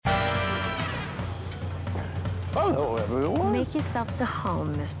Hello, everyone. Make yourself to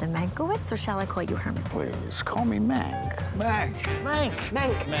home, Mr. Mankiewicz, or shall I call you Herman? Please, call me Mank.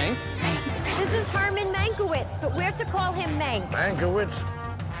 Mank. This is Herman Mankiewicz, but we're to call him Mank. Mankiewicz.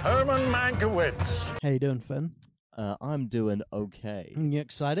 Herman Mankiewicz. How you doing, Finn? I'm doing okay. You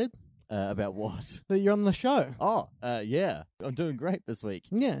excited About what? that you're on the show? Oh, yeah. I'm doing great this week.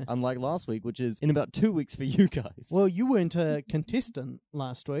 Yeah. Unlike last week, which is in about 2 weeks for you guys. Well, you weren't a contestant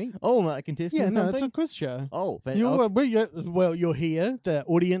last week. oh, my contestant Yeah, no, something? it's a quiz show. Oh, but, You're here. The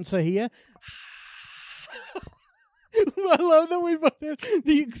audience are here. I love that we both had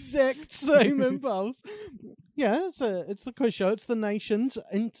the exact same impulse. Yeah, it's the quiz show. It's the nation's.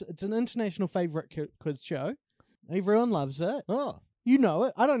 It's an international favourite quiz show. Everyone loves it. Oh. You know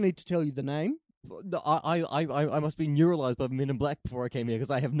it. I don't need to tell you the name. No, I must be neuralized by Men in Black before I came here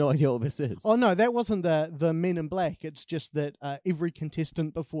because I have no idea what this is. Oh no, that wasn't the Men in Black. It's just that every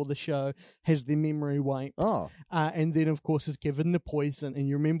contestant before the show has their memory wiped. Oh. And then of course is given the poison. And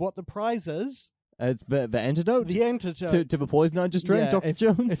you remember what the prize is? It's the antidote? The antidote To the poison I just drank, Yeah, Dr.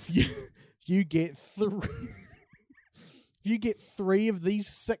 Jones? If you get if you get 3 of these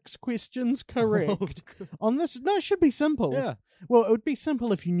 6 questions correct on this, no, it should be simple. Yeah. Well, it would be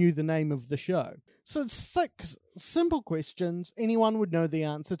simple if you knew the name of the show. So it's 6 simple questions. Anyone would know the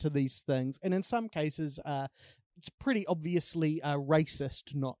answer to these things, and in some cases, it's pretty obviously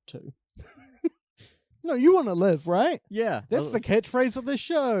racist not to. No, you want to live, right? Yeah. That's the catchphrase of the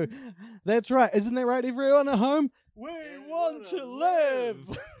show. That's right. Isn't that right, everyone at home? We want to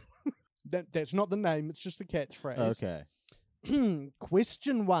live. That's not the name. It's just the catchphrase. Okay.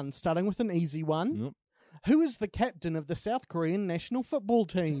 Question 1, starting with an easy one. Yep. Who is the captain of the South Korean national football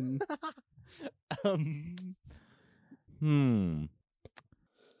team?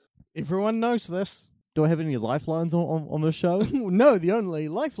 Everyone knows this. Do I have any lifelines on the show? No, the only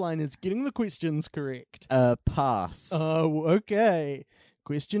lifeline is getting the questions correct. Pass. Oh, okay.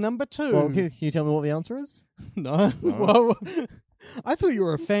 Question number 2. Well, can you tell me what the answer is? No. Well, I thought you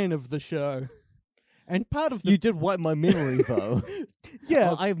were a fan of the show. And part of the... You did wipe my memory, though.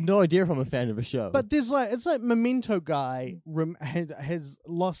 Yeah. I have no idea if I'm a fan of a show. But it's like Memento guy has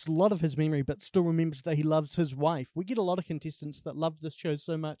lost a lot of his memory, but still remembers that he loves his wife. We get a lot of contestants that love this show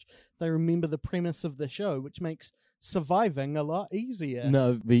so much they remember the premise of the show, which makes surviving a lot easier.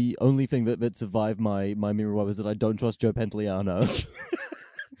 No, the only thing that survived my memory was that I don't trust Joe Pantoliano.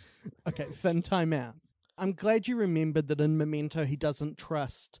 Okay, Finn, time out. I'm glad you remembered that in Memento he doesn't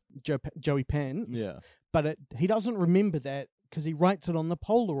trust Joey Pants. Yeah. But he doesn't remember that because he writes it on the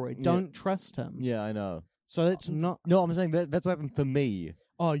Polaroid. Yeah. Don't trust him. Yeah, I know. So that's not... No, I'm saying that's what happened for me.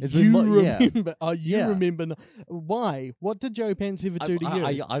 Oh, It's you been yeah. remember. Oh, you Yeah. remember. Why? What did Joey Pants ever do to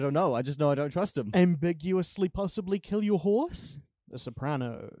you? I don't know. I just know I don't trust him. Ambiguously possibly kill your horse? The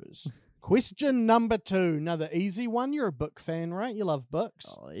Sopranos. Question number 2. Another easy one. You're a book fan, right? You love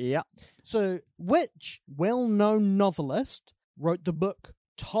books. Yeah. So, which well-known novelist wrote the book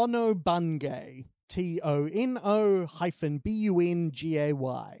Tono Bungay? TONO-BUNGAY.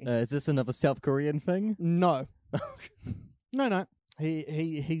 Is this another South Korean thing? No. No.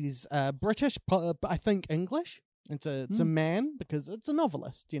 He's British, I think English. It's a man because it's a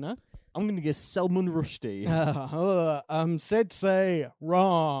novelist, you know. I'm going to guess Salman Rushdie. Said say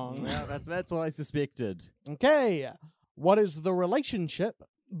wrong. Yeah, that's what I suspected. Okay. What is the relationship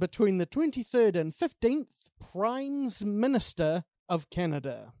between the 23rd and 15th Primes Minister of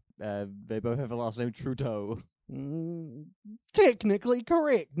Canada? They both have a last name Trudeau. Technically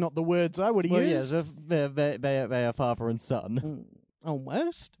correct. Not the words I would Well, use. yes, they are father and son.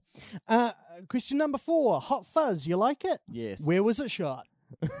 Almost. Question number 4. Hot Fuzz. You like it? Yes. Where was it shot?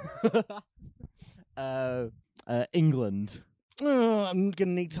 England. I'm going to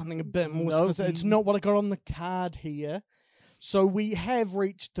need something a bit more specific. It's not what I got on the card here. So we have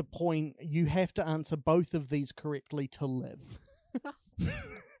reached the point you have to answer both of these correctly to live.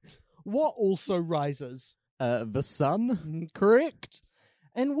 What also rises? The sun? Correct.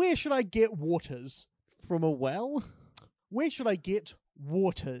 And where should I get waters? From a well? Where should I get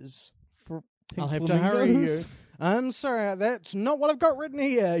waters? For I'll have to hurry you. flamingos? I'm sorry, that's not what I've got written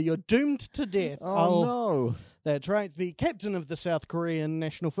here. You're doomed to death. Oh, no. That's right. The captain of the South Korean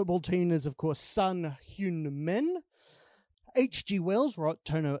national football team is, of course, Son Heung-min. H.G. Wells wrote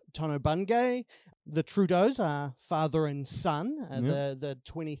Tono Bungay. The Trudeaus are father and son. The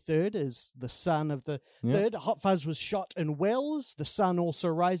 23rd is the son of the third. Hot Fuzz was shot in Wells. The sun also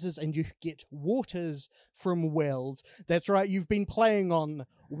rises, and you get waters from Wells. That's right. You've been playing on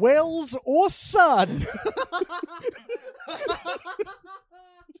Wells or Sun.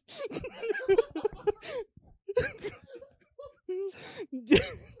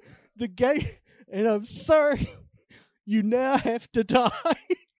 The and I'm sorry, you now have to die.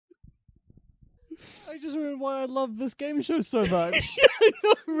 I just remembered why I love this game show so much.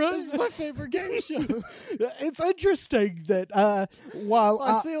 Right? This is my favorite game show. It's interesting that while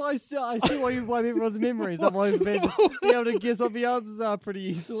I see why everyone's memories. Otherwise, they'd be able to guess what the answers are pretty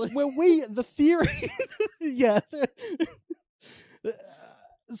easily. well, the theory, yeah.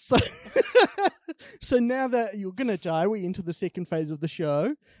 So now that you're gonna die, we enter the second phase of the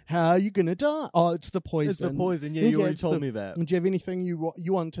show. How are you gonna die? Oh, it's the poison. It's the poison. Yeah, you already it's told me that. Do you have anything you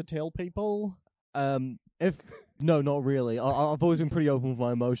want to tell people? No, not really. I've always been pretty open with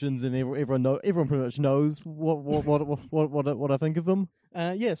my emotions, and everyone pretty much knows what I think of them.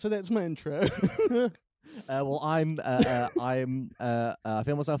 Yeah. So that's my intro. Well, I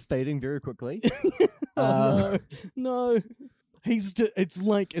found myself fading very quickly. No. It's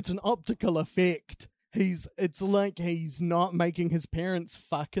like it's an optical effect. It's like he's not making his parents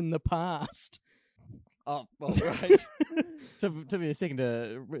fuck in the past. Oh, well, right. Took me a second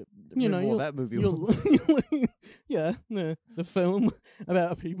to remember what that movie was. Yeah, the film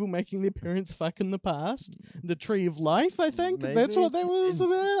about people making their parents fuck in the past. The Tree of Life, I think. Maybe. That's what that was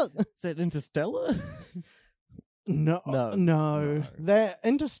about. Is that Interstellar? No. That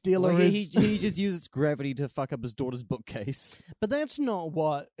Interstellar Well, is... he just uses gravity to fuck up his daughter's bookcase. But that's not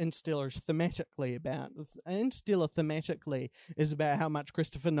what Interstellar is thematically about. Interstellar thematically is about how much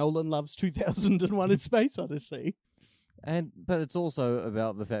Christopher Nolan loves 2001: A Space Odyssey. But it's also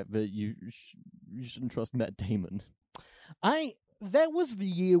about the fact that you shouldn't trust Matt Damon. That was the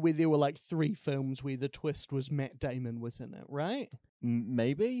year where there were like 3 films where the twist was Matt Damon was in it, right?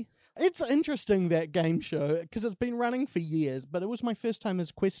 Maybe? It's interesting, that game show, because it's been running for years, but it was my first time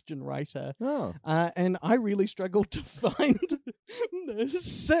as question writer. Oh. And I really struggled to find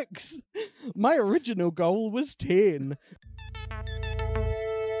 6. My original goal was 10.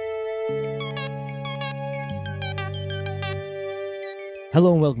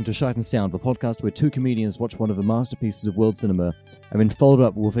 Hello and welcome to Shite and Sound, the podcast where 2 comedians watch one of the masterpieces of world cinema and then followed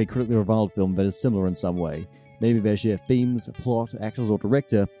up with a critically reviled film that is similar in some way. Maybe they share themes, plot, actors or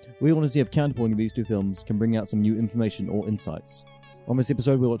director. We want to see if counterpointing these 2 films can bring out some new information or insights. On this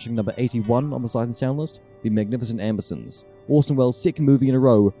episode we're watching number 81 on the Shite and Sound list, The Magnificent Ambersons, Orson Welles' second movie in a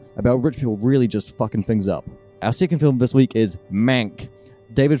row about rich people really just fucking things up. Our second film this week is Mank,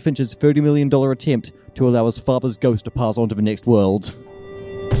 David Fincher's $30 million attempt to allow his father's ghost to pass on to the next world.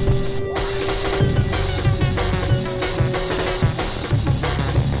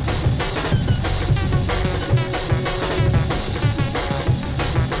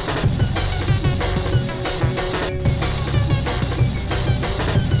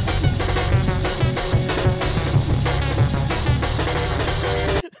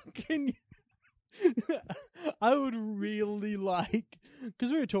 I would really like,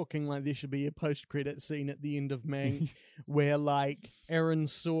 because we were talking like there should be a post-credit scene at the end of Mank where like Aaron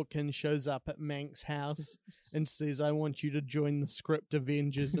Sorkin shows up at Mank's house and says, "I want you to join the Script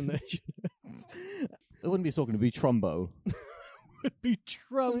Avengers Initiative." It wouldn't be Sorkin, it'd be Trumbo. Would be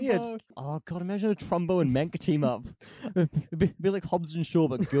Trumbo. Yeah. Oh god, imagine a Trumbo and Mank team up. It'd be like Hobbs and Shaw,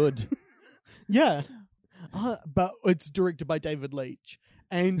 but good. Yeah. But it's directed by David Leitch.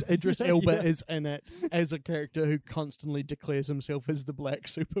 And Idris Elba is in it as a character who constantly declares himself as the Black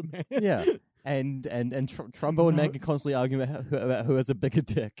Superman. Yeah. And Trumbo and Mank are constantly arguing about who has a bigger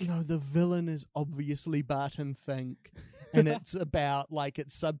dick. No, the villain is obviously Barton Fink. And it's about, like,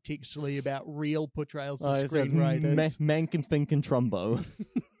 it's subtextually about real portrayals of screenwriters. Mank and Fink and Trumbo.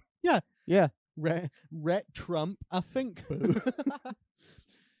 Yeah. Yeah. Rat Trump a Fink boo.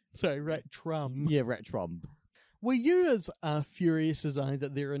 Sorry, Rat Trump. Yeah, Rat Trump. Were you as furious as I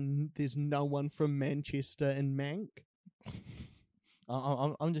that there's no one from Manchester in Mank?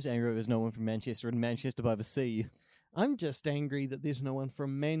 I'm just angry that there's no one from Manchester and Manchester by the Sea. I'm just angry that there's no one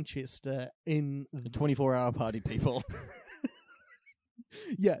from Manchester in the 24-hour party people.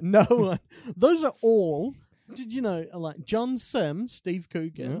 Yeah, no one. Those are all. Did you know, like John Sims, Steve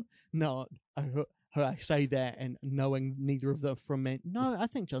Coogan? Yeah. No, I say that and knowing neither of them from No, I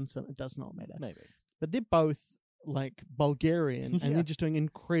think John Sims. It does not matter. Maybe, but they're both like Bulgarian, and they're just doing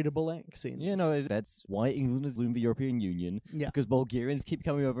incredible accents. Yeah, no, that's why England is leaving the European Union. Yeah, because Bulgarians keep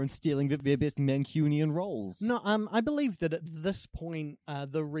coming over and stealing their best Mancunian roles. No, I believe that at this point,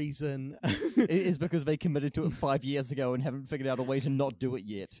 the reason is because they committed to it 5 years ago and haven't figured out a way to not do it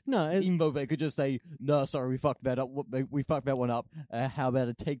yet. No, even though they could just say, "No, sorry, we fucked that up. We fucked that one up. How about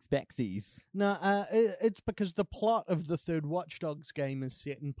it takes backsies?" No, it's because the plot of the third Watch Dogs game is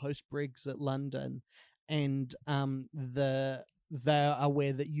set in post-Brexit London. And they're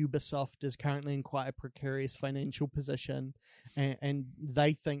aware that Ubisoft is currently in quite a precarious financial position, and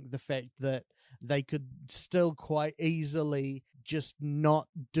they think the fact that they could still quite easily just not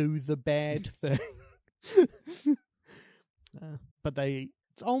do the bad thing. But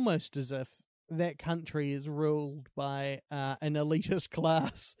it's almost as if that country is ruled by an elitist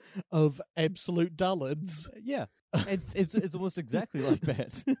class of absolute dullards. Yeah, it's almost exactly like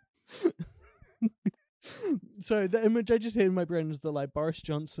that. So the image I just had in my brain is that like Boris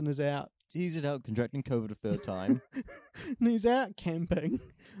Johnson is out. He's out contracting COVID a third time. And he's out camping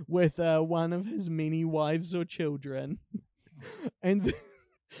with one of his many wives or children. And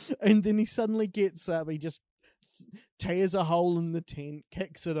then he suddenly gets up, he just tears a hole in the tent,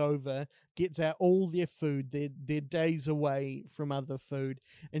 kicks it over, gets out all their food, they're days away from other food,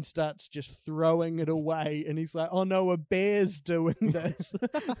 and starts just throwing it away. And he's like, oh no, a bear's doing this.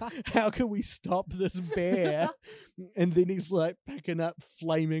 How can we stop this bear? And then he's like picking up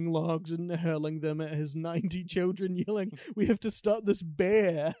flaming logs and hurling them at his 90 children, yelling, we have to stop this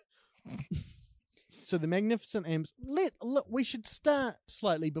bear. So the Magnificent look, we should start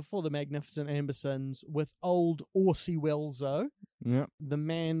slightly before the Magnificent Ambersons with old Orsi Welzo. Yeah. The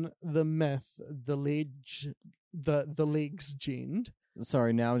man, the myth, the legs gend.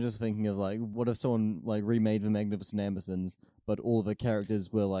 Sorry, now I'm just thinking of like, what if someone like remade the Magnificent Ambersons, but all of the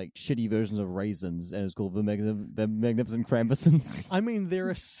characters were like shitty versions of raisins, and it's called the Magnificent Crambersons. I mean, there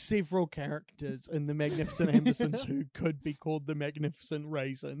are several characters in the Magnificent Ambersons who could be called the Magnificent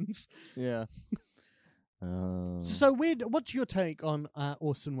Raisins. Yeah. So, what's your take on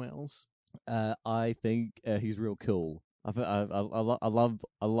Orson Welles? I think he's real cool. I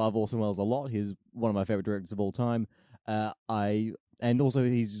love Orson Welles a lot. He's one of my favorite directors of all time. And also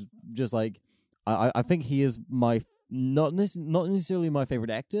he's just like I think he is my not necessarily my favorite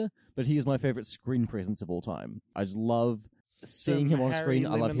actor, but he is my favorite screen presence of all time. I just love seeing him on screen.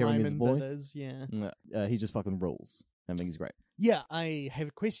 I love hearing his voice. Yeah, he just fucking rules. I think he's great. Yeah, I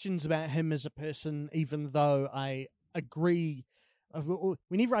have questions about him as a person, even though I agree.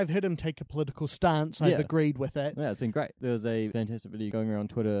 Whenever I've heard him take a political stance, I've agreed with it. Yeah, it's been great. There was a fantastic video going around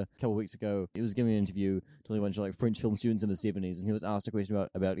Twitter a couple of weeks ago. He was giving an interview to a bunch of like French film students in the 70s, and he was asked a question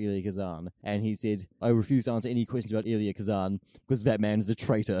about Elia Kazan, and he said, I refuse to answer any questions about Elia Kazan because that man is a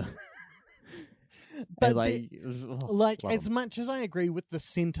traitor. But and, as much as I agree with the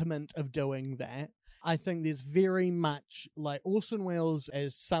sentiment of doing that, I think there's very much like Orson Welles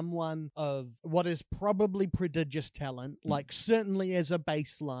as someone of what is probably prodigious talent. Like certainly as a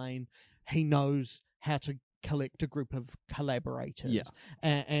baseline, he knows how to collect a group of collaborators. Yeah.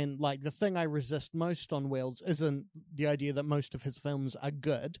 And like the thing I resist most on Welles isn't the idea that most of his films are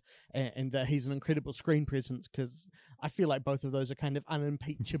good and that he's an incredible screen presence, because I feel like both of those are kind of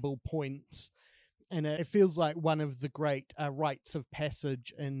unimpeachable points. And it feels like one of the great rites of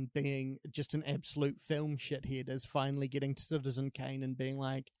passage in being just an absolute film shithead is finally getting to Citizen Kane and being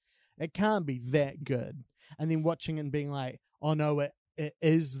like, it can't be that good. And then watching it and being like, oh no, it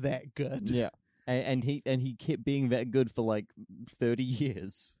is that good. Yeah. And he kept being that good for like 30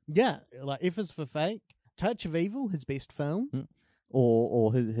 years. Yeah. Like F is for Fake, Touch of Evil, his best film.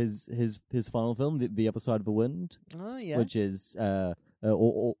 Or his final film, The Upper Side of the Wind. Oh, yeah. Which is...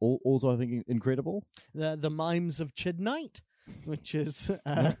 also, I think, incredible. The Mimes of Chidnight, which is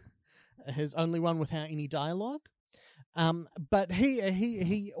his only one without any dialogue. But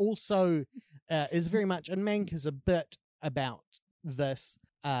he also is very much, and Mank is a bit about this.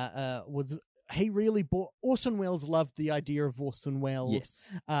 He really Orson Welles loved the idea of Orson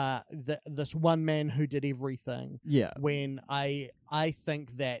Welles. Yes. This one man who did everything. Yeah. When I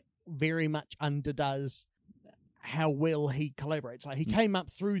think that very much underdoes how well he collaborates. Like he came up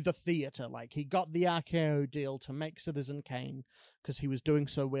through the theatre. Like he got the RKO deal to make Citizen Kane because he was doing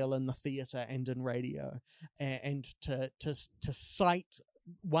so well in the theatre and in radio. And to cite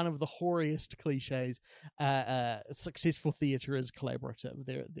one of the hoariest cliches, successful theatre is collaborative.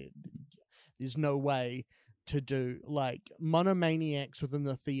 There's no way to do like monomaniacs within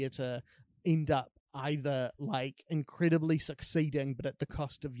the theatre end up either like incredibly succeeding but at the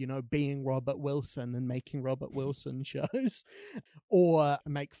cost of being Robert Wilson and making Robert Wilson shows, or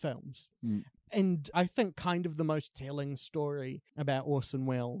make films. And I think kind of the most telling story about Orson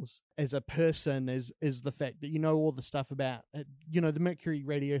Welles as a person is the fact that all the stuff about the Mercury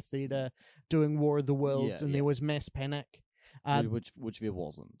Radio Theatre doing War of the Worlds, and there was Mass Panic. Which there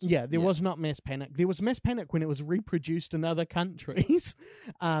wasn't. Yeah, there was not Mass Panic. There was Mass Panic when it was reproduced in other countries.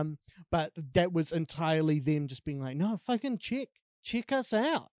 But that was entirely them just being like, no, fucking check us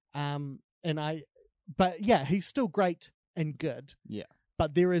out. But yeah, he's still great and good. Yeah.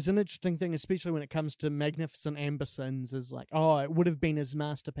 But there is an interesting thing, especially when it comes to Magnificent Ambersons, is like, it would have been his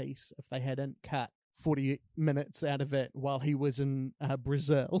masterpiece if they hadn't cut 40 minutes out of it while he was in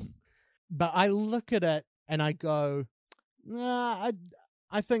Brazil. But I look at it and I go, nah,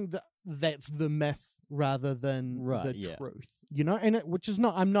 I think that's the myth rather than the truth, you know. And which is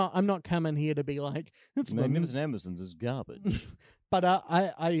not. I'm not coming here to be like it's Magnificent Ambersons is garbage. But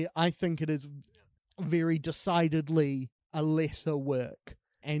I think it is very decidedly a lesser work,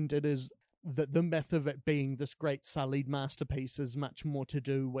 and it is that the myth of it being this great sullied masterpiece is much more to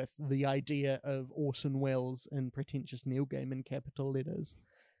do with the idea of Orson Welles and pretentious Neil Gaiman capital letters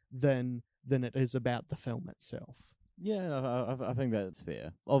than it is about the film itself. Yeah, I think that's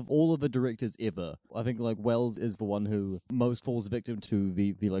fair. Of all of the directors ever, I think like Wells is the one who most falls victim to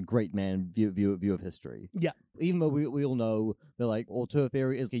the like great man view of history. Yeah. Even though we all know that like auteur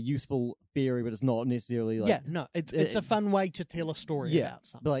theory is a useful theory, but it's not necessarily like it's a fun way to tell a story about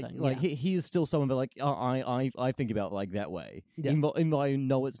something. But like he is still someone that like I think about like that way. Yeah. Even though I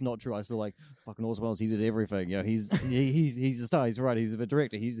know it's not true, I still like fucking Orson Welles. He did everything. You know, he's a star. He's right. He's a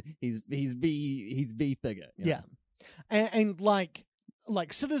director. He's the figure. Yeah. And like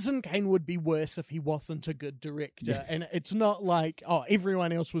Citizen Kane would be worse if he wasn't a good director. Yeah. And it's not like,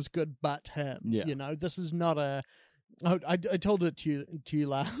 everyone else was good but him. Yeah. You know, this is not a... I told it to you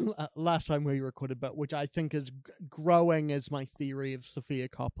last time we recorded, but which I think is growing as my theory of Sofia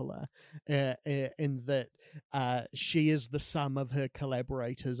Coppola, in that she is the sum of her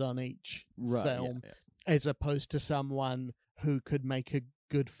collaborators on each film, as opposed to someone who could make a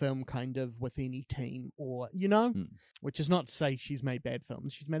good film kind of with any team, or which is not to say she's made bad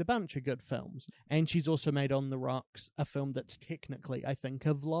films. She's made a bunch of good films, and she's also made On the Rocks, a film that's technically, I think,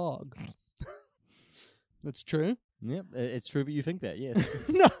 a vlog. That's true. Yep, it's true that you think that, yes.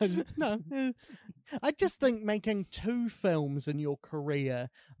 No. I just think making 2 films in your career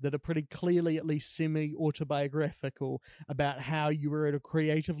that are pretty clearly at least semi-autobiographical about how you were at a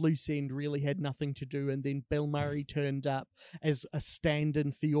creative loose end, really had nothing to do, and then Bill Murray turned up as a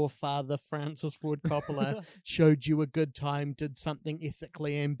stand-in for your father, Francis Ford Coppola, showed you a good time, did something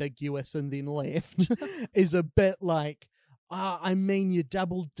ethically ambiguous, and then left, is a bit like... I mean, you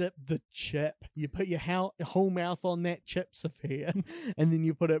double dip the chip. You put your whole mouth on that chip, Sophia, and then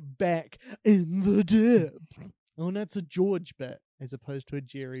you put it back in the dip. Oh, and that's a George bit as opposed to a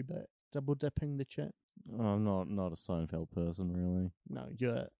Jerry bit. Double dipping the chip. Oh, I'm not a Seinfeld person, really. No,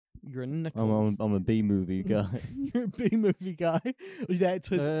 you're a Nichols. I'm a B-movie guy. You're a B-movie guy? That's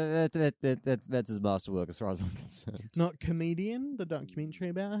his... that's his masterwork as far as I'm concerned. Not Comedian, the documentary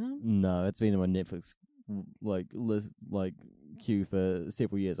about him? No, it's been on my Netflix queue for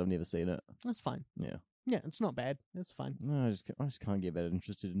several years. I've never seen it. That's fine. Yeah, it's not bad. It's fine. No, I just can't get that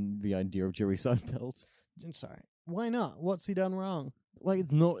interested in the idea of Jerry Seinfeld. I'm sorry. Why not? What's he done wrong? Like,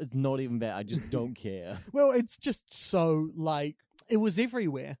 it's not even bad. I just don't care. Well, it's just so like it was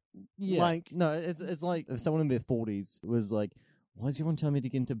everywhere. Yeah. Like no, it's like if someone in their 40s was like, why is everyone telling me to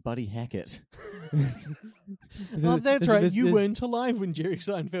get into Buddy Hackett? Oh, that's right. You weren't alive when Jerry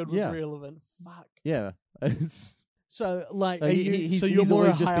Seinfeld was relevant. Fuck. Yeah. So, like, he's you're more a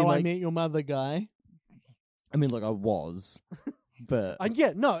just How been I Met Your Mother guy? I mean, like, I was, but...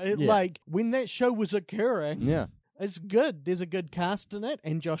 like, when that show was occurring, yeah, it's good. There's a good cast in it,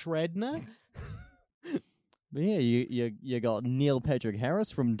 and Josh Radnor. But yeah, you got Neil Patrick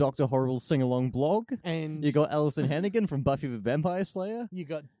Harris from Dr. Horrible's sing-along blog, and you got Alison Hannigan from Buffy the Vampire Slayer. You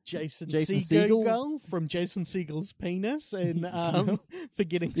got Jason Segel from Jason Segel's Penis, and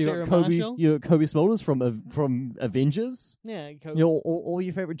Forgetting Sarah Marshall. You got Kobe Smulders from Avengers. Yeah, all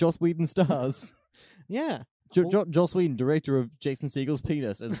your favorite Joss Whedon stars. Yeah. Joss Whedon, director of Jason Segel's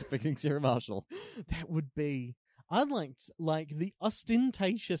Penis, and Forgetting Sarah Marshall. That would be... I liked the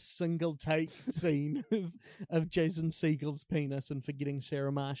ostentatious single take scene of Jason Segel's penis and Forgetting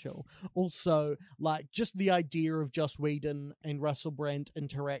Sarah Marshall. Also, like, just the idea of Joss Whedon and Russell Brand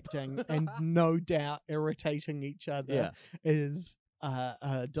interacting and no doubt irritating each other is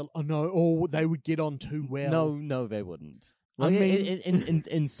they would get on too well. No, they wouldn't. Like, I mean,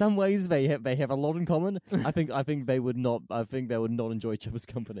 in some ways they have a lot in common. I think they would not. I think they would not enjoy each other's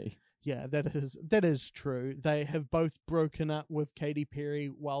company. Yeah, that is true. They have both broken up with Katy Perry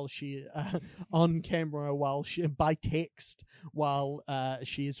while she on camera, by text, while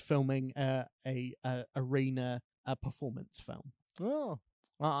she is filming a arena performance film. Oh.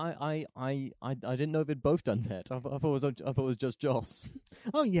 I didn't know they'd both done that. I thought it was just Joss.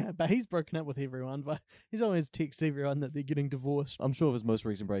 Oh yeah, but he's broken up with everyone. But he's always texted everyone that they're getting divorced. I'm sure his most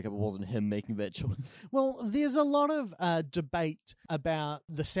recent breakup wasn't him making that choice. Well, there's a lot of debate about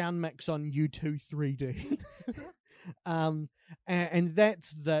the sound mix on U2 3D, and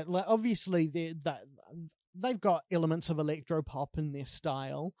that's that. Like, obviously, they've got elements of electropop in their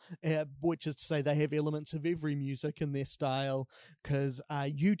style, which is to say they have elements of every music in their style, because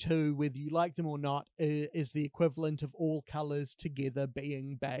U2, whether you like them or not, is the equivalent of all colours together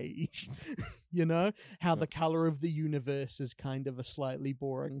being beige. You know? How the colour of the universe is kind of a slightly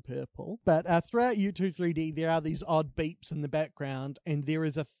boring purple. But throughout U2 3D, there are these odd beeps in the background, and there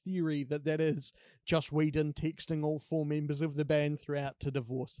is a theory that is Joss Whedon texting all 4 members of the band throughout to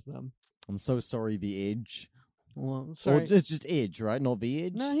divorce them. I'm so sorry, The Edge. Well, sorry. Or it's just Edge, right? Not The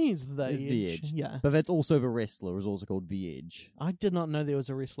Edge? No, he's the It's Edge. The Edge. Yeah. But that's also the wrestler, is also called The Edge. I did not know there was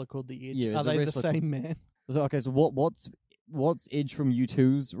a wrestler called the Edge. Yeah, Are there's a they the wrestler same man? So, okay, so what's Edge from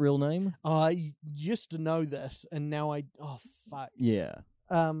U2's real name? I used to know this, and now oh fuck. Yeah.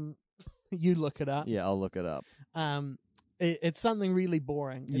 You look it up. Yeah, I'll look it up. It's something really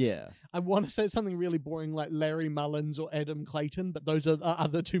boring. Yeah. I want to say it's something really boring like Larry Mullins or Adam Clayton, but those are the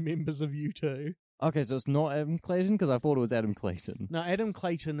other 2 members of U2. Okay, so it's not Adam Clayton, because I thought it was Adam Clayton. No, Adam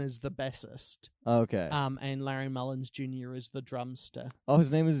Clayton is the bassist. Okay. And Larry Mullins Jr. is the drumster. Oh,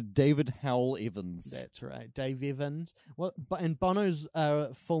 his name is David Howell Evans. That's right, Dave Evans. Well, and Bono's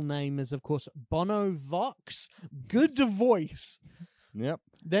full name is, of course, Bono Vox. Good voice. Yep.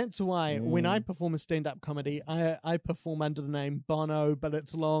 That's why when I perform a stand-up comedy, I perform under the name Bono, but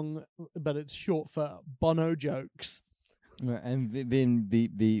it's short for Bono Jokes. And then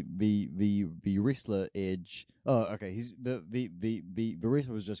the wrestler Edge. Oh, okay. He's the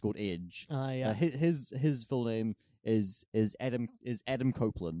wrestler was just called Edge. Yeah. His full name is Adam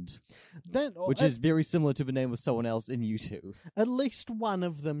Copeland, which at, is very similar to the name of someone else in U2. At least one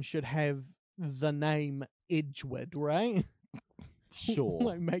of them should have the name Edgewood, right? Sure.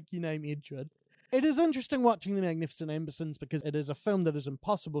 Like, make your name Edgewood. It is interesting watching The Magnificent Ambersons because it is a film that is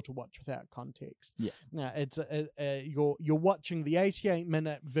impossible to watch without context. Yeah. It's you're watching the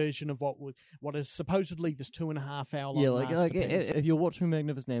 88-minute version of what is supposedly this 2.5 hour long masterpiece. If you're watching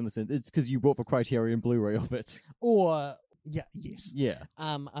Magnificent Ambersons, it's because you bought the Criterion Blu-ray of it. Or yes. Yeah.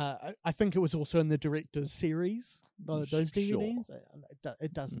 I think it was also in the director's series. Those DVDs. Sure.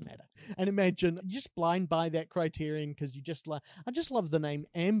 It doesn't matter. And imagine you just blind buy that Criterion because you just I just love the name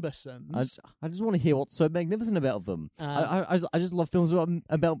Ambersons. I just want to hear what's so magnificent about them. I just love films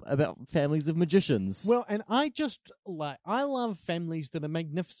about families of magicians. Well, and I love families that are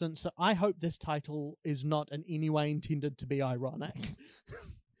magnificent. So I hope this title is not in any way intended to be ironic.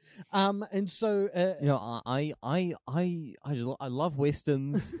 And so I love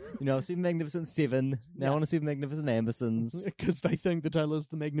westerns. I've seen Magnificent Seven. Now I want to see Magnificent Ambersons because they think the title is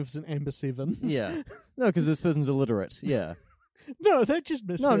the Magnificent Amber Sevens. Yeah, no, because this person's illiterate. Yeah, no, they just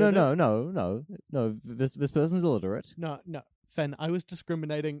misheard No. This person's illiterate. No, Finn, I was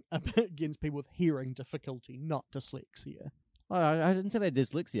discriminating against people with hearing difficulty, not dyslexia. I didn't say they had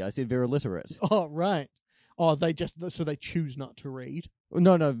dyslexia. I said they're illiterate. Oh, right. Oh, they choose not to read.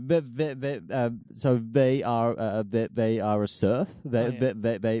 No. So they are a serf.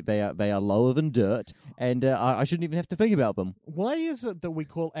 They are lower than dirt, and I shouldn't even have to think about them. Why is it that we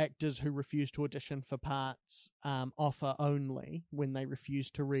call actors who refuse to audition for parts offer only when they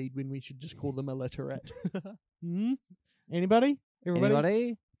refuse to read? When we should just call them illiterate? Anybody?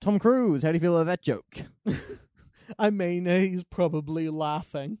 Anybody? Tom Cruise. How do you feel about that joke? I mean, he's probably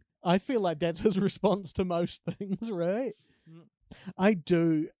laughing. I feel like that's his response to most things, right? I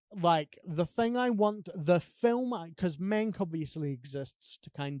do. Like, the thing I want, the film, because Mank obviously exists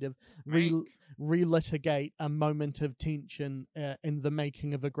to kind of relitigate a moment of tension in the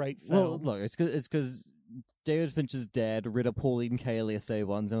making of a great film. Well, look, it's because David Fincher's dad read a Pauline Kael essay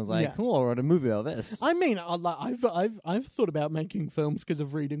once and was like, "Oh, I'll write a movie out of this." I mean, I've thought about making films because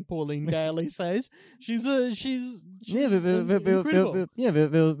of reading Pauline Kael essays. She's incredible.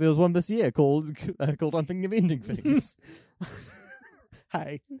 There was one this year called "I'm Thinking of Ending Things."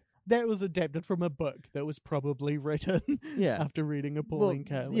 Hey, that was adapted from a book that was probably written after reading a Pauline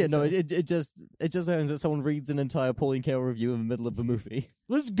Kael. Yeah, no, it just happens that someone reads an entire Pauline Kael review in the middle of the movie.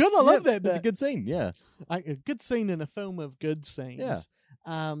 It was good. I love that bit. It's a good scene. Yeah, a good scene in a film of good scenes.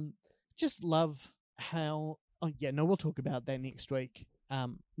 Yeah. Just love how. Oh yeah, no, we'll talk about that next week.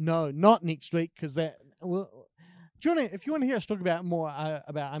 No, not next week because that. Well, if you want to hear us talk about more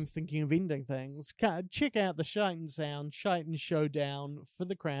about I'm Thinking of Ending Things, check out the Shaitan Showdown for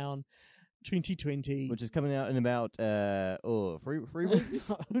the Crown 2020. Which is coming out in about 3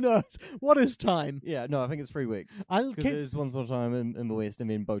 weeks? Who knows? What is time? Yeah, no, I think it's 3 weeks. Because there's Once Upon a Time in the West and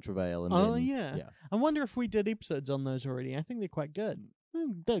then Beau Travail. And yeah. I wonder if we did episodes on those already. I think they're quite good.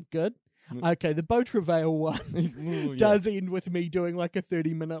 They're good. Okay, the Beau Travail one does end with me doing like a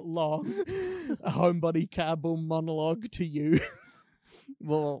 30-minute long homebody Kabul monologue to you.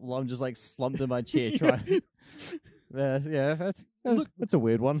 Well, I'm just like slumped in my chair trying. Yeah, that's a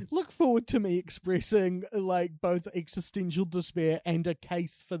weird one. Look forward to me expressing like both existential despair and a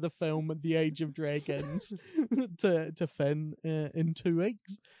case for the film The Age of Dragons to Finn in 2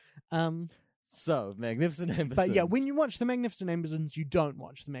 weeks. So, Magnificent Ambersons. But yeah, when you watch The Magnificent Ambersons, you don't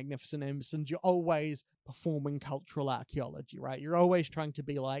watch The Magnificent Ambersons. You're always performing cultural archaeology, right? You're always trying to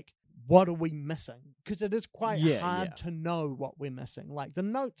be like, what are we missing? Because it is quite hard to know what we're missing. Like, the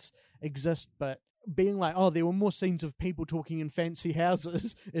notes exist, but being like, oh, there were more scenes of people talking in fancy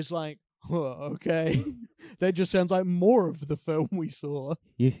houses is like, oh, okay. That just sounds like more of the film we saw.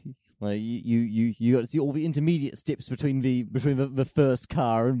 You got to see all the intermediate steps between the first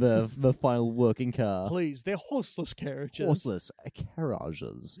car and the final working car. Please, they're horseless carriages. Horseless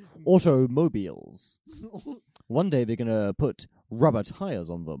carriages. Automobiles. One day they're gonna put rubber tires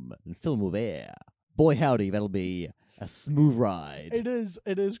on them and fill them with air. Boy howdy, that'll be a smooth ride. It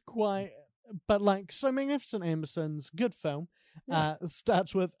is quite... But like, so Magnificent Ambersons, good film,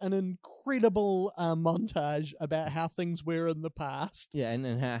 starts with an incredible montage about how things were in the past. Yeah,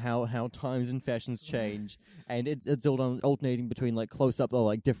 and how times and fashions change, and it's all alternating between like close up or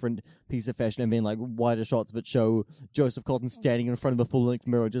like different pieces of fashion, and then like wider shots that show Joseph Cotton standing in front of a full length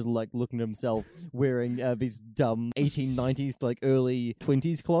mirror, just like looking at himself wearing these dumb 1890s to like early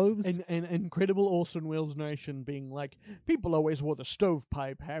 20s clothes. And incredible Orson Welles narration being like, people always wore the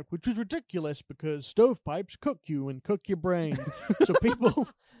stovepipe hat, which was ridiculous because stovepipes cook you and cook your brains. So people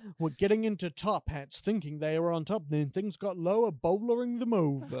were getting into top hats thinking they were on top, then things got lower, bowlering them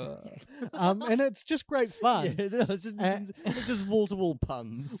over. And it's just great fun. Yeah, it's just wall-to-wall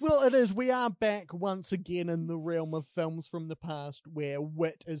puns. Well, it is. We are back once again in the realm of films from the past where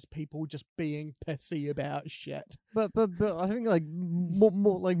wit is people just being pissy about shit. But I think like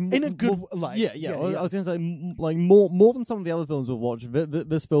more like in a good like I was gonna say like more than some of the other films we've watched.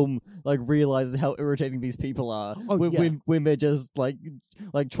 This film like realizes how irritating these people are when they're just like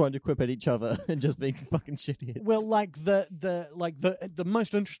trying to quip at each other and just being fucking shitty. Well, like the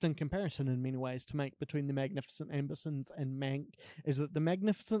most interesting comparison in many ways to make between the Magnificent Ambersons and Mank is that the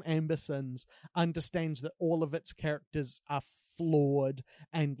Magnificent Ambersons understands that all of its characters are flawed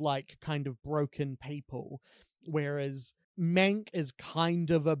and like kind of broken people, whereas Mank is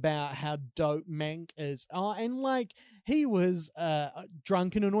kind of about how dope Mank is. And like, he was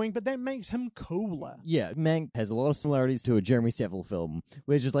drunk and annoying, but that makes him cooler. Yeah, Mank has a lot of similarities to a Jeremy Savile film,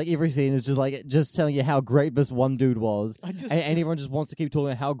 where just like every scene is just telling you how great this one dude was, and everyone just wants to keep talking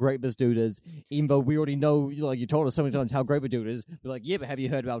about how great this dude is, even though we already know, like you told us so many times how great the dude is. We're like, yeah, but have you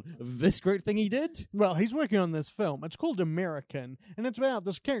heard about this great thing he did? Well, he's working on this film. It's called American, and it's about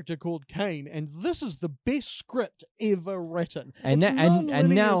this character called Kane, and this is the best script ever written. And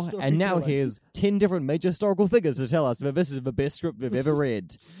now here's 10 different major historical figures to tell us that this is the best script we've ever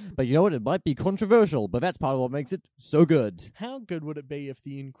read. But you know what? It might be controversial, but that's part of what makes it so good. How good would it be if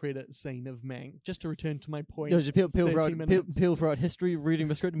the end credit scene of Mank, just to return to my point, just peel throughout history, reading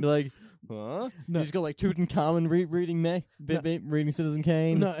the script and be like, huh? No. You just got like Tutankhamun reading Citizen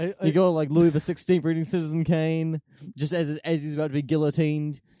Kane. No, you got like Louis XVI reading Citizen Kane, just as he's about to be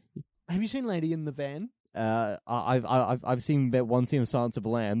guillotined. Have you seen Lady in the Van? I've seen that one scene of Silence of the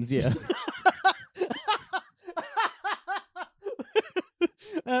Lambs, yeah.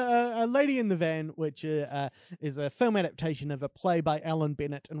 Lady in the Van, which is a film adaptation of a play by Alan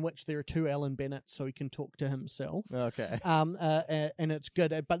Bennett, in which there are 2 Alan Bennetts, so he can talk to himself. Okay. And it's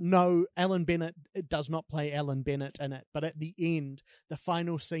good, but no, Alan Bennett does not play Alan Bennett in it. But at the end, the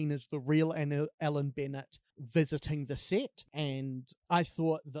final scene is the real Alan Bennett visiting the set, and I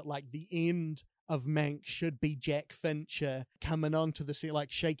thought that like the end of Mank should be Jack Fincher coming onto the set,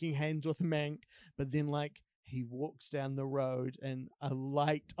 like shaking hands with Mank, but then like he walks down the road and a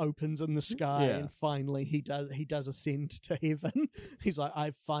light opens in the sky, and finally he does ascend to heaven. He's like,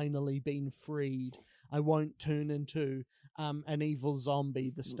 I've finally been freed. I won't turn into an evil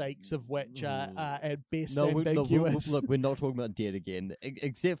zombie, the stakes of which are at best ambiguous. Look, we're not talking about dead again,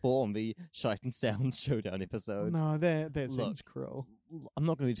 except for on the Shite and Sound Showdown episode. No, that seems cruel. I'm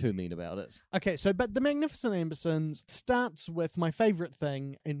not going to be too mean about it. Okay, so, but The Magnificent Ambersons starts with my favourite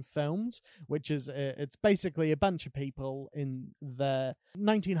thing in films, which is, it's basically a bunch of people in the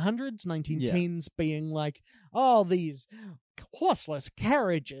 1900s, 1910s being like, oh, these horseless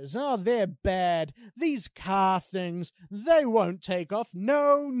carriages, oh, they're bad. These car things, they won't take off.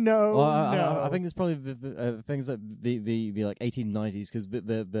 No. I think it's probably the things like the like 1890s, because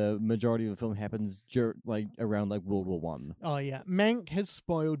the majority of the film happens around like World War One. Oh yeah, Mank has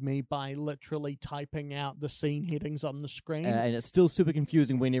spoiled me by literally typing out the scene headings on the screen, and it's still super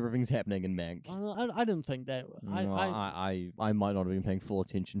confusing when everything's happening in Mank. I didn't think that. I might not have been paying full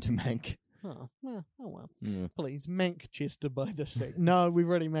attention to Mank. Oh well. Yeah. Please, Manchester by the Sea. No, we've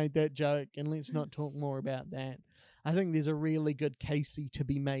already made that joke, and let's not talk more about that. I think there's a really good Casey to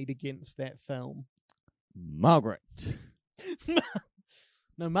be made against that film. Margaret.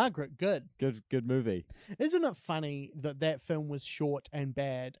 No, Margaret, good. Good movie. Isn't it funny that film was short and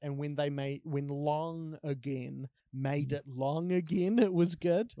bad, and when Long Again made it long again, it was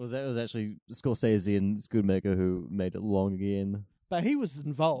good? It was actually Scorsese and Schoonmaker who made it long again. But he was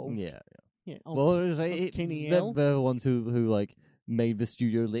involved. Yeah. Yeah. Well, it was Kenny they're L. the ones who like made the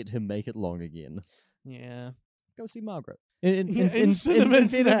studio let him make it long again. Yeah. Go see Margaret. In cinemas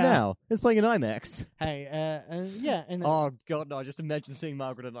theaters now. now. It's playing in IMAX. Hey, yeah. And, Oh god, no! Just imagine seeing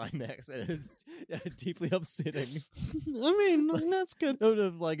Margaret in IMAX. It's deeply upsetting. I mean, that's good. No,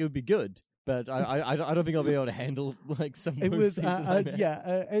 like it would be good, but I don't think I'll be able to handle like some. It was scenes in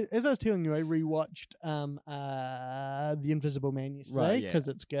IMAX. as I was telling you, I rewatched The Invisible Man yesterday because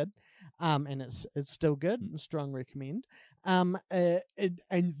it's good, and it's still good. Strong recommend. And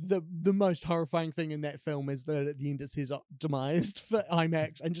the most horrifying thing in that film is that at the end it says optimized for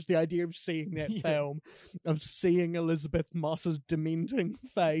IMAX, and just the idea of seeing that film, of seeing Elizabeth Moss's dementing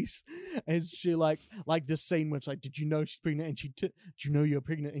face as she like this scene where it's like, did you know she's pregnant? And did you know you're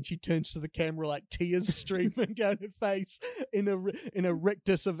pregnant? And she turns to the camera like tears streaming down her face in a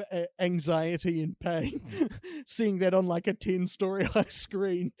rictus of anxiety and pain. Seeing that on like a 10-story high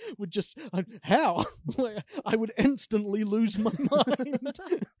screen would just how I would instantly lose my mind.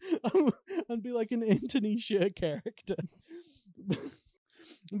 I'd be like an Anthony Sher character.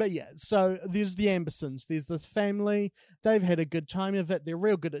 But yeah, so there's the Ambersons. There's this family. They've had a good time of it. They're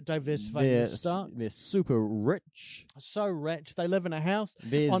real good at diversifying their stock. They're super rich. So rich. They live in a house.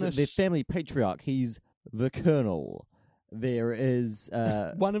 There's their family patriarch. He's the Colonel. There is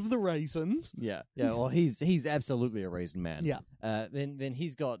one of the raisins. Yeah. Well, he's absolutely a raisin man. Yeah. Then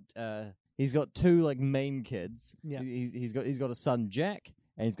he's got two like main kids. Yeah. He's got a son Jack,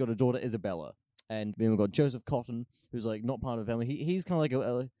 and he's got a daughter Isabella. And then we've got Joseph Cotton, who's like not part of the family. He's kind of like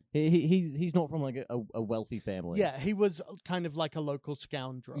he's not from like a wealthy family. Yeah, he was kind of like a local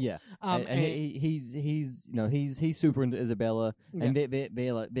scoundrel. Yeah, and he's super into Isabella, and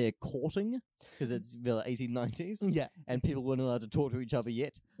they're courting because it's the 1890s. Yeah, and people weren't allowed to talk to each other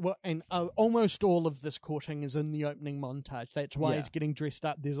yet. Well, and almost all of this courting is in the opening montage. That's why he's getting dressed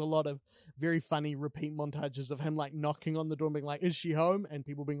up. There's a lot of very funny repeat montages of him like knocking on the door and being like, "Is she home?" and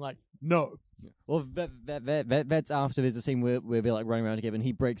people being like, "No." Well, that's after there's a scene where they're like running around together, and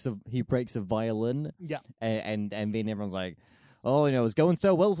he breaks a violin. Yeah, and then everyone's like, "Oh, it's going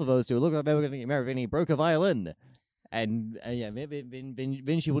so well for those two. Look like they were going to get married, and he broke a violin." And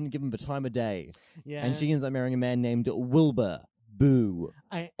then she wouldn't give him the time of day. Yeah, and she ends up marrying a man named Wilbur Boo.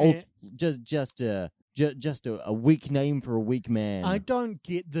 Just a weak name for a weak man. I don't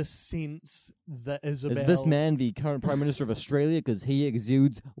get the sense that Isabel... Is this man the current Prime Minister of Australia? Because he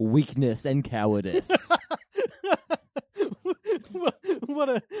exudes weakness and cowardice.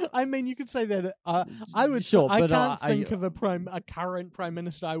 I mean, you could say that. I would. Sure, I but can't think of a current prime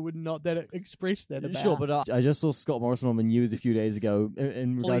minister I would not that express that about. Sure, but I just saw Scott Morrison on the news a few days ago.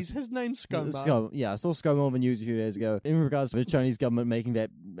 In regards, his name's ScoMo. Yeah, I saw ScoMo on the news a few days ago in regards to the Chinese government making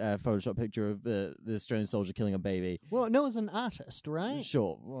that Photoshop picture of the Australian soldier killing a baby. Well, no, as an artist, right?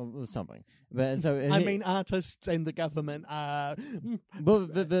 Sure, well, something. But so I mean, artists and the government are. Well,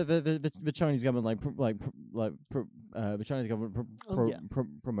 the Chinese government the Chinese government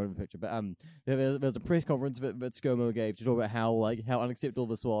promoted the picture, but there's a press conference that ScoMo gave to talk about how unacceptable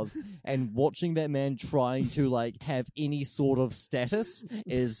this was, and watching that man trying to have any sort of status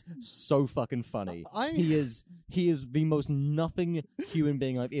is so fucking funny. He is the most nothing human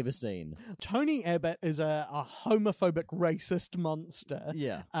being I've ever seen. Tony Abbott is a homophobic racist monster.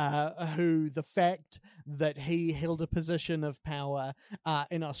 Yeah. Who the fact that he held a position of power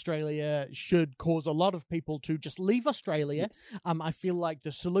in Australia should cause a lot of people to just leave Australia. Yes. I feel like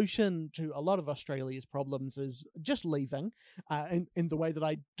the solution to a lot of Australia's problems is just leaving, in the way that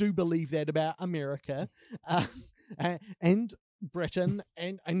I do believe that about America and Britain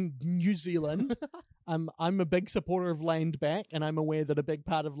and New Zealand. I'm a big supporter of land back, and I'm aware that a big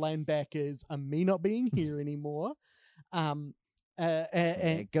part of land back is me not being here anymore. Go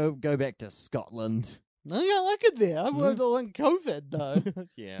back to Scotland. No, yeah, I like it there. I worked on COVID though.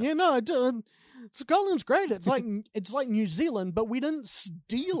 Yeah. No, I do. Scotland's great. It's like New Zealand, but we didn't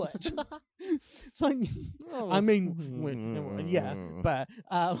steal it. It's like, I mean, yeah, but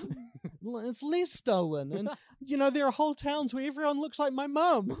it's less stolen, and there are whole towns where everyone looks like my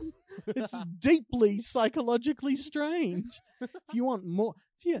mum. It's deeply psychologically strange. If you want more.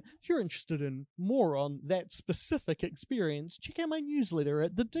 If you're interested in more on that specific experience, check out my newsletter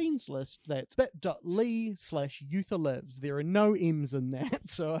at the Dean's List. That's bit.ly/YouthAlives. There are no M's in that,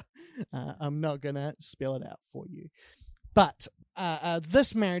 so I'm not going to spell it out for you. But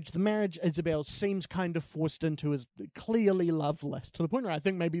this marriage, the marriage Isabel seems kind of forced into, is clearly loveless, to the point where I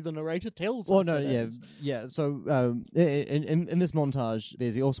think maybe the narrator tells us. Yeah. So in this montage,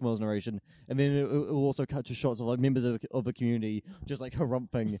 there's the Orson Welles narration, and then it will also cut to shots of like members of the community just like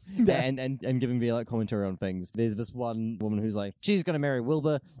harumphing and giving their like commentary on things. There's this one woman who's like, she's going to marry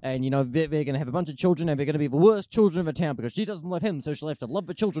Wilbur, and they're going to have a bunch of children, and they're going to be the worst children of the town because she doesn't love him, so she'll have to love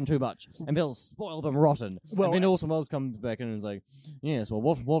the children too much, and they'll spoil them rotten. And then Orson Welles comes back in and is like, yes, well,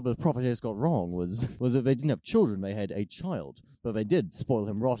 what the prophetess got wrong was that they didn't have children, they had a child, but they did spoil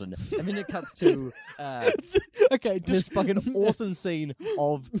him rotten. And then it cuts to this fucking awesome scene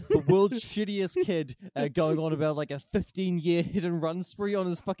of the world's shittiest kid going on about like a 15-year hit and run spree on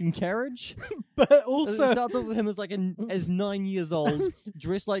his fucking carriage. But also, it starts off with him as 9 years old,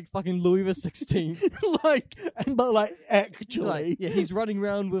 dressed like fucking Louis the 16th. Actually, he's running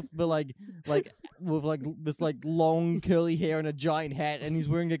around with this long curly hair and a giant hat, and he's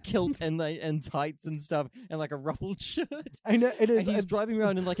wearing a kilt and tights and stuff, and like a ruffled shirt. And he's driving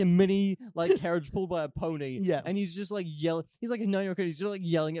around in like a mini like carriage pulled by a pony. Yeah, and he's just like yelling. He's like a 9-year-old kid. He's just like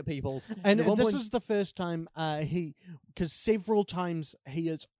yelling at people. And this is the first time because several times he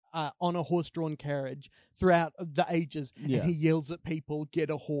is on a horse-drawn carriage throughout the ages, and he yells at people, "Get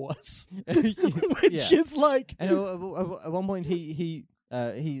a horse," which is like. And at one point, he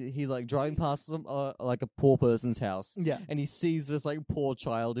like driving past some like a poor person's house, and he sees this like poor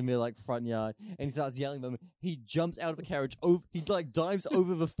child in their like front yard, and he starts yelling at them. He jumps out of the carriage, he like dives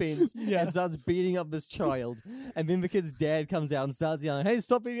over the fence and starts beating up this child, and then the kid's dad comes out and starts yelling, "Hey,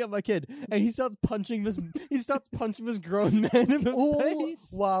 stop beating up my kid!" And he starts punching this grown man in the face.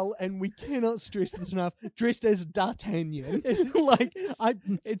 While, and we cannot stress this enough, dressed as D'Artagnan.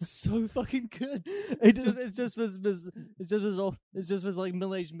 It's so fucking good. It's just this like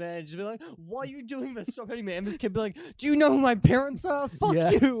middle-aged man just be like, "Why are you doing this? Stop hitting me!" And this kid be like, "Do you know who my parents are? Fuck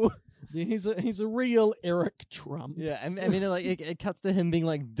you!" Yeah, he's a real Eric Trump. Yeah, and then it cuts to him being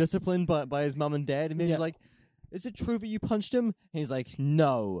like disciplined by his mum and dad, and then he's like, "Is it true that you punched him?" And he's like,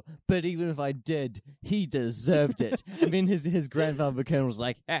 "No, but even if I did, he deserved it." And then his grandfather, the colonel, was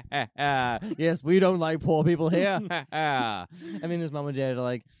like, "Ha ha ha! Yes, we don't like poor people here." Ha ha! And then his mum and dad are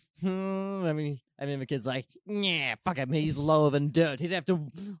like, and then the kid's like, "Yeah, fuck him, he's lower than dirt. He'd have to,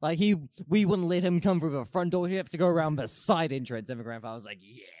 we wouldn't let him come through the front door. He'd have to go around the side entrance." And the grandfather's like,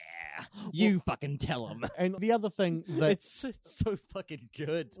 "Yeah, you fucking tell him." And the other thing that... It's so fucking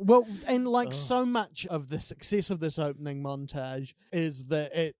good. Well, and so much of the success of this opening montage is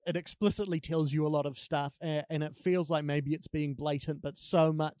that it explicitly tells you a lot of stuff, and it feels like maybe it's being blatant, but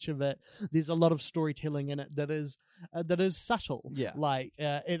so much of it, there's a lot of storytelling in it that is subtle. Yeah.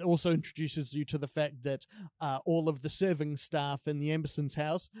 It also introduces you to the fact that all of the serving staff in the Ambersons'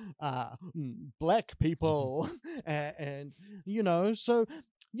 house are black people. And, so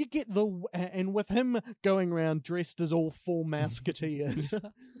you get and with him going around dressed as all 4 Mouseketeers,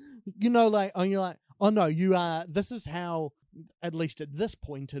 you're like, oh no, you are, this is how, at least at this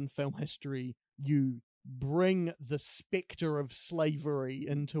point in film history, you bring the spectre of slavery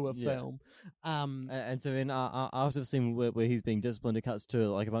into a film. And so then after the scene where he's being disciplined, it cuts to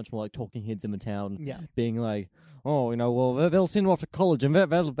like a bunch more like talking heads in the town, being like, "Oh, well, they'll send him off to college, and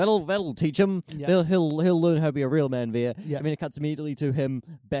that'll teach him. Yeah. He'll learn how to be a real man there." Yeah. I mean, it cuts immediately to him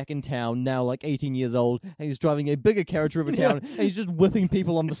back in town now, like 18 years old, and he's driving a bigger carriage through the town, and he's just whipping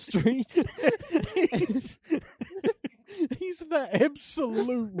people on the street. He's the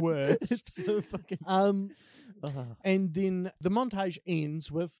absolute worst. It's so fucking... And then the montage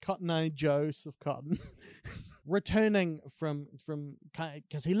ends with Cotton Eye Joseph Cotton returning from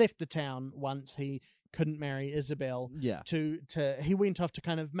because he left the town once he couldn't marry Isabel. Yeah. He went off to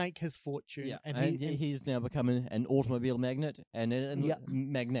kind of make his fortune. Yeah. And he's now becoming an automobile magnate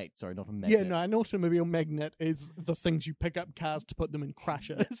magnate. Sorry, not a magnet. Yeah, no, an automobile magnate is the things you pick up cars to put them in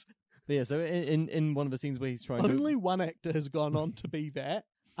crushers. But yeah, so in one of the scenes where he's trying Only one actor has gone on to be that.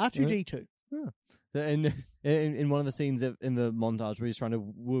 R2-D2. Yeah. In one of the scenes in the montage where he's trying to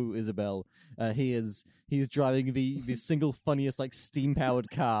woo Isabel, he's driving the single funniest like steam powered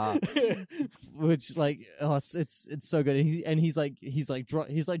car, which like it's so good. And he's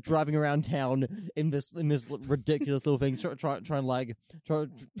driving around town in this ridiculous little thing, trying like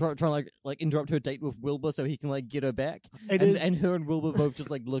interrupt her date with Wilbur so he can like get her back. And her and Wilbur both just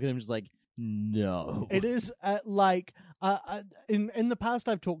like look at him just like. No. It is in the past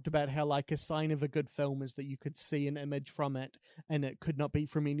I've talked about how like a sign of a good film is that you could see an image from it and it could not be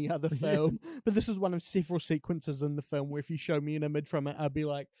from any other film. But this is one of several sequences in the film where if you show me an image from it, I'd be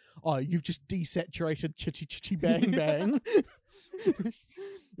like, oh, you've just desaturated chitty chitty bang bang.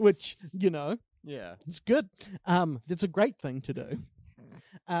 Which, yeah, it's good. It's a great thing to do.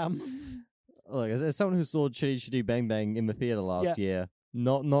 Look, as someone who saw Chitty Chitty Bang Bang in the theater last year,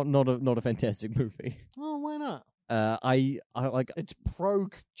 not a fantastic movie. Oh, why not? I like it's pro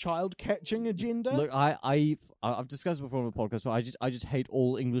child catching agenda. Look, I've discussed it before on the podcast, but I just hate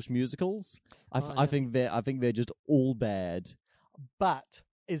all English musicals. I think they're just all bad. But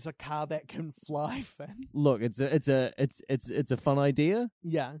is a car that can fly, Finn? Look, it's a fun idea.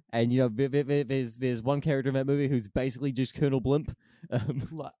 Yeah, and there's one character in that movie who's basically just Colonel Blimp.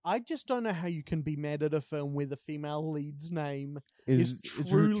 Look, I just don't know how you can be mad at a film where the female lead's name is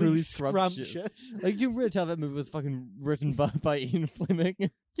truly scrumptious. Like, you can really tell that movie was fucking written by Ian Fleming.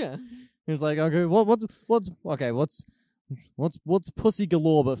 Yeah, it's like, okay, what's Pussy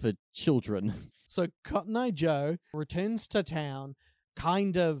Galore but for children? So Cotton Eye Joe returns to town.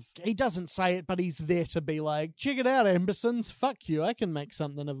 He doesn't say it, but he's there to be like, check it out, Ambersons, fuck you, I can make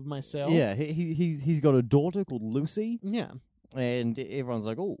something of myself. Yeah, he's got a daughter called Lucy. Yeah. And everyone's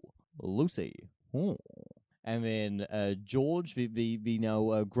like, oh, Lucy. Oh. And then George, the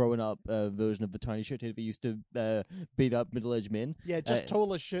now grown up version of the tiny shithead that used to beat up middle-aged men. Yeah, just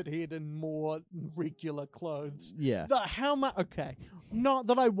taller shithead and more regular clothes. Yeah. Okay, not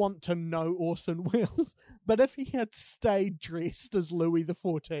that I want to know Orson Welles, but if he had stayed dressed as Louis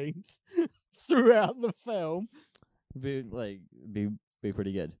XIV throughout the film, be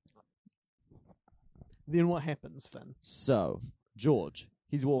pretty good. Then what happens, Finn? So George,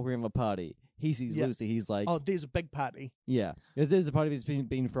 he's walking around the party. He sees Lucy. He's like, "Oh, there's a big party." Yeah, there's a party that's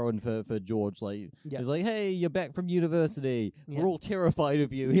been thrown for George. Like, he's like, "Hey, you're back from university. We're all terrified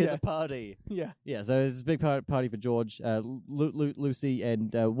of you. Here's a party." Yeah. So there's this big party for George, Lucy,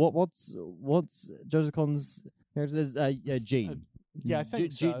 and what's Joseph Con's character? There's Jean. I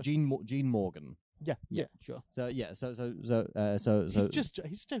think so. Jean Morgan. Yeah, sure. So he's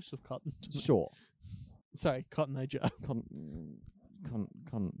Joseph Cotton. Sure. Sorry, Cotton Eye Joe. Cotton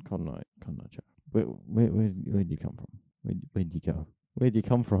Eye Joe. Where'd you come from? Where'd you go? Where'd you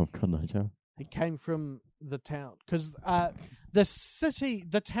come from, Cotton Eye Joe? He came from the town because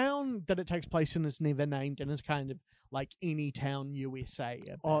the town that it takes place in is never named and is kind of like any town USA.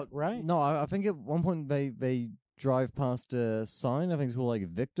 Right? No, I think at one point they drive past a sign. I think it's called like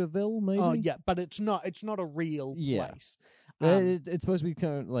Victorville, maybe. Oh yeah, but it's not a real place. It's supposed to be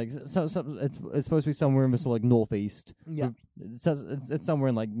kind of like it's supposed to be somewhere in the sort of like northeast. Yeah, it's somewhere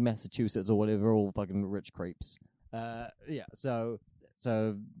in like Massachusetts or whatever. All fucking rich creeps. So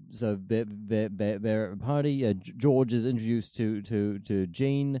they're at a party. George is introduced to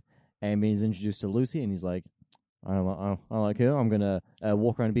Jean, and he's introduced to Lucy, and he's like, I like her. I'm gonna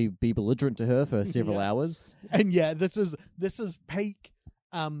walk around and be belligerent to her for several hours. And this is peak.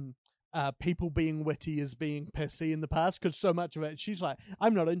 People being witty as being pissy in the past, because so much of it, she's like,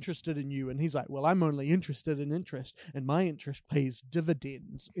 I'm not interested in you, and he's like, well, I'm only interested in interest, and my interest pays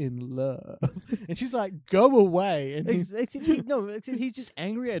dividends in love. And she's like, go away. And except he's just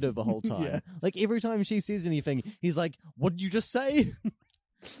angry at her the whole time. Yeah. Like every time she says anything, he's like, what did you just say?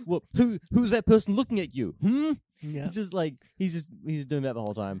 Well, who's that person looking at you? Yeah. It's just like he's doing that the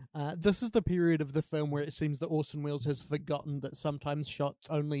whole time. This is the period of the film where it seems that Orson Welles has forgotten that sometimes shots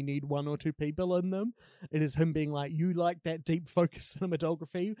only need one or two people in them. It is him being like, you like that deep focus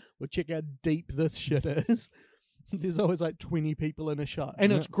cinematography? Well, check how deep this shit is. There's always like 20 people in a shot.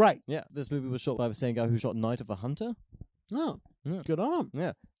 And it's great. Yeah, this movie was shot by the same guy who shot Night of the Hunter. Oh, good on him.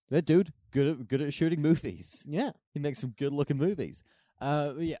 Yeah, that dude, good at shooting movies. Yeah. He makes some good looking movies.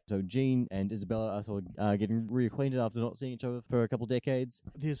 So Jean and Isabella are sort of getting reacquainted after not seeing each other for a couple decades.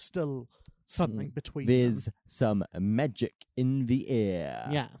 There's still something between There's them. some magic in the air.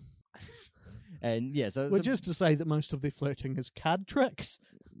 Yeah. And yeah, so... Which is to say that most of the flirting is card tricks.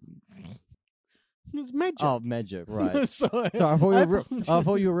 It's magic. Oh, magic, right. So Sorry, I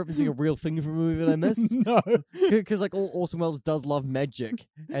thought you were referencing a real thing from a movie that I missed. No. Because like Orson Welles does love magic,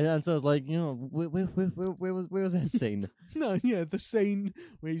 and so I was like, where was that scene? No, yeah, the scene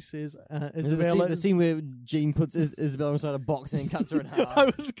where he says, The Isabella... scene where Jean puts Isabella inside a box and cuts her in half. I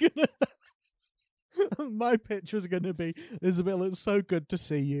was gonna... My pitch was gonna be, Isabella, it's so good to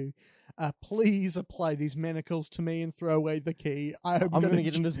see you. Please apply these manacles to me and throw away the key. I'm gonna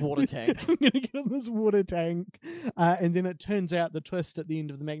get in this water tank. I'm gonna get in this water tank. And then it turns out the twist at the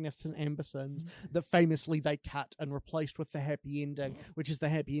end of The Magnificent Ambersons that famously they cut and replaced with the happy ending, which is the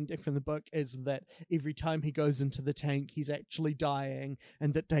happy ending from the book, is that every time he goes into the tank, he's actually dying,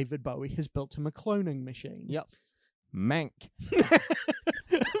 and that David Bowie has built him a cloning machine. Yep. Mank.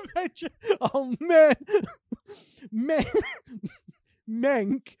 Imagine, oh man,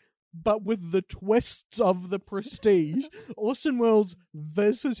 Mank, but with the twists of The Prestige. Orson Welles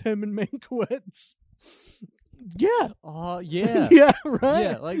versus Herman Mankiewicz. Yeah. Oh, yeah. Yeah, right?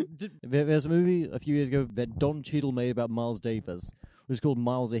 Yeah, like, there's a movie a few years ago that Don Cheadle made about Miles Davis, which is called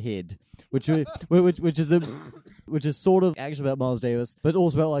Miles Ahead, which is sort of actually about Miles Davis, but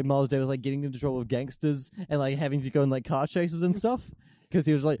also about like Miles Davis like getting into trouble with gangsters and like having to go in like car chases and stuff. Because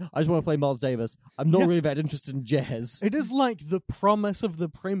he was like, I just want to play Miles Davis. I'm not really that interested in jazz. It is like the promise of the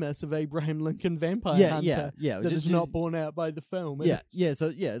premise of Abraham Lincoln Vampire Hunter that is not borne out by the film.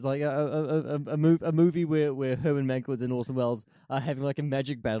 So it's like a movie where Herman Mankiewicz and Orson Welles are having like a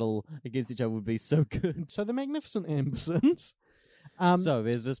magic battle against each other would be so good. So The Magnificent Ambersons. So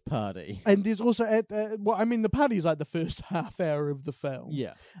there's this party. And there's also, the party is like the first half hour of the film.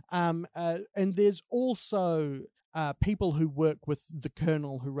 Yeah. And there's also... people who work with the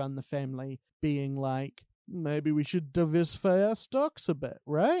colonel who run the family being like, maybe we should diversify our stocks a bit,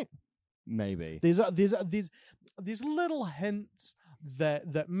 right? Maybe. There's little hints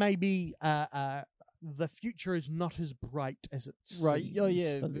that maybe the future is not as bright as it seems. Right. Oh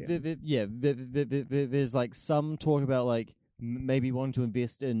yeah. There's like some talk about like maybe wanting to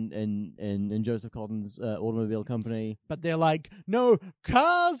invest in Joseph Cotton's automobile company. But they're like, no,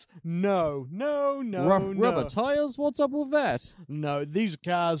 cars? No. Rubber tires? What's up with that? No, these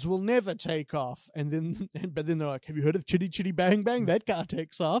cars will never take off. But then they're like, have you heard of Chitty Chitty Bang Bang? That car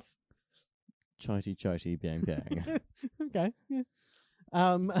takes off. Chitty Chitty Bang Bang. Okay, yeah.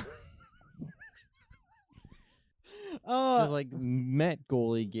 Like Matt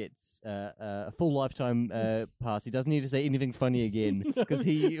Gawley gets a full lifetime pass. He doesn't need to say anything funny again because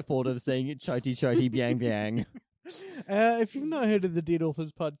he thought of saying it chitty chitty bang bang. If you've not heard of the Dead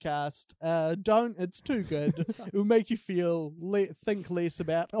Authors podcast, don't. It's too good. It will make you think less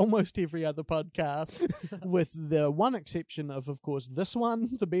about almost every other podcast, with the one exception of course, this one,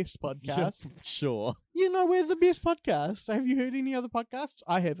 the best podcast. Sure. You know, we're the best podcast. Have you heard any other podcasts?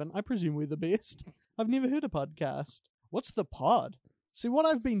 I haven't. I presume we're the best. I've never heard a podcast. What's the pod? See, what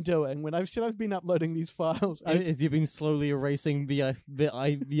I've been doing when I've said I've been uploading these files... Is you've been slowly erasing the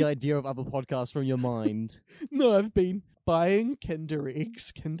idea of other podcasts from your mind. No, I've been buying Kinder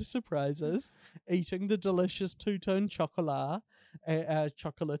Eggs, Kinder Surprises, eating the delicious two-tone chocolat,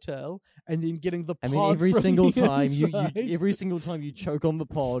 Chocolatill, and then getting the pod every from single the time inside. every single time you choke on the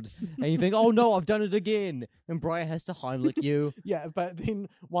pod and you think, oh no, I've done it again, and Brian has to Heimlich you. Yeah, but then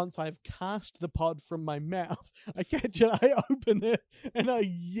once I've cast the pod from my mouth, I catch it, I open it, and I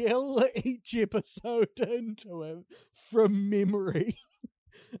yell each episode into him from memory.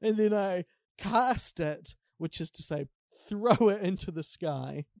 And then I cast it, which is to say, throw it into the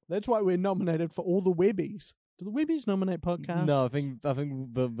sky. That's why we're nominated for all the Webbies. Do the Webbies nominate podcasts? No, I think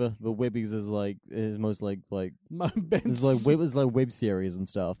the Webbies is most like it's like web series and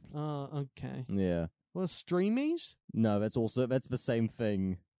stuff. Oh, okay. Yeah. Well, Streamies? No, that's the same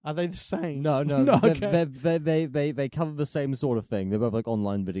thing. Are they the same? No, okay. They cover the same sort of thing. They're both like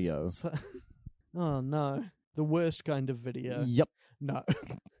online video. Oh no, the worst kind of video. Yep. No.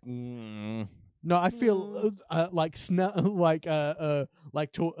 No, I feel like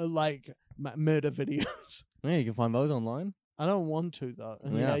murder videos. Yeah, you can find those online. I don't want to though.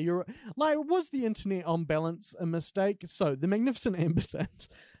 Yeah, you're like, was the internet on balance a mistake? So the Magnificent Ambersons,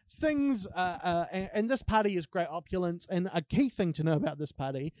 things, and this party is great opulence. And a key thing to know about this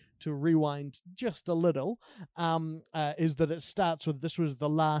party, to rewind just a little, is that it starts with this was the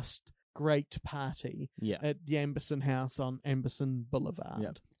last great party at the Amberson House on Amberson Boulevard.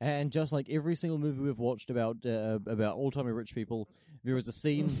 Yeah. And just like every single movie we've watched about old-timey rich people, there is a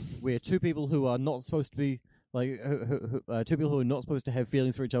scene where two people who are not supposed to be two people who are not supposed to have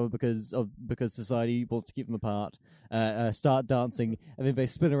feelings for each other because society wants to keep them apart, start dancing, and then they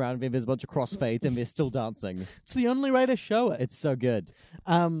spin around, and then there's a bunch of crossfades, and they're still dancing. It's the only way to show it. It's so good.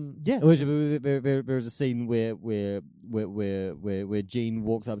 Yeah. There's a scene where Jean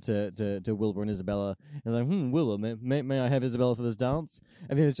walks up to Wilbur and Isabella, and like, Wilbur, may I have Isabella for this dance?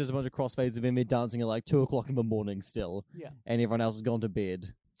 And then there's just a bunch of crossfades, and then they're dancing at like 2:00 in the morning still. Yeah. And everyone else has gone to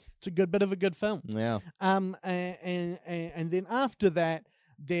bed. It's a good bit of a good film. Yeah. And then after that,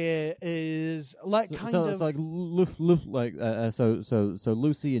 there is so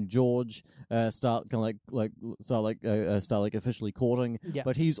Lucy and George start officially courting. Yeah.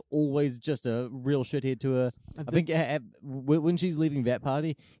 But he's always just a real shithead to her. I think when she's leaving that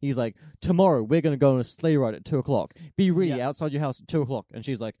party, he's like, "Tomorrow we're going to go on a sleigh ride at 2:00. Be ready outside your house at 2:00." And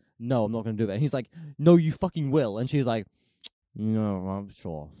she's like, "No, I'm not going to do that." And he's like, "No, you fucking will." And she's like, "No, I'm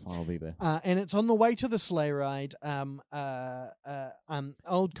sure I'll be there." And it's on the way to the sleigh ride.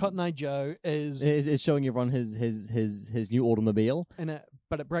 Old Cotton Eye Joe is showing everyone his new automobile,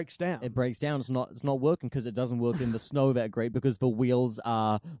 but it breaks down. It breaks down. It's not working because it doesn't work in the snow that great because the wheels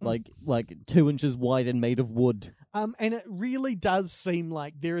are like 2 inches wide and made of wood. And it really does seem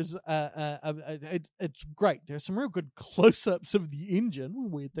like there is it's great. There's some real good close-ups of the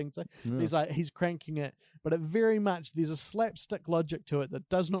engine. Weird things he's cranking it, but it very much there's a slapstick logic to it that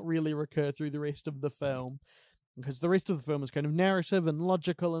does not really recur through the rest of the film. Because the rest of the film is kind of narrative and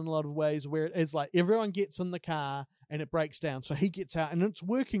logical in a lot of ways, where it is like everyone gets in the car and it breaks down. So he gets out and it's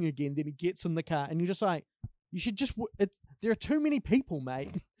working again. Then he gets in the car and you're just like, you should just. There are too many people,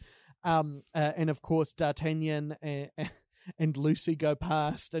 mate. And of course, D'Artagnan and Lucy go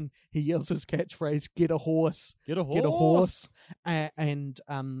past, and he yells his catchphrase, "Get a horse, get a horse, get a horse." And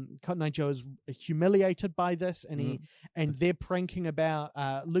Cotton Eye Joe is humiliated by this, and and they're pranking about.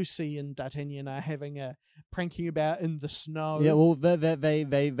 Lucy and D'Artagnan are having a pranking about in the snow. Yeah, well,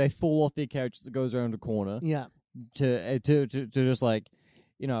 they fall off their carriage as it goes around a corner. Yeah, to just like.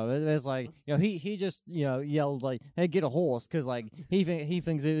 There's like, he just, yelled like, "Hey, get a horse," because like he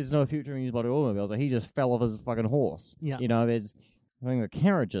thinks there's no future in his body automobile, so he just fell off his fucking horse. Yeah, I think the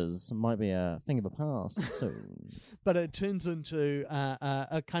carriages might be a thing of the past soon. But it turns into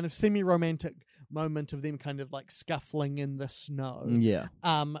a kind of semi-romantic moment of them kind of like scuffling in the snow. Yeah.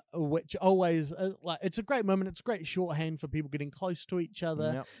 Which always it's a great moment. It's a great shorthand for people getting close to each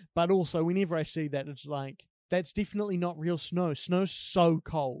other. Yep. But also, whenever I see that, it's like, that's definitely not real snow. Snow's so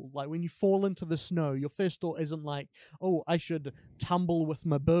cold. Like, when you fall into the snow, your first thought isn't like, "Oh, I should tumble with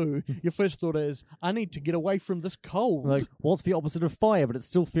my boo." Your first thought is, "I need to get away from this cold." Like, what's the opposite of fire, but it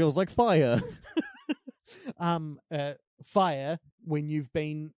still feels like fire? Fire, when you've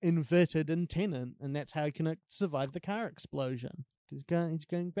been inverted in Tenet, and that's how he can survive the car explosion. He's going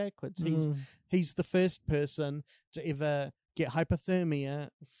backwards. He's the first person to ever get hypothermia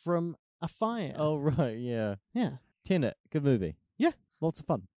from a fire. Oh, right, yeah. Yeah. Tenet, good movie. Yeah. Lots of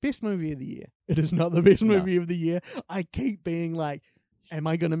fun. Best movie of the year. It is not the best movie of the year. I keep being like, am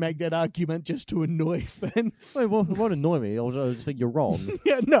I going to make that argument just to annoy Finn? Well, it won't annoy me. I'll just think you're wrong.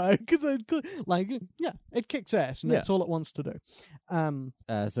 Yeah, no, because it kicks ass, and that's all it wants to do.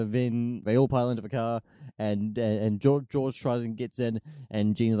 So then they all pile into the car, and George tries and gets in,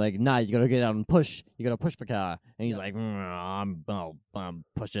 and Jean's like, "Nah, you gotta get out and push. You gotta push the car." And he's like, I'm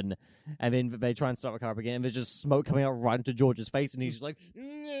pushing." And then they try and start the car up again, and there's just smoke coming out right into George's face, and he's just like,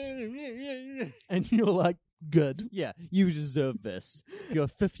 and you're like, good. Yeah, you deserve this. Your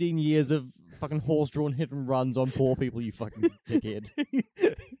 15 years of fucking horse-drawn hit and runs on poor people, you fucking dickhead.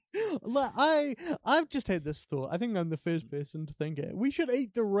 I've just had this thought. I think I'm the first person to think it. We should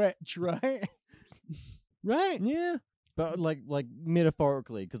eat the rich, right? Right? Yeah. But like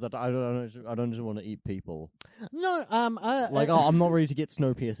metaphorically, because I don't just want to eat people. No, I'm not ready to get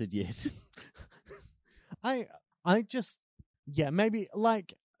Snowpiercer yet. I just, maybe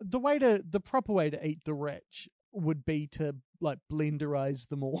like the proper way to eat the rich would be to like blenderize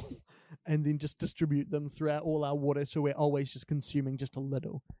them all and then just distribute them throughout all our water, so we're always just consuming just a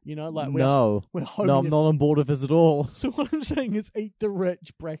little. We're no, I'm not on board with this at all. So what I'm saying is eat the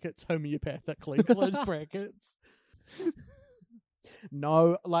rich brackets homeopathically, close brackets.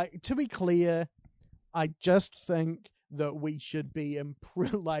 No, like, to be clear, I just think that we should be in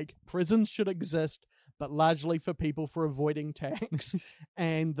prisons should exist, but largely for people for avoiding tax,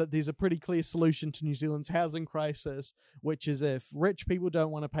 and that there's a pretty clear solution to New Zealand's housing crisis, which is if rich people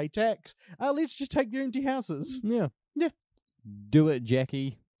don't want to pay tax, let's just take their empty houses. Yeah. Yeah. Do it,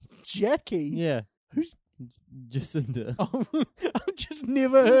 Jackie. Jackie? Yeah. Who's Jacinda? Oh, I've just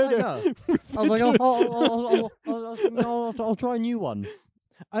never heard her. I was like, I'll try a new one.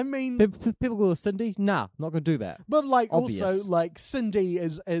 I mean, People go, Cindy? Nah, not going to do that. but like Obvious. also like Cindy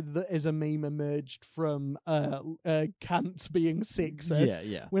as a meme emerged from cunts being sexist.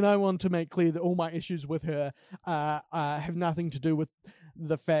 Yeah. When I want to make clear that all my issues with her have nothing to do with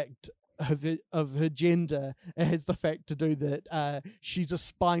the fact of her gender. It has the fact to do that she's a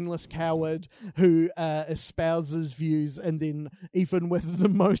spineless coward who espouses views, and then even with the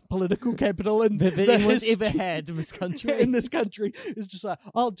most political capital in That the anyone's history- ever had in this country. in this country, is just like,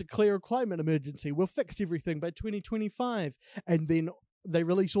 I'll declare a climate emergency. We'll fix everything by 2025, and then they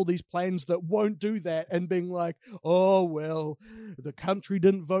release all these plans that won't do that, and being like, oh well, the country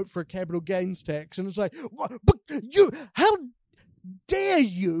didn't vote for a capital gains tax, and it's like, but you, how dare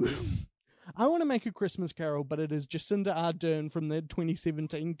you? I want to make a Christmas Carol, but it is Jacinda Ardern from the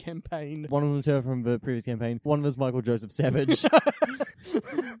 2017 campaign. One of them was her from the previous campaign. One was Michael Joseph Savage.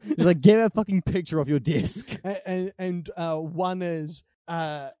 He's like, get a fucking picture off your desk. And one is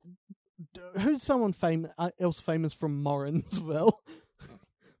who's someone else famous from Morrinsville?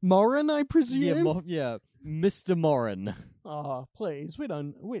 Morin, I presume. Yeah, Mr. Morin. Oh, please,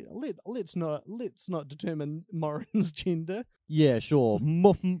 let's not determine Morin's gender. Yeah, sure.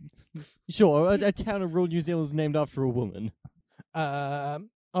 Sure, a town in rural New Zealand is named after a woman. I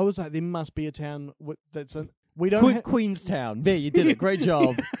was like, there must be a town that's a. We don't. Queenstown. There, you did it. Great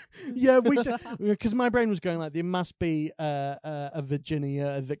job. Yeah, because my brain was going like, there must be a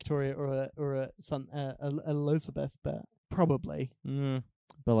Virginia, a Victoria, or a Elizabeth, but probably.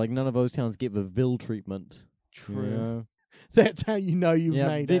 But like none of those towns get the Ville treatment. True. That's how you know you've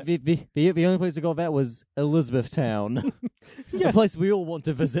made it. The only place that got that was Elizabethtown. Yeah. A place we all want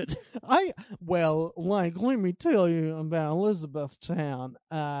to visit. Let me tell you about Elizabethtown.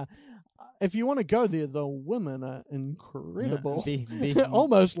 If you want to go there, the women are incredible.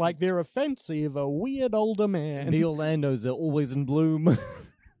 Almost like they're a fancy of a weird older man. The Orlandos are always in bloom.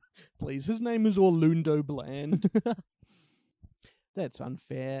 Please, his name is Orlando Bland. That's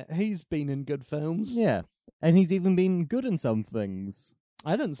unfair. He's been in good films. Yeah. And he's even been good in some things.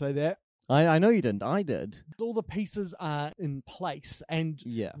 I didn't say that. I know you didn't. I did. All the pieces are in place, and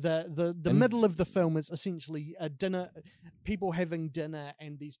Yeah. the middle of the film is essentially a dinner, people having dinner,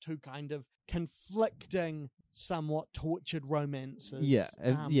 and these two kind of conflicting, somewhat tortured romances. Yeah.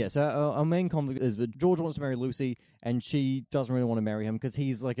 So our main conflict is that George wants to marry Lucy, and she doesn't really want to marry him because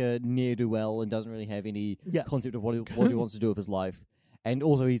he's like a ne'er-do-well and doesn't really have any concept of what he wants to do with his life. And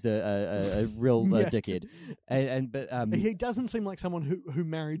also, he's a real dickhead. But he doesn't seem like someone who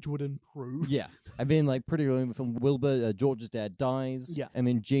marriage would improve. Yeah. And then, like, pretty early in the film, Wilbur, George's dad, dies. Yeah. And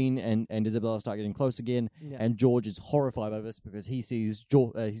then Jean and Isabella start getting close again. Yeah. And George is horrified by this because he sees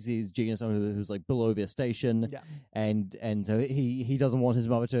Jean as someone who's, like, below their station. Yeah. And so he doesn't want his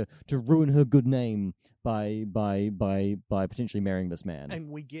mother to ruin her good name by potentially marrying this man. And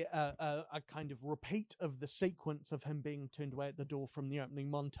we get a kind of repeat of the sequence of him being turned away at the door from the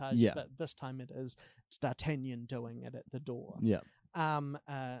opening montage. Yeah. But this time it's D'Artagnan doing it at the door. Yeah.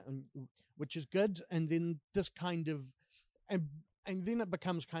 Which is good. And then this kind of, and then it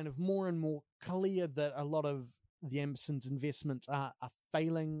becomes kind of more and more clear that a lot of the Ambersons' investments are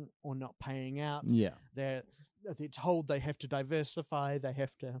failing or not paying out. Yeah. They're told they have to diversify. They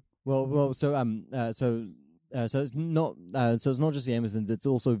have to. So it's not just the Ambersons. It's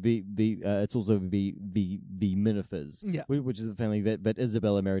also the Minifers. Yeah. Which is a family that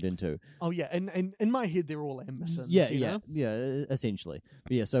Isabella married into. Oh yeah, and in my head they're all Ambersons. Yeah, essentially.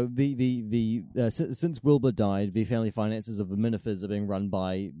 But yeah, so since Wilbur died, the family finances of the Minifers are being run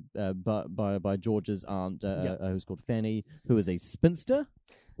by George's aunt, who's called Fanny, who is a spinster.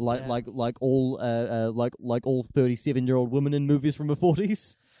 Like all 37-year-old women in movies from the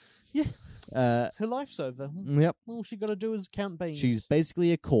 40s. Yeah. Her life's over. Yep. All she got to do is count beans. She's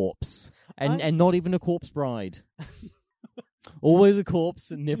basically a corpse, and not even a corpse bride. Always a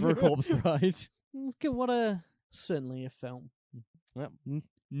corpse, and never a corpse bride. Certainly a film. Yep.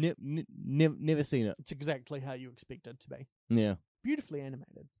 Never seen it. It's exactly how you expect it to be. Yeah. Beautifully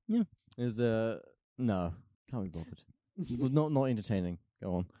animated. Yeah. No, can't be bothered. not entertaining.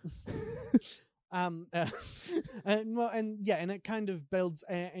 Go on. And it kind of builds,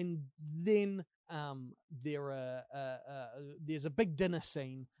 and then there's a big dinner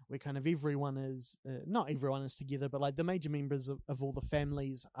scene where kind of everyone is not everyone is together, but like the major members of all the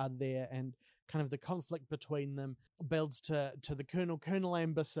families are there, and kind of the conflict between them builds to the Colonel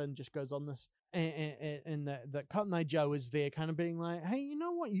Amberson just goes on this, and that Cotton Eye Joe is there, kind of being like, hey, you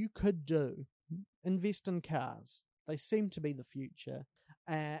know what you could do? Invest in cars. They seem to be the future.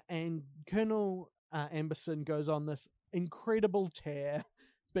 And Colonel Amberson goes on this incredible tear,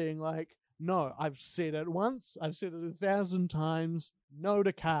 being like, No, I've said it once. I've said it 1,000 times. No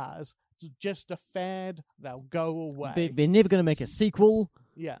to cars. It's just a fad. They'll go away. They're never going to make a sequel.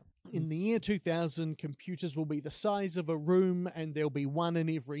 Yeah. In the year 2000, computers will be the size of a room and there'll be one in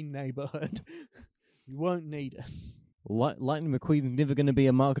every neighborhood. You won't need it. Lightning McQueen's never going to be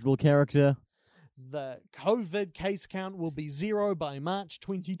a marketable character. The COVID case count will be 0 by March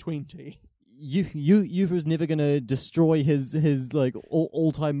 2020. Ufer's never going to destroy his like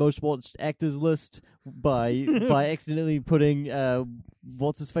all-time most watched actors list by accidentally putting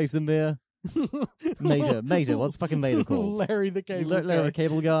what's his face in there. Mater. What's fucking Mater called? Larry the Cable Guy. Larry the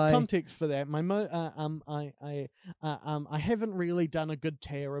Cable Guy. Context for that. I haven't really done a good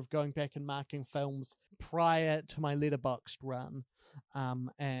tear of going back and marking films prior to my Letterboxd run.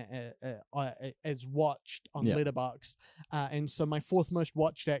 As watched on Letterboxd, and so my fourth most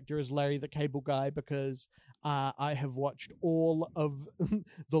watched actor is Larry the Cable Guy because I have watched all of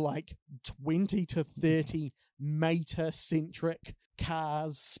the like 20 to 30 Mater-centric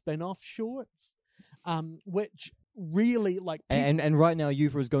Cars spin-off shorts, which really like and right now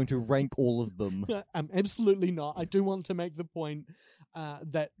Ufer is going to rank all of them. Absolutely not. I do want to make the point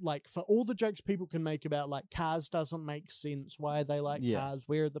that like for all the jokes people can make about like Cars doesn't make sense, why are they like Cars,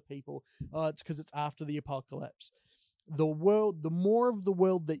 where are the people, it's because it's after the apocalypse. The more of the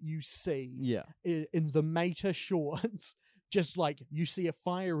world that you see in the Mater shorts, just like you see a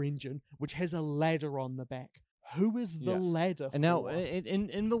fire engine which has a ladder on the back. Who is the ladder and for? now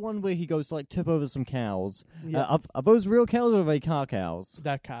in the one where he goes to like tip over some cows, are those real cows or are they car cows?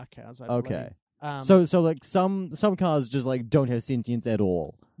 They're car cows, I okay believe. So like some cars just like don't have sentience at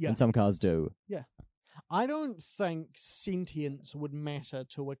all, and some cars do. I don't think sentience would matter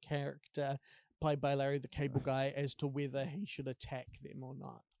to a character played by Larry the Cable Guy as to whether he should attack them or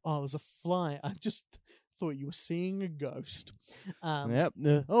not. Oh, it was a fly. I just thought you were seeing a ghost.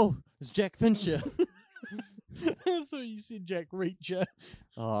 It's Jack Fincher. I thought you said Jack Reacher.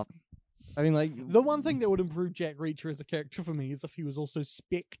 I mean, like the one thing that would improve Jack Reacher as a character for me is if he was also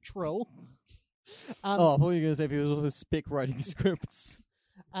spectral. I thought you were going to say if he was also spec writing scripts.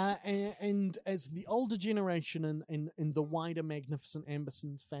 And as the older generation in the wider Magnificent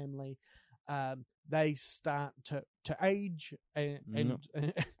Ambersons family, they start to age and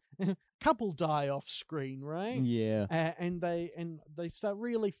couple die off screen, right? Yeah. And they start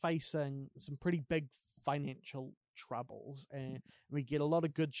really facing some pretty big financial troubles, and we get a lot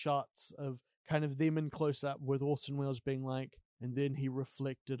of good shots of kind of them in close up with Orson Welles being like, and then he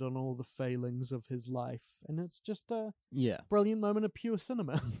reflected on all the failings of his life, and it's just a brilliant moment of pure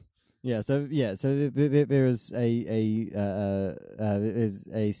cinema. So there is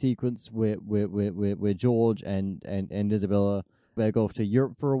a sequence where George and Isabella go off to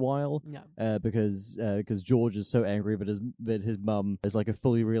Europe for a while, because George is so angry that his mum is like a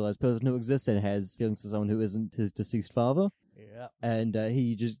fully realized person who exists and has feelings for someone who isn't his deceased father. And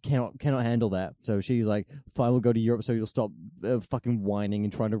he just cannot handle that. So she's like, "Fine, we'll go to Europe, so you'll stop fucking whining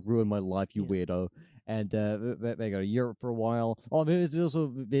and trying to ruin my life, you weirdo." And they go to Europe for a while. Oh, there's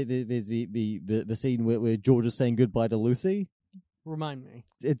also there's the scene where George is saying goodbye to Lucy. Remind me.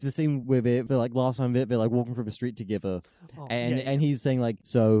 It's the scene where they're like last time they're like walking through the street together, and he's saying like,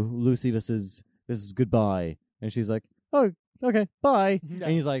 "So Lucy, this is goodbye," and she's like, "Oh, okay, bye."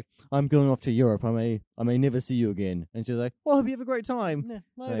 And he's like, "I'm going off to Europe. I may never see you again." And she's like, "Well, I hope you have a great time." Yeah,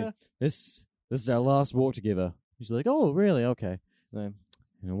 later. Like, this is our last walk together. And she's like, "Oh, really? Okay." And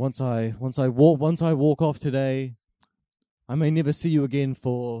once I walk off today, I may never see you again.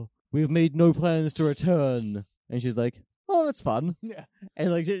 For we've made no plans to return. And she's like, "Oh, that's fun." Yeah.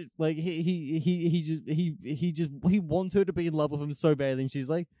 And like he wants her to be in love with him so badly, and she's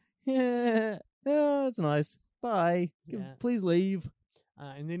like, "Yeah, that's nice. Bye. Yeah. Please leave."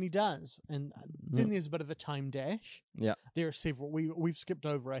 And then he does, and then there's a bit of a time dash. Yeah, there are several. We've skipped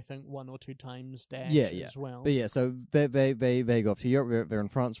over, I think, 1 or 2 times dash. As well. But so they go off to Europe. They're in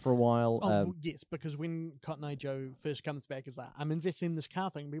France for a while. Yes, because when Cotton Eye Joe first comes back, it's like, I'm investing in this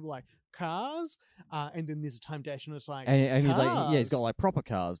car thing. People are like, cars, and then there's a time dash, and it's like, and he's like, he's got like proper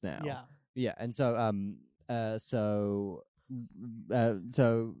cars now. Yeah, and so at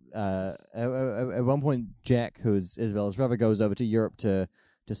one point, Jack, who's Isabella's brother, goes over to Europe to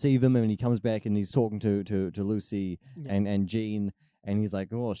see them, and he comes back and he's talking to Lucy and Jean, and he's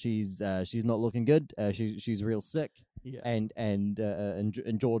like, "Oh, she's not looking good. She's real sick." Yeah.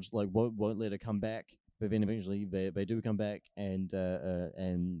 And George like won't let her come back, but then eventually they do come back, and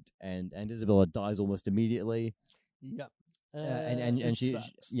Isabella dies almost immediately. Yeah. And she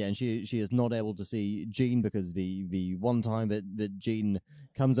is not able to see Jean, because the one time that Jean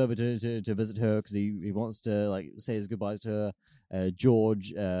comes over to visit her because he wants to like say his goodbyes to her,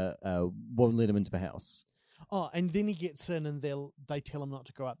 George won't let him into the house. Oh, and then he gets in, and they tell him not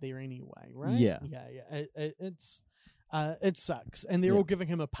to go up there anyway, right? Yeah. It sucks, and they're all giving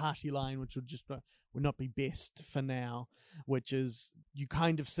him a party line, which would not be best for now. Which is, you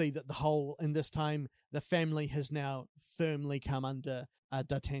kind of see that in this time, the family has now firmly come under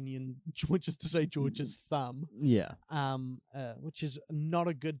D'Artagnan, which is to say George's thumb. Yeah. Which is not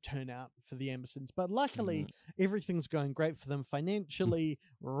a good turnout for the Ambersons, but luckily everything's going great for them financially.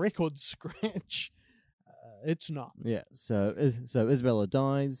 Record scratch. It's not. Yeah, so Isabella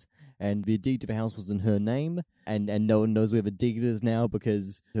dies, and the deed to the house was in her name, and no one knows where the deed is now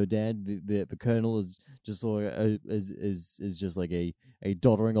because her dad, the colonel, is just is just like a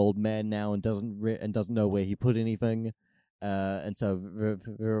doddering old man now and doesn't know where he put anything, and so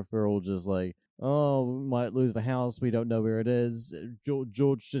they're all just like, oh, we might lose the house, we don't know where it is.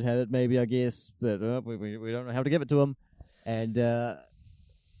 George should have it, maybe, I guess, but we don't know how to give it to him, and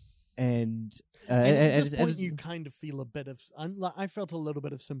at this point, you kind of feel a bit of. I felt a little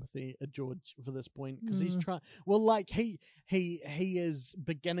bit of sympathy at George for this point because he's trying. Well, like he is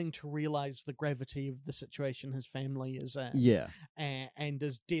beginning to realize the gravity of the situation his family is in. Yeah, and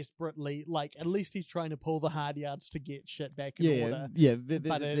is desperately at least he's trying to pull the hard yards to get shit back in order. Yeah,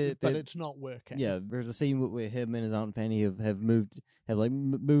 but it's not working. Yeah, there's a scene where him and his Aunt Fanny have moved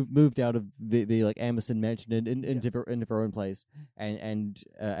out of the Amberson mansion into their own place, and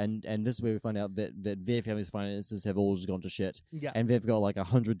this is where we find out that their family's finances have all just gone to shit. Yeah, and they've got like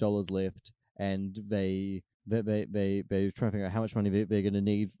 $100 left, and they try to figure out how much money they're going to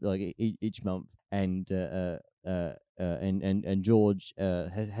need each month, and George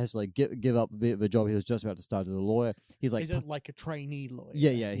has to give up the job he was just about to start as a lawyer. He's like, is it like a trainee lawyer?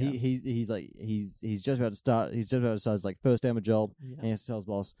 Yeah. He's just about to start. He's just about to start his first ever job, and he has to tell his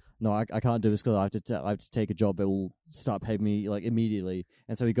boss, "No, I can't do this because I have to take a job that will start paying me immediately."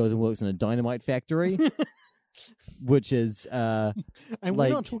 And so he goes and works in a dynamite factory. Which is and we're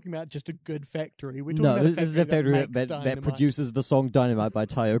not talking about just a good factory. We're talking about this is a factory that produces the song "Dynamite" by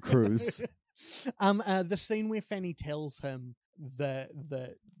Tayo Cruz. The scene where Fanny tells him the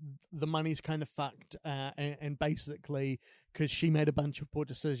money's kind of fucked, and basically because she made a bunch of poor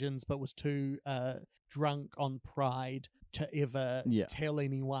decisions but was too drunk on pride to ever tell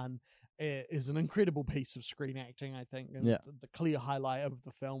anyone, is an incredible piece of screen acting, I think. And the clear highlight of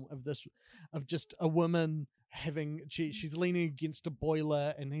the film of just a woman she's leaning against a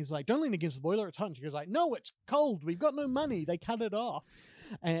boiler, and he's like, "Don't lean against the boiler, it's hot." And she goes like, "No, it's cold. We've got no money. They cut it off."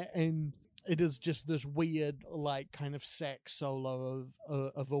 And it is just this weird, kind of sax solo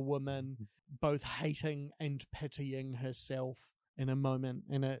of a woman both hating and pitying herself in a moment,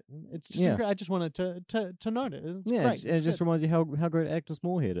 and it's just I just wanted to note it. It's great. It just reminds you how great Agnes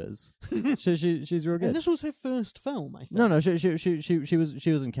Moorehead is. she's real good. And this was her first film, I think. No, she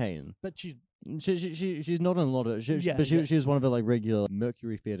was in Kane, but she's not in a lot of. She was one of the regular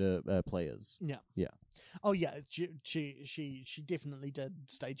Mercury Theatre players. Yeah. Oh yeah, she definitely did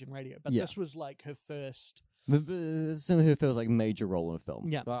stage and radio, but this was her first. Certainly her first major role in a film.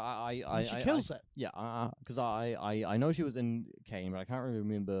 Yeah, she kills it. Yeah, because I know she was in Kane, but I can't really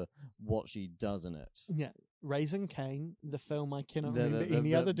remember what she does in it. Yeah, Raising Cain, the film I cannot remember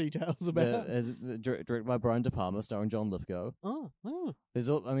any other details about. Directed by Brian De Palma, starring John Lithgow. Oh. There's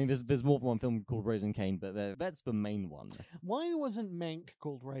more than one film called Raising Cain, but that's the main one. Why wasn't Mank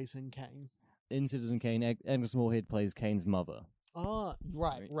called Raising Cain? In Citizen Kane, Agnes Moorehead plays Kane's mother. Oh,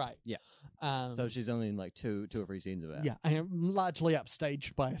 right. Yeah. So she's only in 2 or 3 scenes of that. Yeah, and largely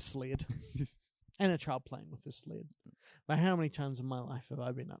upstaged by a sled. And a child playing with a sled. But how many times in my life have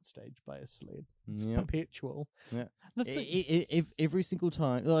I been upstaged by a sled? It's perpetual. Yeah. Every single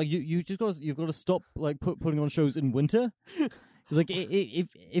time, you've got to stop putting on shows in winter. It's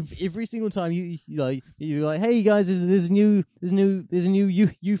if every single time you're like, hey guys, there's a new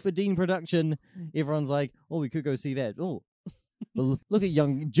Euphedine production. Everyone's like, oh, we could go see that. Oh. Well, look at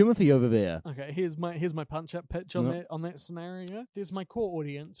young Jimothy over there. Okay, here's my punch-up pitch on that scenario. There's my core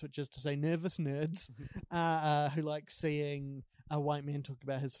audience, which is to say nervous nerds who like seeing a white man talk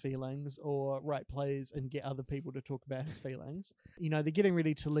about his feelings or write plays and get other people to talk about his feelings. They're getting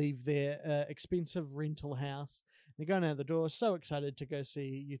ready to leave their expensive rental house. They're going out the door, so excited to go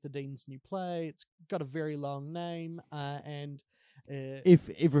see Euphedine's new play. It's got a very long name, and... if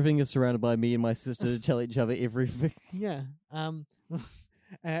everything is surrounded by me and my sister to tell each other everything. Yeah. And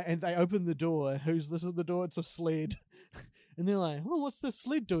they open the door. Who's this at the door? It's a sled. And they're like, oh, what's this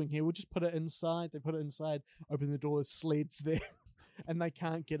sled doing here? We'll just put it inside. They put it inside, open the door, sled's there. and they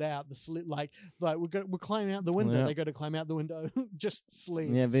can't get out. The sled, like we're climbing out the window. Yeah. They go to climb out the window, just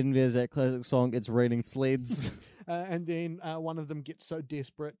sleds. Yeah, then there's that classic song, It's Raining Sleds. And then one of them gets so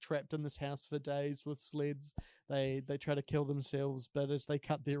desperate, trapped in this house for days with sleds, they try to kill themselves, but as they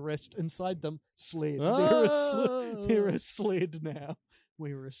cut their wrist, inside them, sled. They're a sled now.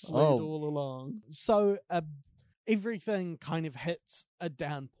 We were a sled all along. So everything kind of hits a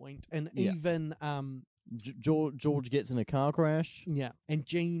down point, and even George gets in a car crash. yeah, and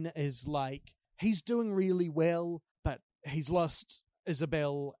Gene is like, he's doing really well, but he's lost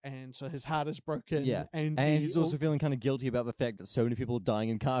Isabel, and so his heart is broken. Yeah, and he's also feeling kind of guilty about the fact that so many people are dying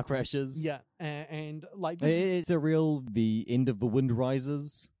in car crashes. yeah, and like this is, It's a real the end of The Wind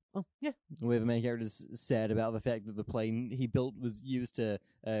Rises, oh yeah, where the main character is sad about the fact that the plane he built was used to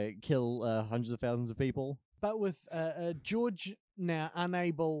kill hundreds of thousands of people. but with George now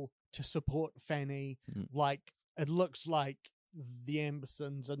unable to support Fanny, like it looks like the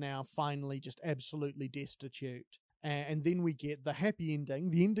Ambersons are now finally just absolutely destitute. And then we get the happy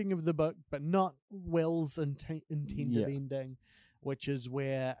ending, the ending of the book, but not Wells' intended ending, which is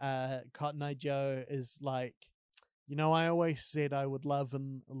where Cotton Eye Joe is like, I always said I would love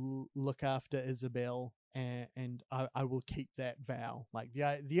and look after Isabel, and I will keep that vow. Like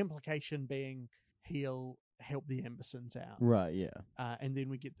the implication being he'll help the Ambersons out. Right, yeah. And then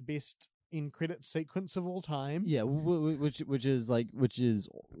we get the best end credit sequence of all time. Yeah, which is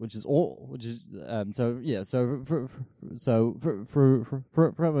all we've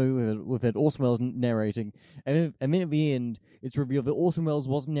had Orson Welles narrating, and then at the end it's revealed that Orson Welles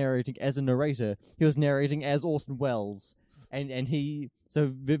wasn't narrating as a narrator; he was narrating as Orson Welles, and he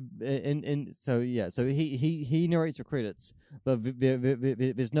so he narrates the credits, but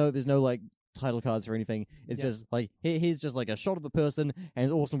there's no like title cards or anything. It's just like here's just like a shot of a person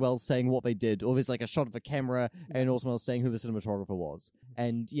and Orson Welles saying what they did, or there's like a shot of a camera and Orson Welles saying who the cinematographer was.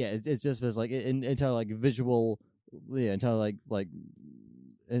 And it's just this like entire like visual, entirely like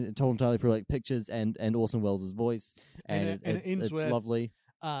told entirely through like pictures and Orson Welles' voice, and it's lovely.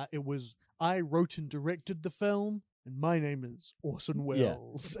 It was I wrote and directed the film, and my name is Orson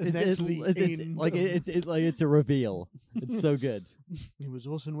Welles. Yeah. And that's the end. It's a reveal. It's so good. It was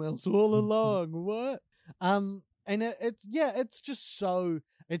Orson Welles all along. What? And it's just so.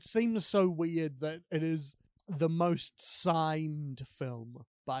 It seems so weird that it is the most signed film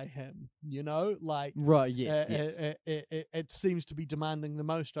by him. Like right? Yes. It seems to be demanding the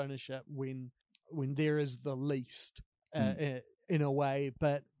most ownership when there is the least, in a way.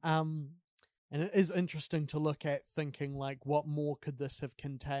 But and it is interesting to look at, thinking like, what more could this have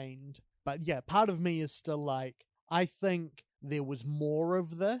contained? But yeah, part of me is still like, I think there was more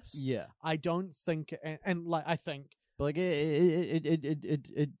of this. Yeah. I don't think, and like I think, but like it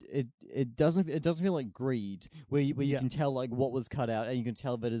doesn't feel like Greed, where you can tell like what was cut out, and you can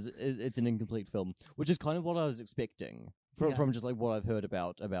tell that it's an incomplete film, which is kind of what I was expecting from just like what I've heard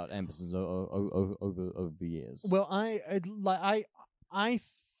about Ambersons over the years. Well, I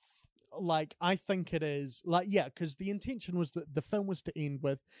think it is like, because the intention was that the film was to end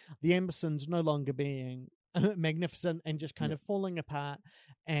with the Ambersons no longer being magnificent and just kind of falling apart,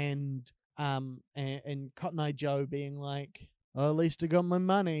 and Cotton Eye Joe being like, oh, at least I got my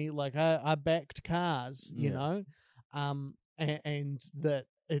money, like I backed Cars, and that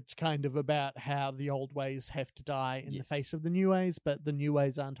it's kind of about how the old ways have to die in the face of the new ways, but the new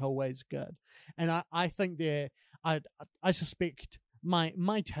ways aren't always good. And I think I suspect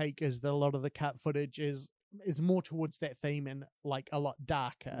my take is that a lot of the cut footage is more towards that theme and like a lot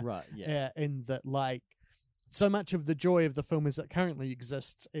darker. Right, yeah. In that, like, so much of the joy of the film as it currently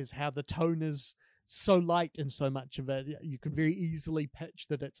exists is how the tone is so light in so much of it. You could very easily pitch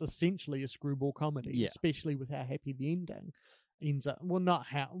that it's essentially a screwball comedy, especially with how happy the ending ends up.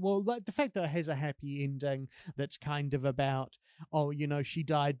 Like the fact that it has a happy ending that's kind of about, she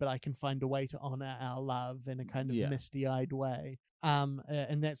died, but I can find a way to honor our love in a kind of misty-eyed way.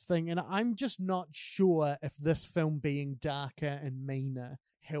 And that's thing. And I'm just not sure if this film being darker and meaner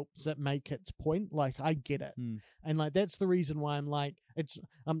helps it make its point. Like, I get it. And like, that's the reason why I'm like, it's,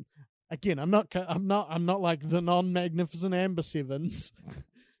 again, I'm not like the non-magnificent Amber Sevens,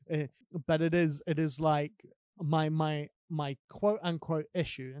 but it is like my quote unquote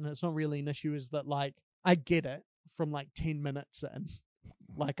issue. And it's not really an issue, is that like, I get it from like 10 minutes in,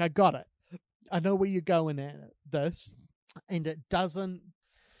 like I got it. I know where you're going at this. And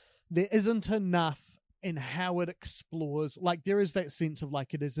there isn't enough in how it explores. Like, there is that sense of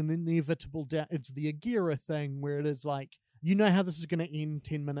like, it is an inevitable it's the Aguirre thing where it is like, how this is going to end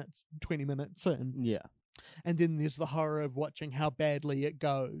 10 minutes, 20 minutes in. Yeah. And then there's the horror of watching how badly it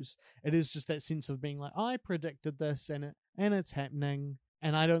goes. It is just that sense of being like, I predicted this and it's happening.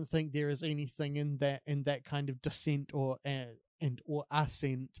 And I don't think there is anything in that kind of descent or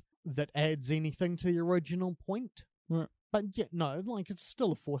ascent that adds anything to the original point. Right. But yeah, no, like it's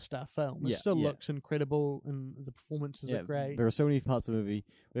still a 4-star film. It still looks incredible, and the performances are great. There are so many parts of the movie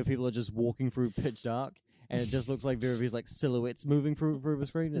where people are just walking through pitch dark, and it just looks like there are these like silhouettes moving through the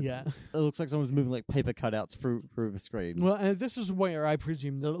screen. It looks like someone's moving like paper cutouts through the screen. Well, and this is where I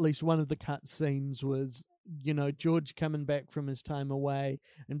presume that at least one of the cut scenes was, George coming back from his time away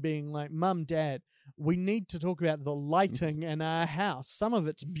and being like, Mum, Dad, we need to talk about the lighting in our house. Some of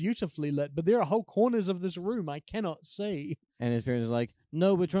it's beautifully lit, but there are whole corners of this room I cannot see. And his parents are like,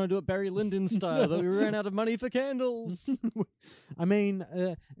 no, we're trying to do it Barry Lyndon style, but we ran out of money for candles. I mean,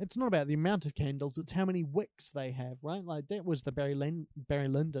 it's not about the amount of candles, it's how many wicks they have, right? Like, that was the Barry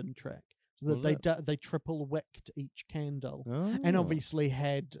Lyndon trick. So that they triple wicked each candle. Oh. And obviously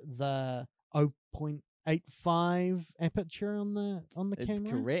had the 0.85 aperture on the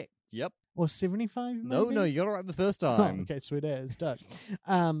camera. Correct, yep. Or 75, maybe? No, you got it right the first time. Oh, okay, sweet as, Doug.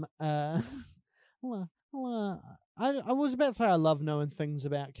 I was about to say I love knowing things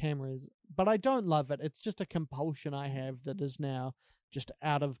about cameras, but I don't love it. It's just a compulsion I have that is now just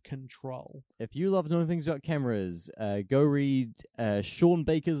out of control. If you love knowing things about cameras, go read Sean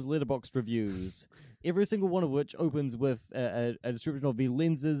Baker's Letterboxd reviews, every single one of which opens with a description of the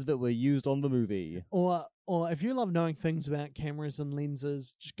lenses that were used on the movie. Or if you love knowing things about cameras and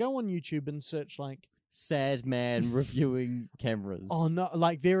lenses, just go on YouTube and search like Sad man reviewing cameras. Oh no,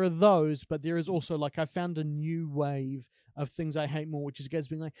 like there are those, but there is also like I found a new wave of things I hate more, which is guys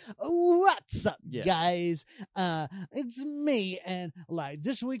being like, oh, what's up, guys? It's me, and like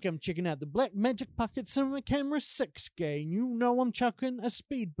this week I'm checking out the Blackmagic Pocket Cinema Camera 6K, and you know I'm chucking a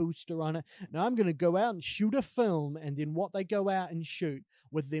speed booster on it. Now I'm gonna go out and shoot a film, and then what they go out and shoot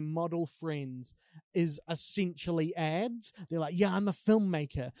with their model friends is essentially ads. They're like, yeah, I'm a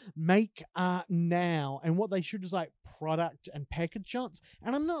filmmaker, make art now. And what they shoot is like product and package shots.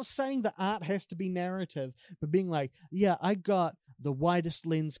 And I'm not saying that art has to be narrative, but being like, yeah, I got the widest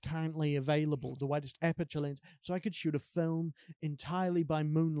lens currently available, the widest aperture lens, so I could shoot a film entirely by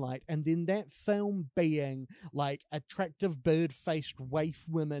moonlight, and then that film being like attractive bird-faced waif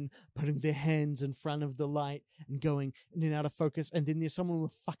women putting their hands in front of the light and going in and out of focus, and then there's someone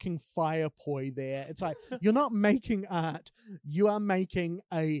with fucking fire poi there. It's like, you're not making art, you are making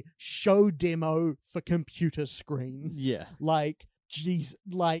a show demo for computer screens. Yeah. Like, jeez,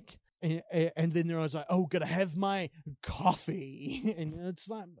 like... And then they're always like, oh, gotta have my coffee. And it's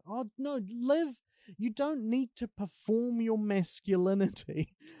like, oh, no, live. You don't need to perform your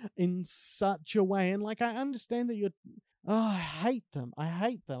masculinity in such a way. And, like, I understand that you're... Oh, I hate them.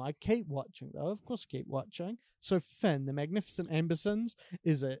 I keep watching, though. Of course, keep watching. So, Finn, the Magnificent Ambersons,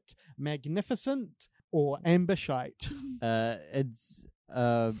 is it magnificent or ambershite? It's...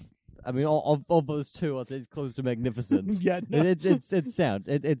 I mean, of those two, it's close to magnificent. Yeah, no. It's sound.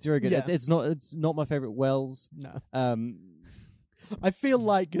 It's very good. Yeah. It's not my favorite Wells. No. I I feel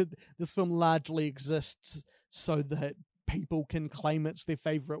like this film largely exists so that people can claim it's their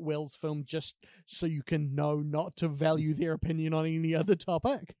favorite Wells film just so you can know not to value their opinion on any other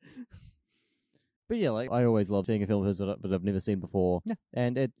topic. But yeah, like I always love seeing a film that I've never seen before. Yeah.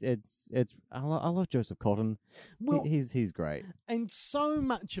 And it's I love Joseph Cotten. Well, he's great. And so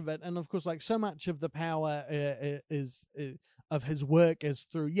much of it, and of course, like so much of the power is of his work is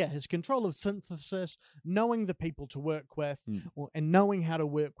through his control of synthesis, knowing the people to work with, and knowing how to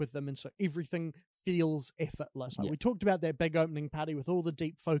work with them, and so everything feels effortless. Like we talked about that big opening party with all the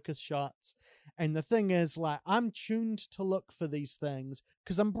deep focus shots, and the thing is, like, I'm tuned to look for these things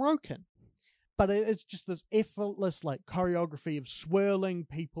because I'm broken. But it's just this effortless, like, choreography of swirling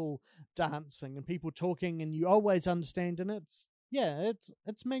people dancing and people talking, and you always understand, and it's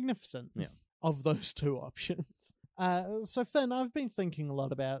magnificent. Yeah. Of those two options. So Finn, I've been thinking a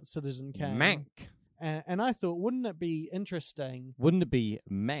lot about Citizen Kane. Mank. And I thought, wouldn't it be interesting? Wouldn't it be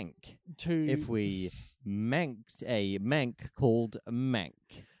Mank if we manked a Mank called Mank?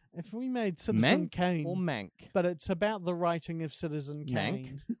 If we made Citizen Mank Kane, or Mank, but it's about the writing of Citizen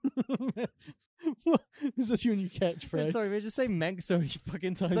Kane. Mank? Is this your new catchphrase? Sorry, they just say Mank so many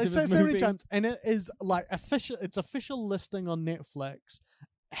fucking times. They in say this so movie. many times, and it is like official. Its official listing on Netflix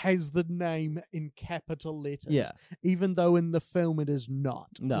has the name in capital letters. Yeah, even though in the film it is not.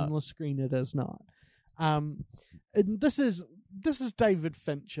 No, on the screen it is not. And this is David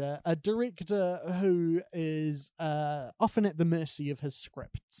Fincher, a director who is often at the mercy of his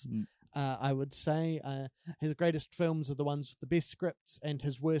scripts. I would say. His greatest films are the ones with the best scripts, and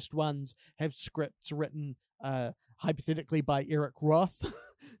his worst ones have scripts written hypothetically by Eric Roth.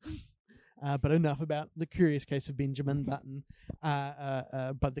 But enough about The Curious Case of Benjamin Button.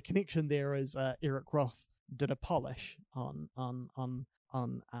 But the connection there is Eric Roth did a polish on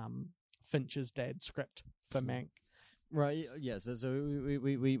Fincher's dad's script for Mank. Right. Yeah. So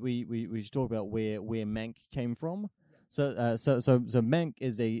we should talk about where Mank came from. So Mank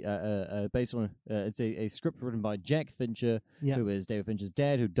is based on it's a script written by Jack Fincher, who is David Fincher's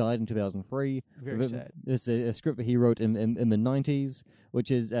dad, who died in 2003. Very sad. It's a script that he wrote in the 90s, which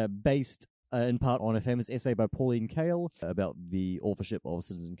is based in part on a famous essay by Pauline Kael about the authorship of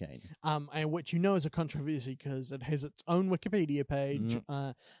Citizen Kane. And which is a controversy because it has its own Wikipedia page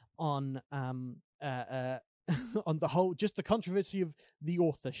on on the whole, just the controversy of the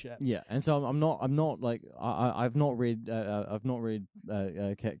authorship. Yeah, and so I've not read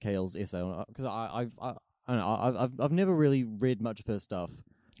Kael's essay on it because I don't know, I've never really read much of her stuff.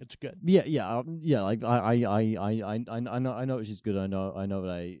 It's good. Yeah. Like I know that she's good. I know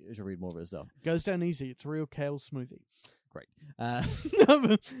that I should read more of her stuff. Goes down easy. It's a real Kael smoothie. Great. Yeah.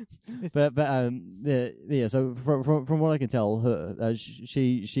 So from what I can tell, her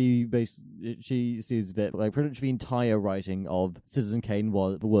she says that like pretty much the entire writing of Citizen Kane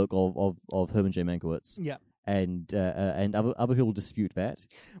was the work of Herman J. Mankiewicz. Yeah. And other people dispute that.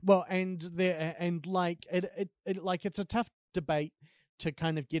 Well, it's a tough debate to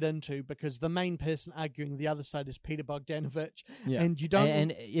kind of get into because the main person arguing the other side is Peter Bogdanovich. Yeah. And you don't.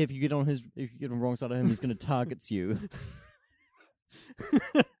 And if you get on the wrong side of him, he's going to target you.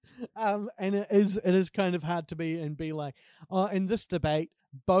 And it is kind of hard to be like, in this debate,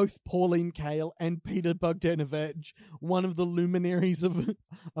 both Pauline Kael and Peter Bogdanovich, one of the luminaries of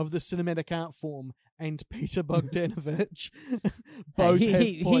the cinematic art form, and Peter Bogdanovich, both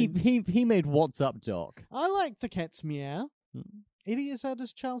have points. He made What's Up, Doc. I like The Cat's Meow. Eddie Izzard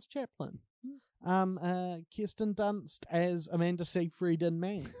as Charles Chaplin. Kirsten Dunst as Amanda Seyfried in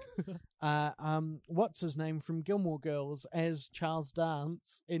Mank. What's his name from Gilmore Girls as Charles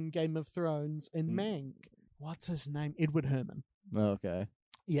Dance in Game of Thrones in Mank. What's his name? Edward Herman. Okay.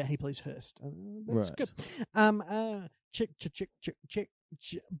 Yeah, he plays Hearst. That's Right. good. Chick.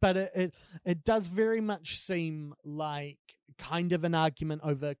 But it does very much seem like kind of an argument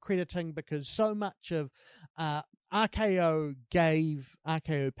over crediting because so much of RKO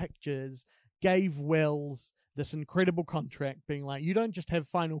Pictures gave Wells this incredible contract being like, you don't just have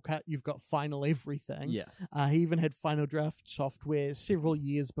Final Cut, you've got Final everything. Yeah. He even had Final Draft software several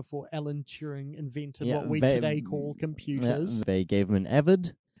years before Alan Turing invented what we today call computers. Yeah, they gave him an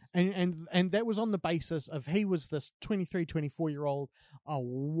Avid. And that was on the basis of he was this 23, 24-year-old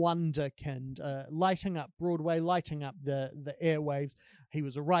wonderkind, lighting up Broadway, lighting up the airwaves. He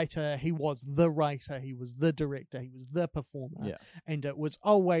was a writer. He was the writer. He was the director. He was the performer. Yeah. And it was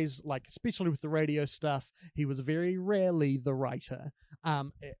always, like, especially with the radio stuff, he was very rarely the writer.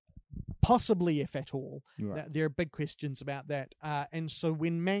 Possibly, if at all. Right. There are big questions about that. And so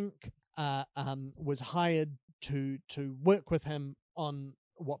when Mank was hired to work with him on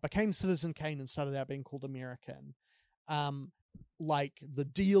what became Citizen Kane and started out being called American, like the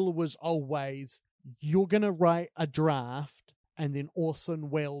deal was always, you're going to write a draft and then Orson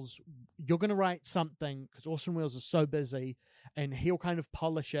Welles, you're going to write something because Orson Welles is so busy and he'll kind of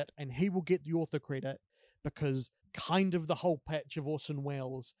polish it and he will get the author credit because kind of the whole patch of Orson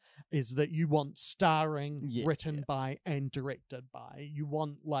Welles is that you want starring, written by, and directed by. You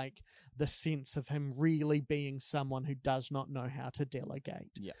want like the sense of him really being someone who does not know how to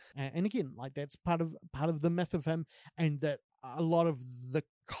delegate. Yeah. And again, like that's part of the myth of him, and that a lot of the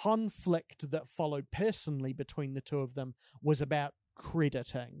conflict that followed personally between the two of them was about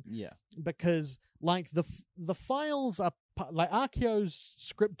crediting. Yeah. Because like the files are like Arkeo's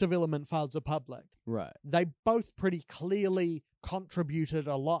script development files are public. Right. They both pretty clearly contributed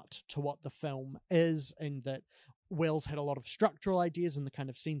a lot to what the film is, and that Wells had a lot of structural ideas and the kind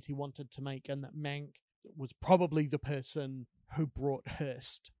of scenes he wanted to make, and that Mank was probably the person who brought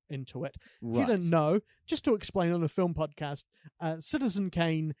Hearst into it. If you didn't know, just to explain on a film podcast, Citizen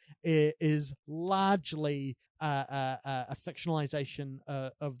Kane is largely a fictionalization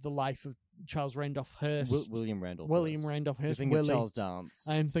of the life of Charles Randolph Hearst. William Randolph Hearst. You're thinking of Charles Dance.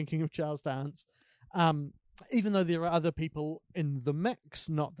 I am thinking of Charles Dance. Even though there are other people in the mix,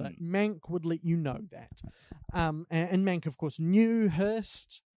 not that Mank would let you know that. And Mank, of course, knew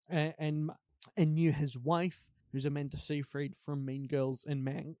Hearst and knew his wife, who's Amanda Seyfried from Mean Girls and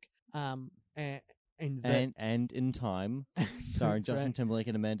Mank. and that, and In Time, starring That's Justin right. Timberlake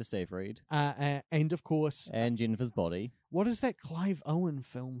and Amanda Seyfried, and of course, and Jennifer's Body. what is that Clive Owen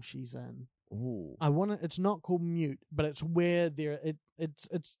film she's in? Ooh. I want to. It's not called Mute, but it's where it's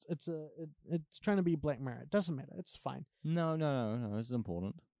trying to be Black Mirror. It doesn't matter. It's fine. No, it's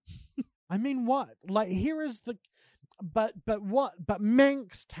important. I mean, what? Like, here is the, but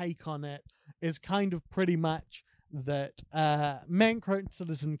Mank's take on it is kind of pretty much that Mank wrote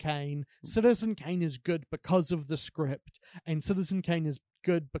Citizen Kane. Citizen Kane is good because of the script, and Citizen Kane is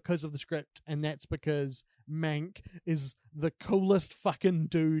good because of the script, and that's because Mank is the coolest fucking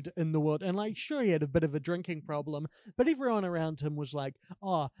dude in the world. And like, sure, he had a bit of a drinking problem, but everyone around him was like,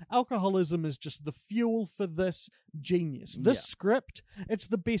 oh, alcoholism is just the fuel for this genius. This script, it's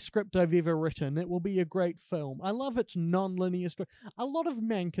the best script I've ever written. It will be a great film. I love its non-linear story. A lot of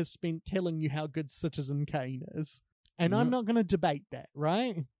Mank is spent telling you how good Citizen Kane is, and I'm not going to debate that,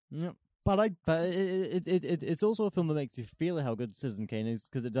 right? Yep. But it's also a film that makes you feel how good Citizen Kane is,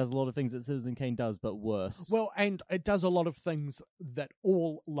 because it does a lot of things that Citizen Kane does, but worse. Well, and it does a lot of things that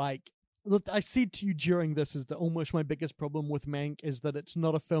all, like, look, I said to you during this is that almost my biggest problem with Mank is that it's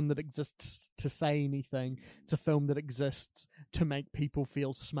not a film that exists to say anything. It's a film that exists to make people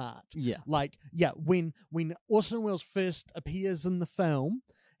feel smart. Yeah. Like, when Orson Welles first appears in the film,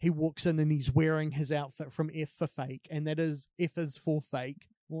 he walks in and he's wearing his outfit from F for Fake, and that is F is for fake.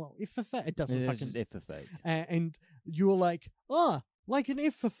 Well, F for fake, it doesn't fucking... It's F for fake. And you were like, oh, like an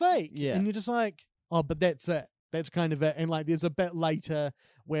F for fake. Yeah. And you're just like, oh, but that's it. That's kind of it. And like, there's a bit later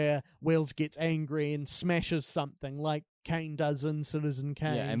where Wells gets angry and smashes something like Kane does in Citizen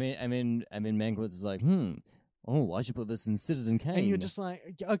Kane. Yeah, I mean, Mankiewicz is like, oh, I should put this in Citizen Kane. And you're just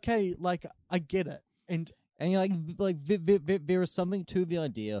like, okay, like, I get it. And you're like there is something to the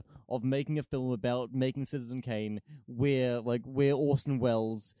idea of making a film about making Citizen Kane where Orson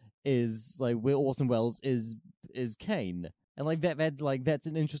Welles is Kane. And like that's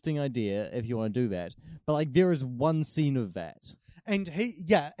an interesting idea if you want to do that. But like there is one scene of that. And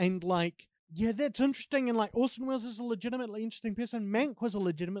that's interesting. And like Orson Welles is a legitimately interesting person. Mank was a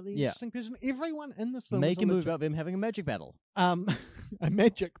legitimately interesting person. Everyone in this film make a movie about them having a magic battle. A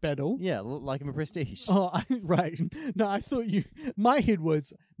magic battle. Yeah, like in a Prestige. Oh, right. No, I thought my head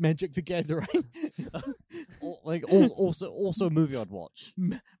was Magic the Gathering. Also a movie I'd watch.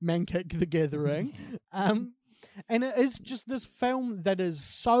 Mankic the Gathering. And it is just this film that is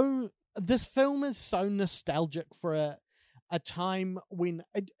so... This film is so nostalgic for a time when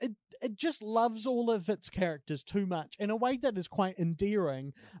it just loves all of its characters too much in a way that is quite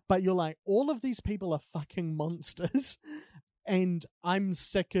endearing, but you're like, all of these people are fucking monsters, and I'm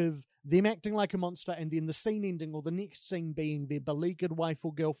sick of them acting like a monster, and then the scene ending or the next scene being their beleaguered wife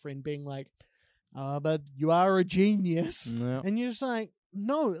or girlfriend being like, oh, but you are a genius. Yep. And you're just like,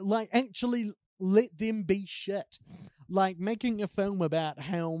 no, like, actually let them be shit. Like, making a film about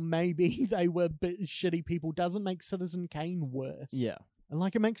how maybe they were shitty people doesn't make Citizen Kane worse. Yeah. And,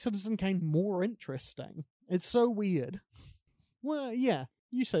 like, it makes Citizen Kane more interesting. It's so weird. Well, yeah,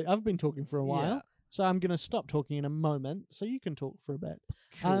 you say, I've been talking for a while, Yeah. so I'm going to stop talking in a moment, so you can talk for a bit.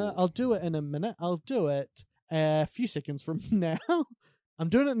 Cool. I'll do it in a minute. I'll do it a few seconds from now. I'm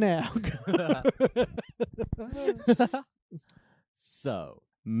doing it now. So,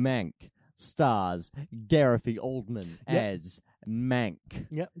 Mank stars Gareth Oldman as Mank.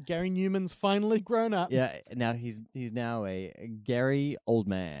 Yep, Gary Newman's finally grown up. Yeah, now he's now a Gary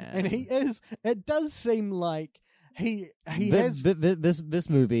Oldman. And he is, it does seem like he has... This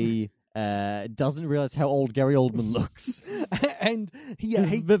movie doesn't realize how old Gary Oldman looks. And he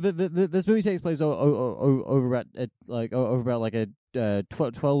this movie takes place over about like a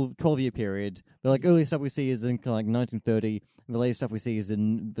 12-year period. The like early stuff we see is in kind of like 1930. The latest stuff we see is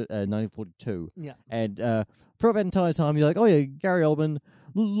in 1942. Yeah. And for that entire time, you're like, oh yeah, Gary Oldman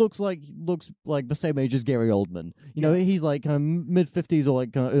looks like the same age as Gary Oldman. You know, he's like kind of mid-50s or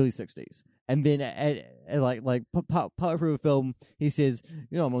like kind of early 60s. And then part through the film, he says,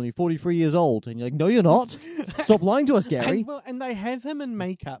 you know, I'm only 43 years old. And you're like, no, you're not. Stop lying to us, Gary. And they have him in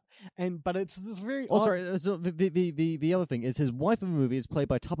makeup, but it's this very... sorry. So the other thing is his wife in the movie is played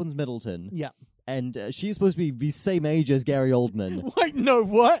by Tuppence Middleton. Yeah. And she's supposed to be the same age as Gary Oldman. Wait, no,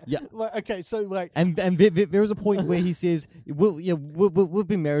 what? Yeah. Okay, so like... And there is a point where he says, we've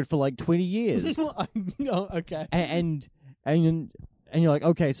been married for like 20 years. No, okay. And you're like,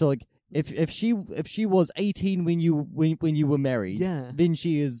 okay, so like, if she was 18 when you were married, then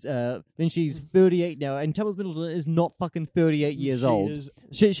she's 38 now, and Tuppence Middleton is not fucking 38 years old.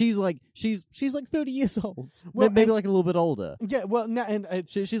 She's like 30 years old. Well, maybe like a little bit older. Yeah, well, no, and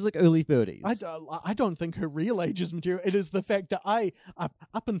she's like early 30s. I don't think her real age is material. It is the fact that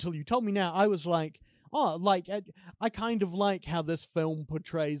up until you told me now, I was like, I kind of like how this film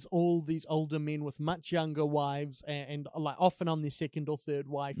portrays all these older men with much younger wives and like often on their second or third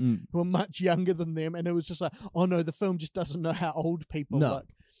wife who are much younger than them, and it was just like, oh no, the film just doesn't know how old people look.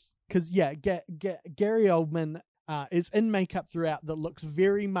 Because Gary Oldman is in makeup throughout that looks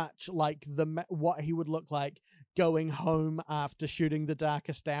very much like what he would look like going home after shooting The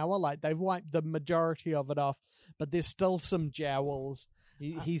Darkest Hour. Like, they've wiped the majority of it off, but there's still some jowls.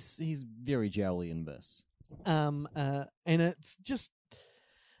 He's very jowly in this. And it's just,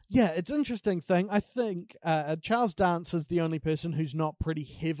 it's an interesting thing. I think Charles Dance is the only person who's not pretty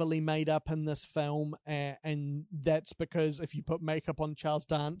heavily made up in this film, and that's because if you put makeup on Charles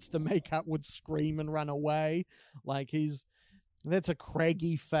Dance, the makeup would scream and run away. Like, that's a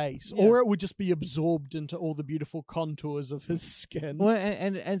craggy face, or it would just be absorbed into all the beautiful contours of his skin. Well,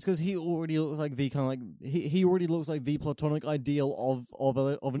 and it's because he already looks like the kind of like he already looks like the platonic ideal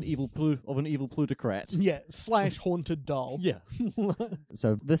of an evil plutocrat. Yeah, / haunted doll. Yeah.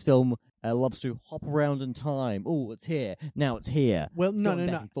 So this film loves to hop around in time. Oh, it's here now. It's here. Well, it's no.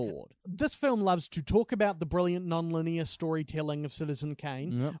 and forward. This film loves to talk about the brilliant nonlinear storytelling of Citizen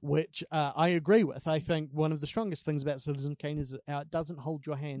Kane, which I agree with. I think one of the strongest things about Citizen Kane is that it doesn't hold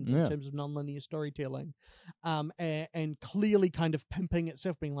your hand in terms of nonlinear storytelling, and clearly kind of pimping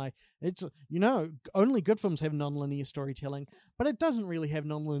itself, being like, it's, only good films have nonlinear storytelling, but it doesn't really have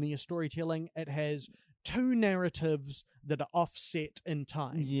nonlinear storytelling. It has two narratives that are offset in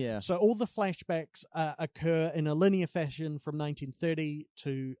time. Yeah. So all the flashbacks occur in a linear fashion from 1930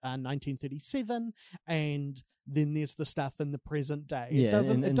 to 1937, and then there's the stuff in the present day. Yeah, it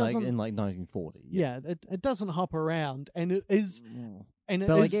doesn't. in 1940. Yeah, it doesn't hop around, and it is. And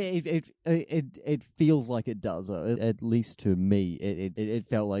it feels like it does. At least to me, it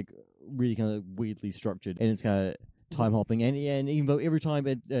felt like really kind of weirdly structured, and it's kind of time hopping, and even though every time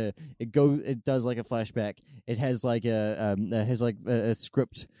it does like a flashback, it has like a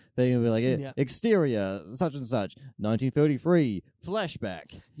script thing, like exterior such and such 1933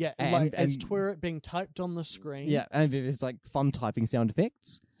 flashback. Yeah, and as it being typed on the screen. Yeah, and there's like fun typing sound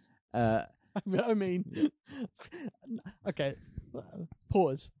effects. I mean, okay,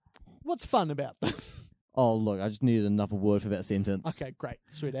 pause. What's fun about that? Oh, look, I just needed another word for that sentence. Okay, great,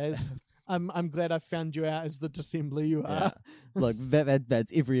 sweet as. I'm glad I found you out as the dissembler you are. Yeah. Look,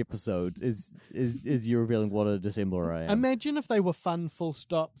 that's every episode is you revealing what a dissembler I am. Imagine if they were fun full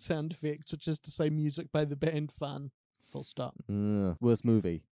stop sound effects, which is to say music by the band Fun full stop. Worst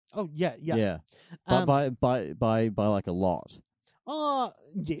movie. Oh yeah. But by like a lot. Oh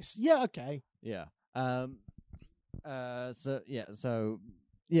yes, yeah, okay. Yeah. So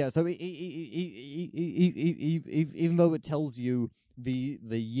even though it tells you the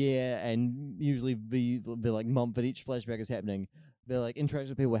year and usually the like month that each flashback is happening, the like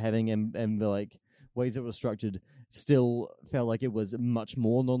interactions people were having and the like ways it was structured still felt like it was much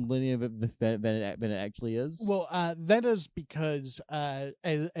more non-linear than it actually is. Well, that is because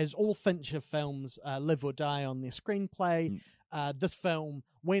as all Fincher films live or die on their screenplay, this film,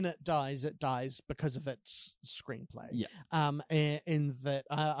 when it dies because of its screenplay. Yeah. In that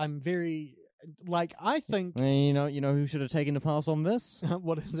I'm very. Like, I think... You know who should have taken a pass on this?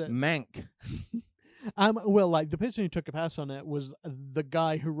 What is it? Mank. Well, like, the person who took a pass on it was the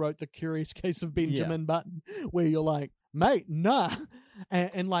guy who wrote The Curious Case of Benjamin Button, where you're like, mate, nah.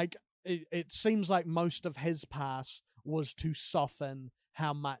 And like, it seems like most of his pass was to soften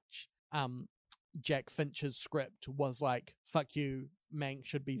how much Jack Fincher's script was like, fuck you, Mank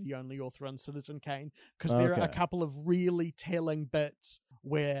should be the only author on Citizen Kane, because there are a couple of really telling bits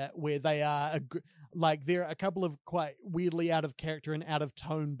where they are like, there are a couple of quite weirdly out of character and out of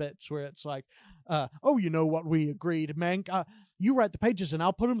tone bits where it's like, oh, you know what, we agreed, Mank, you write the pages and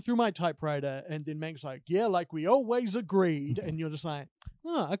I'll put them through my typewriter, and then Mank's like, yeah, like we always agreed, and you're just like,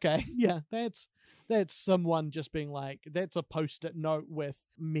 oh, okay, yeah, that's someone just being like, that's a post-it note with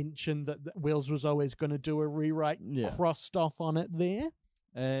mention that Wells was always going to do a rewrite crossed off on it there.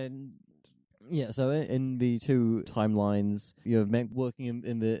 And yeah, so in the two timelines, you have Mank working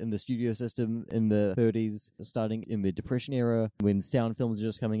in the studio system in the 30s, starting in the Depression era when sound films are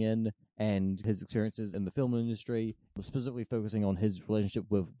just coming in, and his experiences in the film industry, specifically focusing on his relationship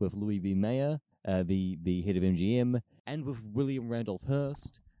with Louis B. Mayer, the head of MGM, and with William Randolph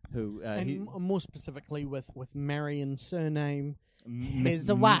Hearst, who more specifically with Marion's surname,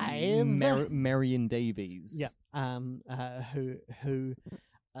 his wife, Marion Davies. Yeah.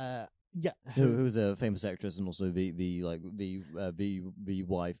 Who's a famous actress and also the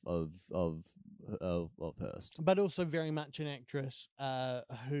wife of Hearst, but also very much an actress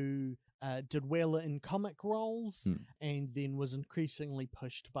who did well in comic roles and then was increasingly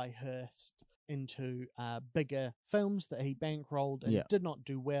pushed by Hearst into bigger films that he bankrolled and did not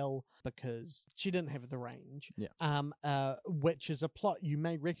do well because she didn't have the range. Which is a plot you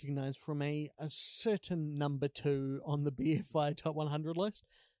may recognize from a certain number 2 on the BFI Top 100 list,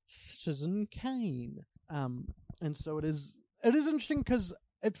 Citizen Kane. And so it is interesting because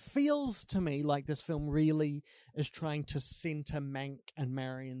it feels to me like this film really is trying to center Mank and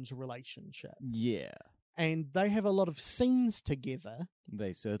Marion's relationship. Yeah. And they have a lot of scenes together.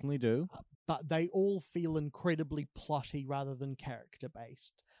 They certainly do. But they all feel incredibly plotty rather than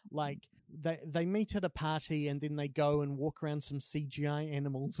character-based. Like, they meet at a party and then they go and walk around some CGI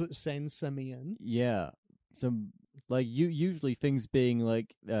animals at San Simeon. Yeah. Some, like, usually things being,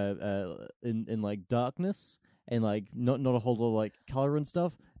 like, in like, darkness and, like, not a whole lot of, like, color and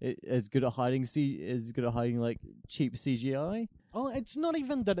stuff. It's good at hiding like, cheap CGI. Oh, it's not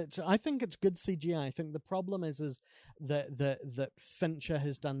even that I think it's good CGI. I think the problem is that Fincher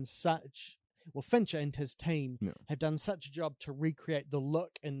has done such... Well, Fincher and his team have done such a job to recreate the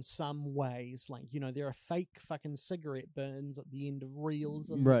look in some ways. Like, there are fake fucking cigarette burns at the end of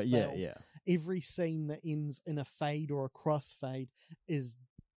reels. In right, this film. yeah. Every scene that ends in a fade or a crossfade is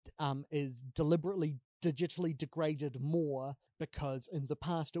deliberately digitally degraded more because in the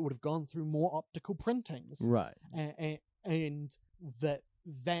past it would have gone through more optical printings. Right. And that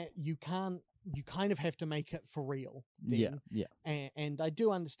you kind of have to make it for real then. Yeah. And I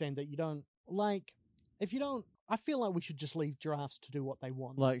do understand that you don't like, if you don't, I feel like we should just leave giraffes to do what they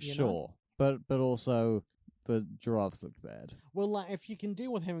want. Like, sure. But also the giraffes looked bad. Well, like, if you can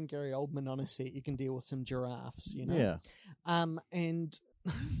deal with having Gary Oldman on a set, you can deal with some giraffes, Yeah. And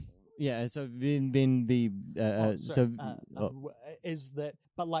yeah, and so then the is that,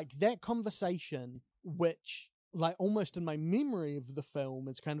 but like that conversation, which like almost in my memory of the film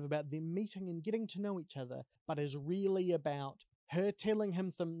is kind of about them meeting and getting to know each other, but is really about her telling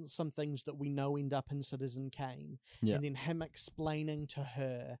him some things that we know end up in Citizen Kane, and then him explaining to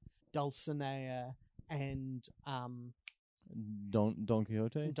her Dulcinea and Don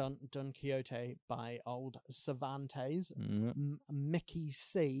Quixote? Don Quixote by old Cervantes, Mickey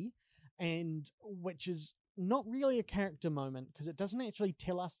C, and which is not really a character moment because it doesn't actually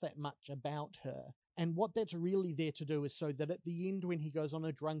tell us that much about her. And what that's really there to do is so that at the end when he goes on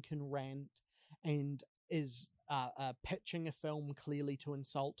a drunken rant and is pitching a film clearly to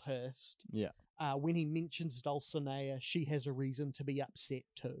insult Hearst, when he mentions Dulcinea, she has a reason to be upset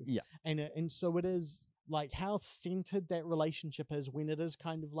too. Yeah. And so it is like how centered that relationship is when it is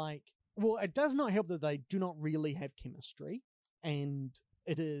kind of like, well, it does not help that they do not really have chemistry. And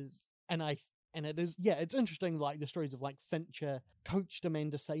it is, it's interesting, like the stories of like Fincher coached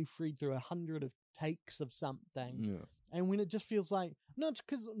Amanda Seyfried through 100 of takes of something. Yeah. And when it just feels like, no, it's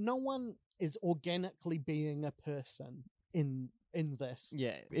because no one is organically being a person in this.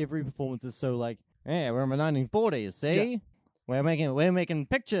 Yeah, every performance is so like, hey, we're in the 1940s, see? Yeah. We're making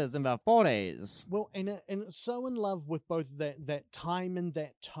pictures in the 40s. Well, and it's so in love with both that time and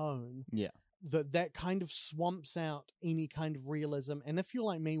that tone. Yeah. That kind of swamps out any kind of realism. And if you're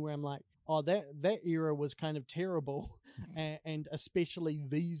like me, where I'm like, oh, that era was kind of terrible, and especially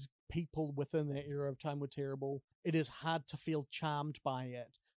these people within that era of time were terrible, it is hard to feel charmed by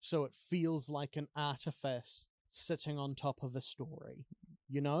it. So it feels like an artifice sitting on top of a story.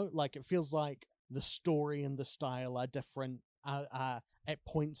 Like it feels like the story and the style are different at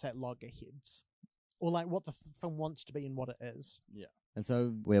points at loggerheads. Or like what the film wants to be and what it is. Yeah. And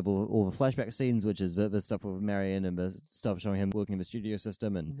so we have all the flashback scenes, which is the stuff with Marion and the stuff showing him working in the studio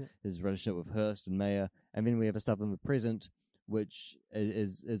system and his relationship with Hearst and Mayer. And then we have the stuff in the present, which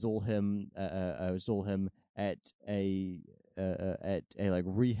is all him. It's all him at a like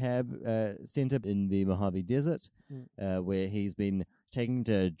rehab center in the Mojave Desert, where he's been taken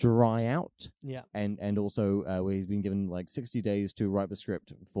to dry out. Yeah, and also where he's been given like 60 days to write the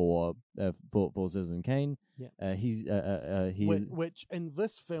script for Citizen Kane. Yeah, which in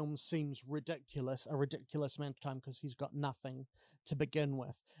this film seems ridiculous, a ridiculous amount of time because he's got nothing to begin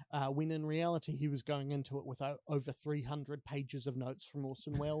with. When in reality he was going into it with over 300 pages of notes from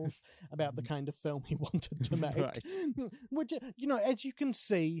Orson Welles about the kind of film he wanted to make. Right. Which, as you can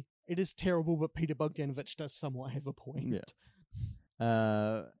see, it is terrible, but Peter Bogdanovich does somewhat have a point.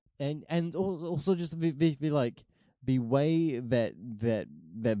 Yeah. And also just be like the way that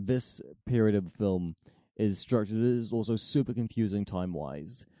this period of film is structured is also super confusing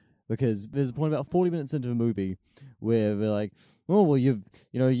time-wise, because there's a point about 40 minutes into the movie where they're like, oh well, you've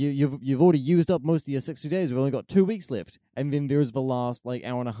already used up most of your 60 days. We've only got 2 weeks left, and then there's the last like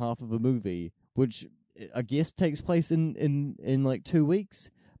hour and a half of the movie, which I guess takes place in like 2 weeks,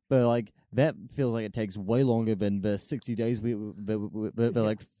 but like that feels like it takes way longer than the 60 days the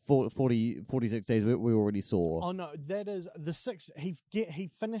like 46 days we already saw. Oh no, that is the he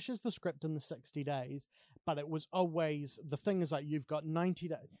finishes the script in the 60 days, but it was always the thing is like you've got 90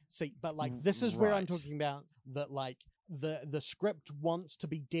 days. See, but like this is where I'm Right. talking about that like the script wants to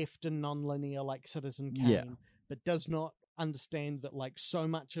be deft and non-linear like Citizen Kane, Yeah. but does not understand that like so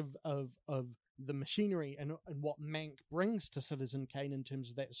much of the machinery and what Mank brings to Citizen Kane in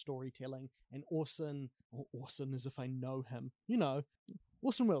terms of that storytelling, and Orson as if I know him,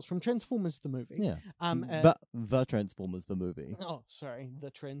 Orson Welles from Transformers the movie. Yeah. The Transformers the movie. Oh, sorry,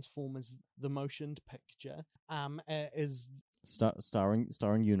 the Transformers the motioned picture. Is Starring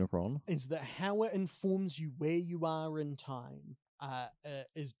Unicron. is that how it informs you where you are in time.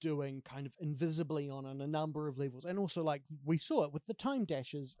 Is doing kind of invisibly on a number of levels, and also like we saw it with the time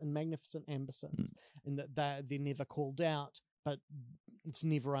dashes and Magnificent Ambersons, in that they're never called out, but it's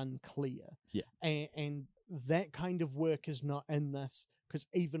never unclear. Yeah, and that kind of work is not in this, because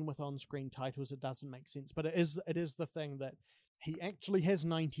even with on-screen titles, it doesn't make sense. But it is the thing that he actually has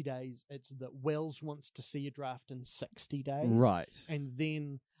 90 days. It's that Wells wants to see a draft in 60 days, right? And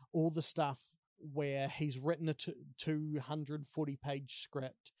then all the stuff where he's written a 240-page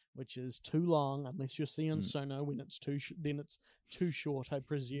script, which is too long, unless you're seeing Sono when it's then it's too short, I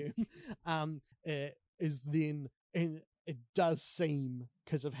presume. Is then, and it does seem,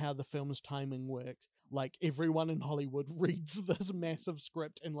 because of how the film's timing works, like everyone in Hollywood reads this massive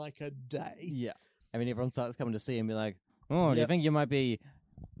script in like a day. Yeah, I mean everyone starts coming to see him and be like, "Oh, do you think you might be?"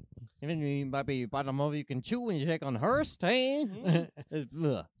 You might be biting more you can chew when you take on Hearst, hey?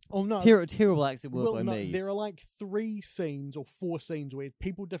 Oh no! Terrible accent work by no, me. there are like 3 scenes or 4 scenes where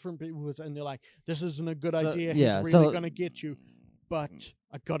different people, and they're like, "This isn't a good idea. yeah, He's really gonna get you." But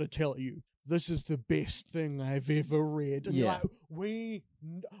I gotta tell you, this is the best thing I've ever read. And you're like, we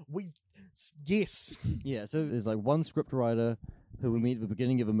yes. Yeah, so there's like one script writer who we meet at the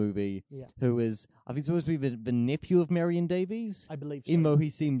beginning of a movie, who is, I think, supposed to be the nephew of Marion Davies. I believe so. Even though he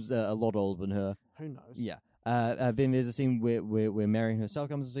seems a lot older than her. Who knows? Yeah. Then there's a scene where Marion herself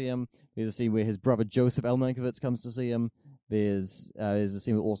comes to see him. There's a scene where his brother Joseph L. Mankiewicz comes to see him. There's a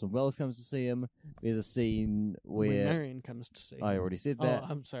scene where Orson Welles comes to see him. There's a scene When where Marion comes to see him. I already said that. Oh,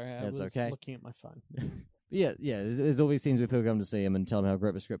 I'm sorry. I That's was okay. looking at my phone. Yeah. There's all these scenes where people come to see him and tell him how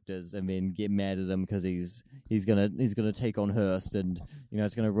great the script is, and then get mad at him because he's gonna take on Hearst, and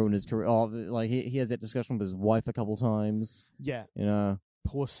it's gonna ruin his career. Oh, like he has that discussion with his wife a couple times. Yeah.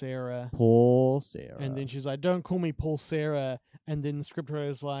 Poor Sarah. And then she's like, "Don't call me Paul Sarah." And then the scriptwriter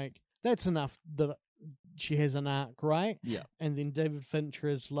is like, "That's enough that she has an arc, right?" Yeah. And then David Fincher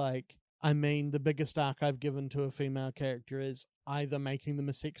is like, "I mean, the biggest arc I've given to a female character is either making them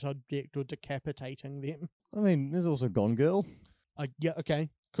a sex object or decapitating them." I mean, there's also Gone Girl. Yeah, okay,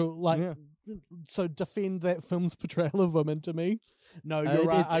 cool. So defend that film's portrayal of women to me. No, you're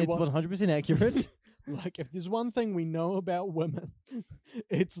right. It's 100% accurate. Like, if there's one thing we know about women,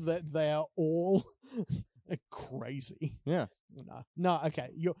 it's that they are all crazy. Yeah. No, okay.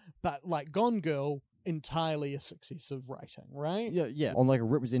 But like Gone Girl, entirely a success of writing, right? Yeah. On like a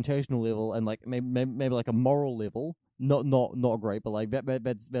representational level and like maybe like a moral level, not great, but like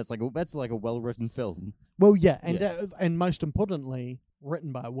that's like a well written film. Well, yeah, and most importantly,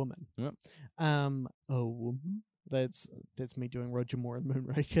 written by a woman. Yep. A woman. That's me doing Roger Moore and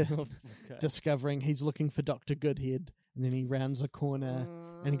Moonraker, Okay. discovering he's looking for Dr. Goodhead, and then he rounds a corner,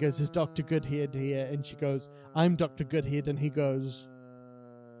 and he goes, "Is Dr. Goodhead here?" And she goes, "I'm Dr. Goodhead," and he goes,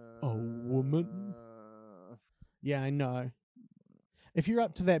 "A woman?" Yeah, I know. If you're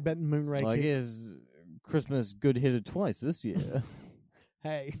up to that bit in Moonraker, I guess Christmas good-headed twice this year.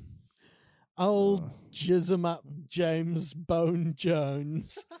 hey, old jism up James Bone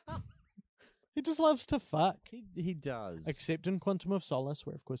Jones. He just loves to fuck. He does. Except in Quantum of Solace,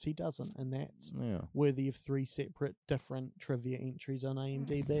 where of course he doesn't, and that's Yeah. worthy of 3 separate different trivia entries on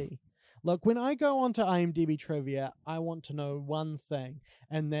IMDb. Look, when I go onto IMDb trivia, I want to know one thing,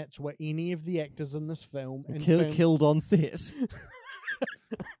 and that's what any of the actors in this film Killed on set.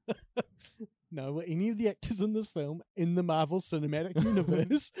 No, what any of the actors in this film in the Marvel Cinematic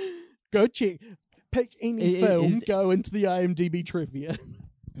Universe. Go check. Pick any film, go into the IMDb trivia.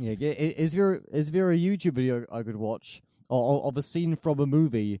 Yeah, is there a YouTube video I could watch of a scene from a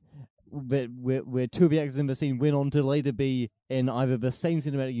movie where 2 of the actors in the scene went on to later be in either the same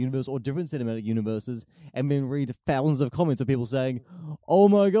cinematic universe or different cinematic universes, and then read thousands of comments of people saying, "Oh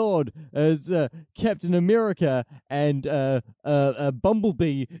my god, it's Captain America and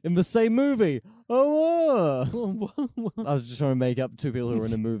Bumblebee in the same movie." Oh, I was just trying to make up 2 people who were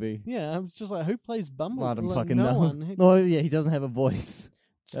in a movie. Yeah, I was just like, who plays Bumblebee? I don't Like, fucking no know. one. No, yeah, he doesn't have a voice.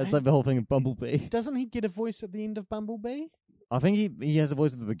 That's like the whole thing of Bumblebee. Doesn't he get a voice at the end of Bumblebee? I think he has the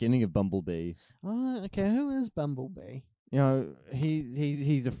voice at the beginning of Bumblebee. Oh, okay. Who is Bumblebee? You know,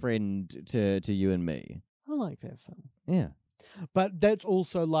 he's a friend to you and me. I like that film. Yeah. But that's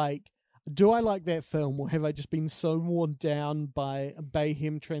also like, do I like that film, or have I just been so worn down by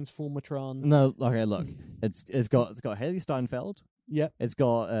Bayhem Transformatron? No, okay, look, it's got Haley Steinfeld. Yep. It's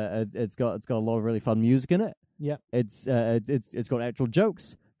got a lot of really fun music in it. Yep. It's got actual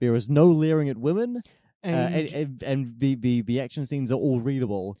jokes. There is no leering at women. And the action scenes are all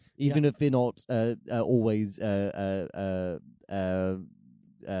readable, even if they're not always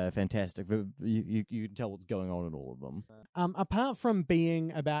fantastic. You can tell what's going on in all of them. Apart from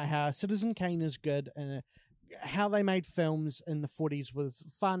being about how Citizen Kane is good and how they made films in the 40s was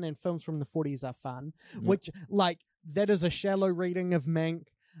fun, and films from the 40s are fun, which, like, that is a shallow reading of Mank.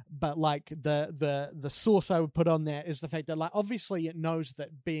 But like the source I would put on that is the fact that, like, obviously it knows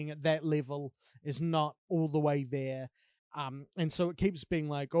that being at that level is not all the way there, and so it keeps being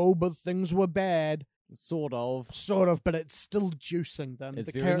like, oh, but things were bad. Sort of, but it's still juicing them. It's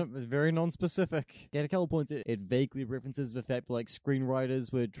very non-specific. At a couple points, it vaguely references the fact that, like,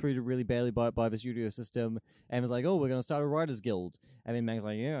 screenwriters were treated really badly by the studio system, and was like, oh, we're going to start a writers guild. And then Mang's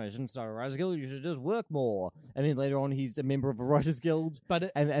like, yeah, I shouldn't start a writers guild, you should just work more. And then later on, he's a member of a writers guild.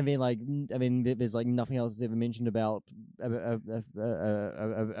 But and then, like, I mean, there's like nothing else that's ever mentioned about like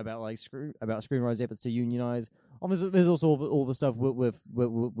screenwriters' efforts to unionize. There's also all the stuff with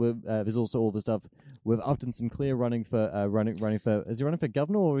there's also all the stuff with Upton Sinclair running for is he running for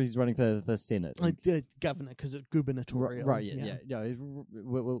governor, or is he running for Senate? Governor, because it's gubernatorial. Right, yeah.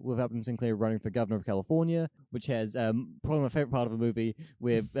 With Upton Sinclair running for governor of California, which has probably my favorite part of a movie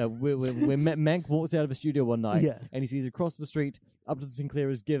where Mank walks out of a studio one night and he sees across the street Upton Sinclair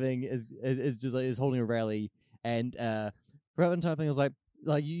is holding a rally, and throughout the entire thing I was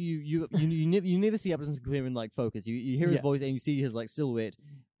like you never see Upton Sinclair in like focus. You hear his voice and you see his like silhouette,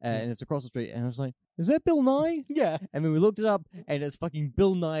 and it's across the street. And I was like, is that Bill Nye? Yeah. And then we looked it up, and it's fucking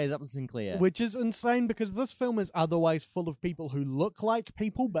Bill Nye as Upton Sinclair, which is insane because this film is otherwise full of people who look like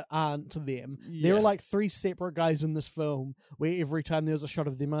people but aren't them. Yeah. There are like 3 separate guys in this film where every time there's a shot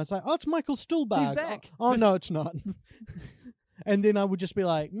of them, I was like, oh, it's Michael Stuhlbarg. He's back. Oh no, it's not. And then I would just be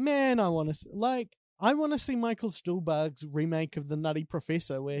like, man, I want to see Michael Stuhlbarg's remake of The Nutty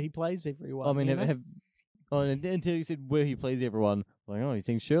Professor where he plays everyone. I mean, until you said where he plays everyone, like, oh, he's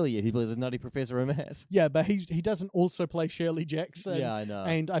seen Shirley yet. He plays a Nutty Professor in that. Yeah, but he doesn't also play Shirley Jackson. Yeah, I know.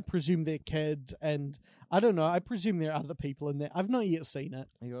 And I presume they're kid, and I don't know. I presume there are other people in there. I've not yet seen it.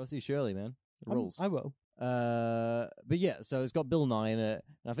 You gotta see Shirley, man. The rules. I will. But yeah, so it's got Bill Nye in it,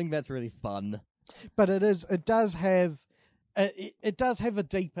 and I think that's really fun. But it does have a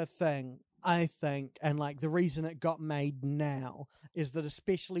deeper thing, I think, and like the reason it got made now is that,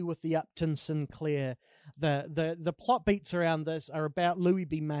 especially with the Upton Sinclair, the plot beats around this are about Louis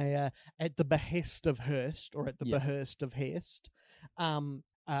B. Mayer at the behest of Hearst, or at the behest of Hest,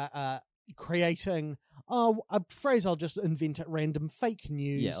 creating a phrase I'll just invent at random, fake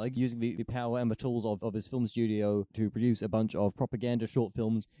news. Yeah, like using the power and the tools of his film studio to produce a bunch of propaganda short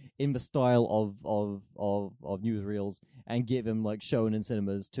films in the style of newsreels and get them like shown in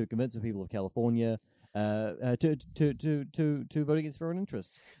cinemas to convince the people of California to vote against foreign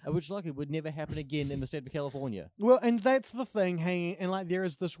interests, which likely would never happen again in the state of California. Well, and that's the thing, hanging, and like there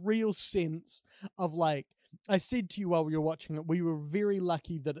is this real sense of like, I said to you while we were watching it, we were very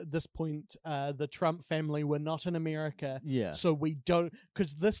lucky that at this point the Trump family were not in America. Yeah. So we don't,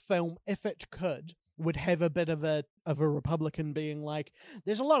 because this film, if it could, would have a bit of a Republican being like,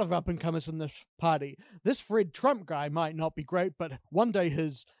 there's a lot of up-and-comers in this party. This Fred Trump guy might not be great, but one day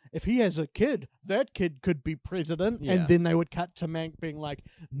if he has a kid, that kid could be president. Yeah. And then they would cut to Mank being like,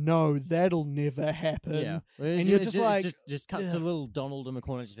 no, that'll never happen. Yeah. And you're just like... Just cuts to little Donald in the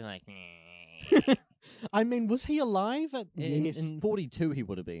corner just being like... I mean, was he alive? In 42 he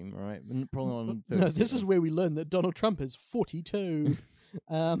would have been, right? Probably on 37. No, this is where we learn that Donald Trump is 42.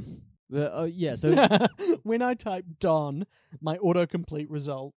 Yeah, so... when I type Don, my autocomplete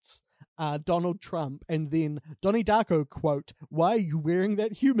results are Donald Trump, and then Donnie Darko quote, why are you wearing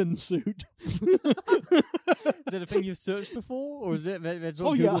that human suit? Is that a thing you've searched before? Or is that's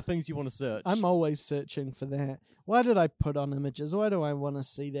all Google things you want to search? I'm always searching for that. Why did I put on images? Why do I want to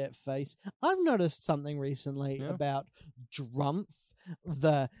see that face? I've noticed something recently about Drumpf,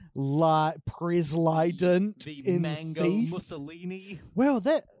 the president the in Mango Thief. Mussolini. Well,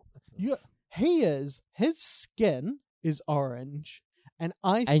 his skin is orange. And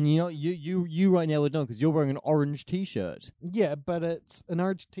you know, you right now would know because you're wearing an orange T-shirt. Yeah, but it's an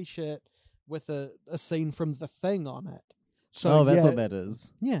orange T-shirt with a scene from The Thing on it. So that's yeah, what that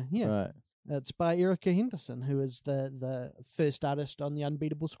is. Yeah. Right. It's by Erica Henderson, who is the first artist on the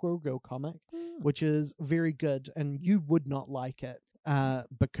Unbeatable Squirrel Girl comic, which is very good, and you would not like it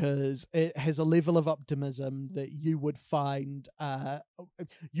because it has a level of optimism that you would find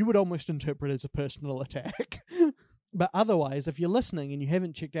you would almost interpret as a personal attack. But otherwise, if you're listening and you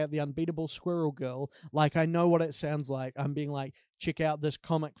haven't checked out the Unbeatable Squirrel Girl, like, I know what it sounds like. I'm being like, check out this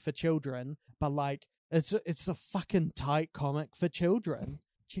comic for children, but like, it's a fucking tight comic for children.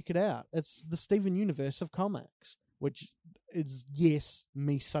 Check it out. It's the Steven Universe of comics, which is, yes,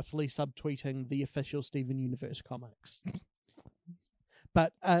 me subtly subtweeting the official Steven Universe comics.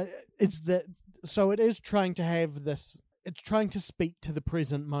 But it's that, so it is trying to have this. It's trying to speak to the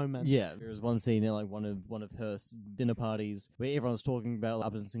present moment. Yeah, there was one scene in like one of her dinner parties where everyone's talking about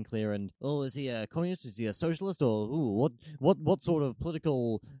Upton Sinclair and, oh, is he a communist? Is he a socialist? Or what sort of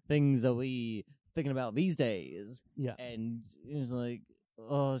political things are we thinking about these days? Yeah, and it was like,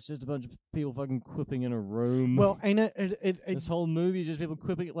 oh, it's just a bunch of people fucking quipping in a room. Well, and this whole movie is just people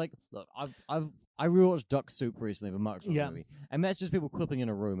quipping. Like, look, I rewatched Duck Soup recently, the Marx movie, and that's just people quipping in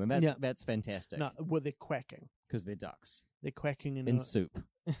a room, and that's fantastic. No, well, they're quacking because they're ducks. They're quacking in soup.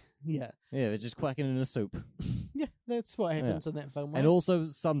 Yeah, they're just quacking in a soup. Yeah, that's what happens in that film. Right? And also,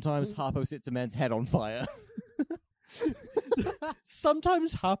 sometimes Harpo sets a man's head on fire.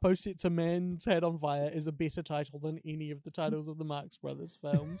 Sometimes Harpo Sets a Man's Head on Fire is a better title than any of the titles of the Marx Brothers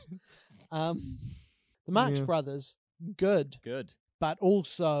films. The Marx Brothers, good, but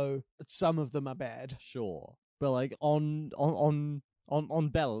also some of them are bad. Sure, but like on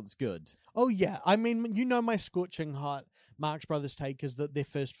balance, good. Oh yeah, I mean, you know, my scorching hot Marx Brothers take is that their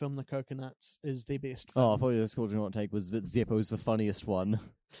first film, The Coconuts, is their best film. Oh, I thought your scorching hot take was that Zeppo's the funniest one.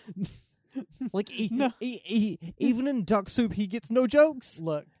 Like, even in Duck Soup, he gets no jokes.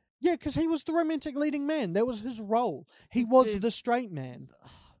 Look, yeah, because he was the romantic leading man. That was his role. He was the straight man.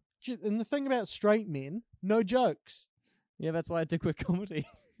 And the thing about straight men, no jokes. Yeah, that's why I did quit comedy.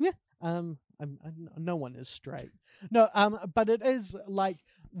 Yeah. No one is straight. No, but it is like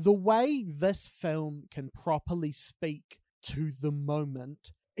the way this film can properly speak to the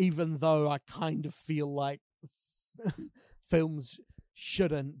moment, even though I kind of feel like films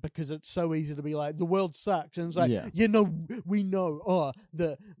shouldn't, because it's so easy to be like, the world sucks, and it's like, we know,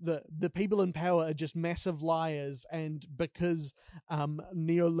 the people in power are just massive liars, and because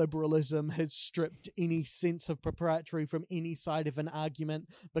neoliberalism has stripped any sense of proprietary from any side of an argument,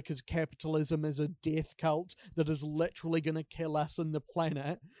 because capitalism is a death cult that is literally going to kill us and the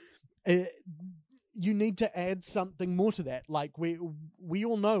planet, you need to add something more to that. Like, we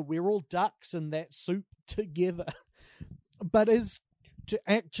all know we're all ducks in that soup together. But as to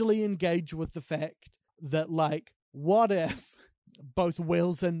actually engage with the fact that, like, what if both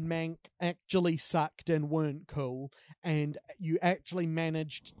Wells and Mank actually sucked and weren't cool, and you actually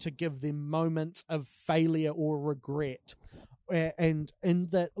managed to give them moments of failure or regret? And in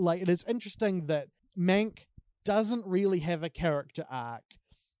that, like, it is interesting that Mank doesn't really have a character arc,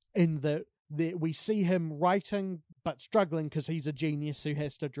 in that we see him writing but struggling because he's a genius who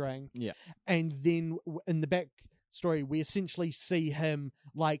has to drink. Yeah. And then in the back story, we essentially see him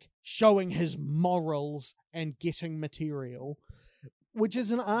like showing his morals and getting material, which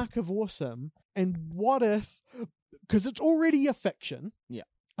is an arc of awesome. And what if, because it's already a fiction,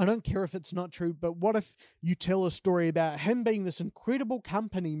 I don't care if it's not true, but what if you tell a story about him being this incredible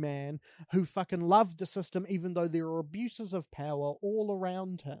company man who fucking loved the system, even though there are abuses of power all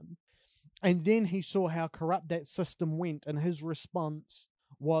around him, and then he saw how corrupt that system went, and his response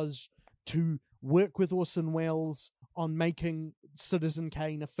was to work with Orson Welles on making Citizen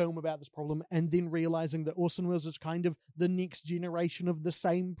Kane, a film about this problem, and then realizing that Orson Welles is kind of the next generation of the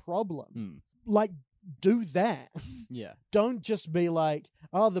same problem. Like, do that. Yeah. Don't just be like,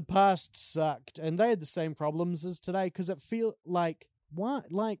 oh, the past sucked and they had the same problems as today, because it feel like,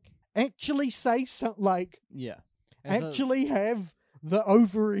 what? Like, actually say something, like, actually have the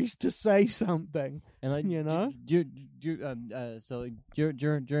ovaries to say something. And like, you know, so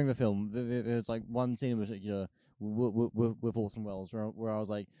during the film, there's like one scene in particular with Orson Welles where I was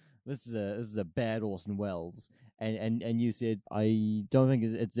like, this is a bad Orson Welles, and you said, I don't think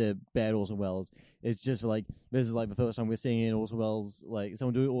it's a bad Orson Welles. It's just like, this is like the first time we're seeing an Orson Welles, like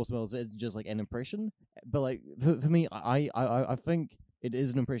someone doing Orson Welles. It's just like an impression, but like for me, I think it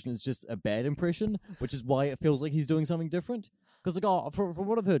is an impression. It's just a bad impression, which is why it feels like he's doing something different. Because like, from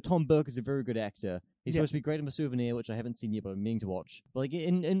what I've heard, Tom Burke is a very good actor. He's supposed to be great in The Souvenir, which I haven't seen yet, but I'm meaning to watch. But like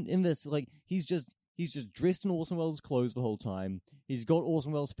in this, like he's just dressed in Orson Welles' clothes the whole time. He's got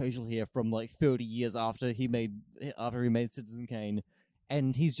Orson Welles' facial hair from like 30 years after he made Citizen Kane,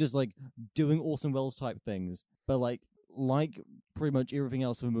 and he's just like doing Orson Welles type things. But like like pretty much everything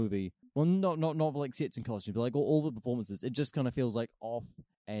else in the movie, well, not like sets and costumes, but like all the performances, it just kind of feels like off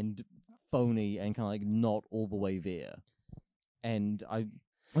and phony and kind of like not all the way there. And I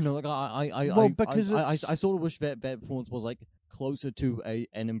sort of wish that performance was like closer to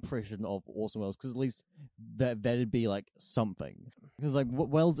an impression of Orson Welles, because at least that'd be like something. Because like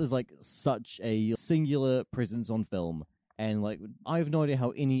Welles is like such a singular presence on film, and like I have no idea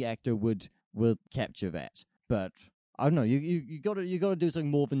how any actor would capture that. But I don't know. You gotta do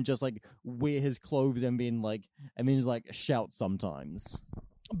something more than just like wear his clothes and then just like shout sometimes.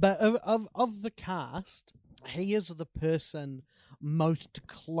 But of the cast, he is the person most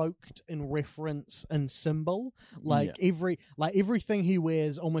cloaked in reference and symbol. Everything he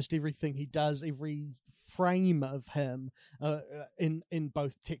wears, almost everything he does, every frame of him, in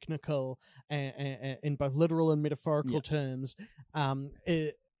both technical and in both literal and metaphorical terms,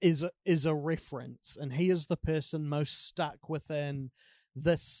 is a reference, and he is the person most stuck within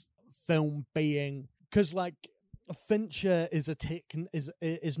this film being, because like Fincher is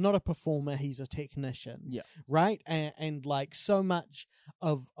not a performer, he's a technician, right? And like so much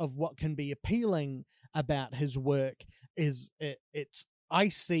of what can be appealing about his work is it's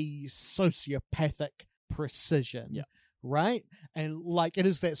icy sociopathic precision, right? And like it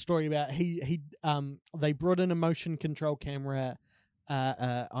is that story about they brought in a motion control camera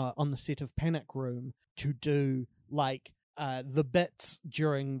on the set of Panic Room to do like the bits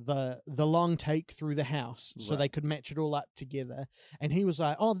during the long take through the house, so they could match it all up together. And he was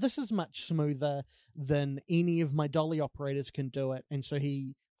like, "Oh, this is much smoother than any of my dolly operators can do it." And so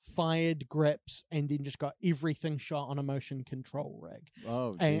he fired grips and then just got everything shot on a motion control rig.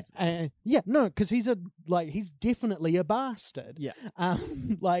 Oh, Jesus. Because he's definitely a bastard. Yeah.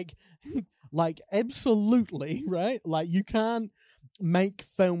 Like absolutely, right? Like you can't make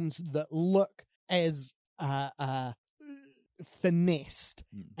films that look as finessed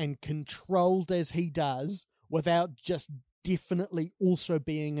and controlled as he does without just definitely also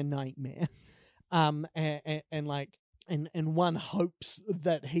being a nightmare. And one hopes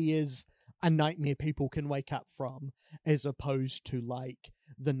that he is a nightmare people can wake up from, as opposed to like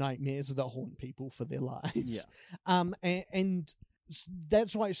the nightmares that haunt people for their lives. Yeah. And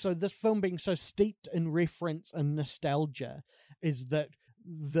that's why, so this film being so steeped in reference and nostalgia is that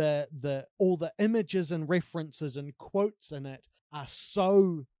all the images and references and quotes in it are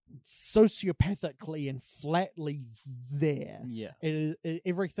so sociopathically and flatly there. Yeah.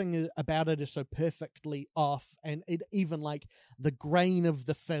 Everything about it is so perfectly off, and it even like the grain of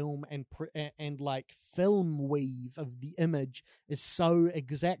the film and like film weave of the image is so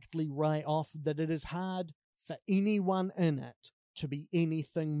exactly right off that it is hard for anyone in it to be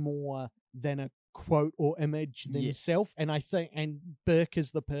anything more than a quote or image themselves. And I think, and Burke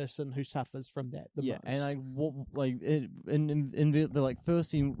is the person who suffers from that the most. And in the like first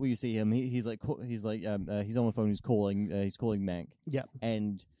scene where you see him, he's on the phone, he's calling Mank. Yeah,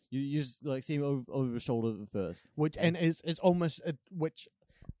 and you just like see him over his shoulder first, which it's almost which.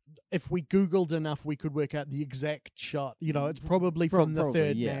 If we Googled enough, we could work out the exact shot. You know, it's probably from the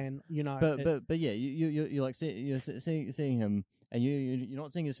third man. You know, but yeah, you're like seeing him, and you're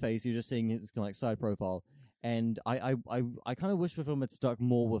not seeing his face. You're just seeing his kind of like side profile. And I kind of wish the film had stuck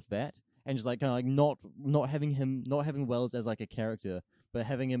more with that, and just like kind of like not having Welles as like a character, but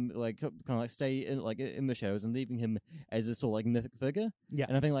having him like kind of like stay in the shadows and leaving him as a sort of like mythic figure. Yeah,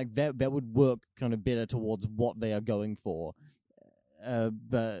 and I think like that would work kind of better towards what they are going for.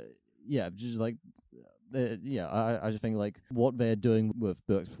 But yeah, just like I just think like what they're doing with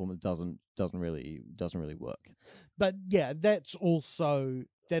Burke's performance doesn't really work. But yeah, that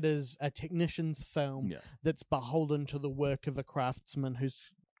is a technician's film that's beholden to the work of a craftsman whose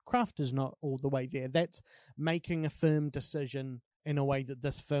craft is not all the way there. That's making a firm decision in a way that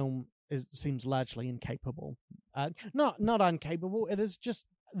this film seems largely incapable. Not incapable. It is just,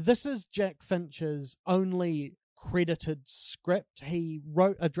 this is Jack Fincher's only credited script. He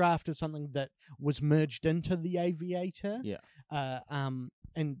wrote a draft of something that was merged into The Aviator. And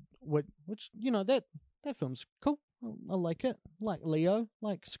which you know, that film's cool. I like it. Like Leo,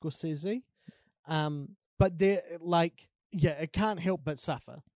 like Scorsese. But they're like, it can't help but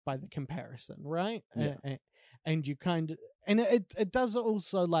suffer by the comparison, right? Yeah. And you kind of, and it does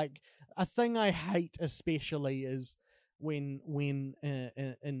also, like, a thing I hate especially is when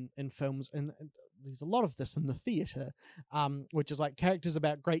in films, and there's a lot of this in the theatre, which is like characters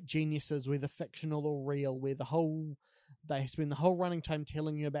about great geniuses, whether fictional or real, where they spend the whole running time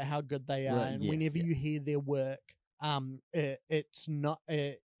telling you about how good they are, and whenever you hear their work, it's not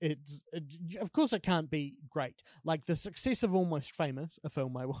of course it can't be great. Like the success of Almost Famous, a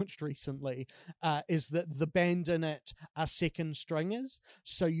film I watched recently, is that the band in it are second stringers,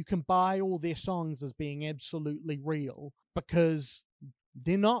 so you can buy all their songs as being absolutely real because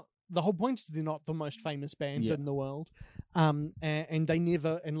they're not. The whole point is they're not the most famous band in the world, and they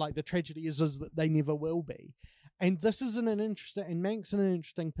never. And like the tragedy is that they never will be. And this is and Mank's in an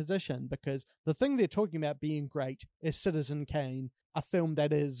interesting position because the thing they're talking about being great is Citizen Kane, a film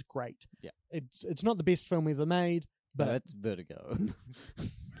that is great. Yeah, it's not the best film ever made, but no, it's Vertigo.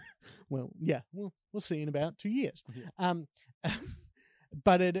 Well, yeah, we'll see in about 2 years. Yeah.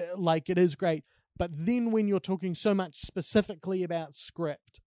 But it is great. But then when you're talking so much specifically about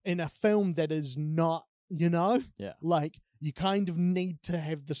script in a film that is not, like you kind of need to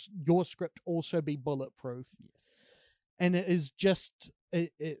have your script also be bulletproof. Yes. And it is just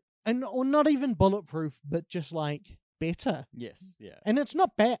or not even bulletproof, but just like better. Yes, yeah. And it's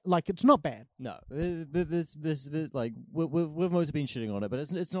not bad. Like it's not bad. No, this like we've mostly been shitting on it, but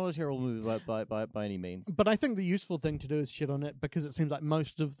it's not a terrible movie by any means. But I think the useful thing to do is shit on it because it seems like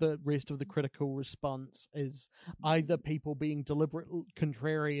most of the rest of the critical response is either people being deliberate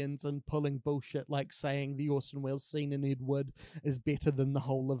contrarians and pulling bullshit, like saying the Orson Welles scene in Ed Wood is better than the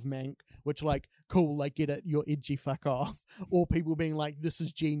whole of Mank, which like cool, I get it, you're edgy, fuck off, or people being like this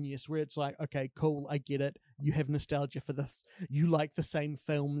is genius, where it's like okay, cool, I get it. You have nostalgia for this. You like the same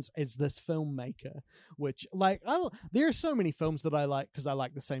films as this filmmaker, which, like, there are so many films that I like because I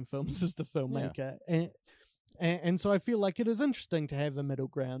like the same films as the filmmaker. Yeah. And so I feel like it is interesting to have a middle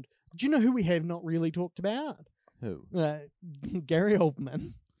ground. Do you know who we have not really talked about? Who? Gary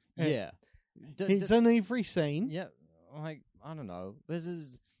Oldman. Yeah. He's in every scene. Yeah. Like, I don't know.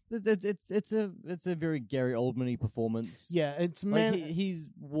 It's a very Gary Oldman-y performance. Yeah, it's like he's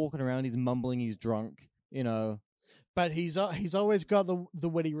walking around, he's mumbling, he's drunk. But he's always got the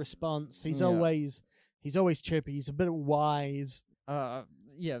witty response. He's always chirpy. He's a bit wise.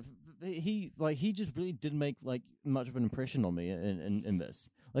 He just really didn't make like much of an impression on me in this.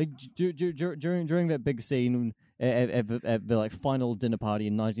 Like during that big scene at the like final dinner party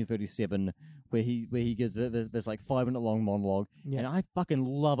in 1937, where he gives this like 5-minute long monologue, and I fucking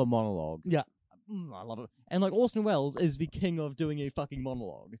love a monologue. Yeah, I love it. And like Orson Welles is the king of doing a fucking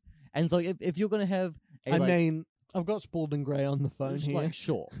monologue. And so if you're gonna have I mean, I've got Spalding Gray on the phone here. Like,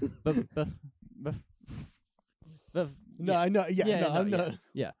 sure, but no, I know,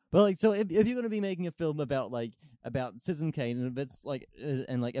 yeah. But like, so if you're gonna be making a film about Citizen Kane and it's like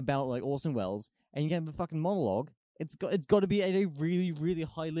about like Orson Welles, and you have a fucking monologue, it's got to be at a really really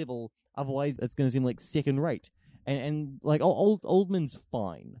high level. Otherwise, it's gonna seem like second rate. And like Oldman's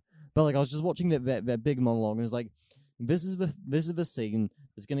fine, but like I was just watching that big monologue and it's like. This is the scene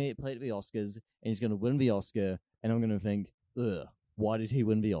that's going to get played at the Oscars, and he's going to win the Oscar, and I'm going to think, ugh, why did he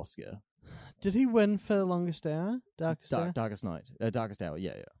win the Oscar? Did he win for Longest Hour? Darkest Hour? Darkest Night. Darkest Hour,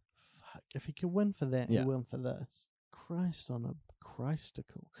 yeah. Fuck, if he could win for that, he'll win for this. Christ on a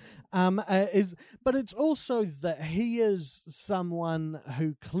Christicle. But it's also that he is someone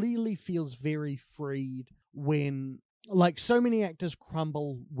who clearly feels very freed when... Like, so many actors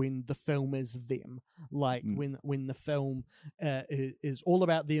crumble when the film is them. Like, when the film is all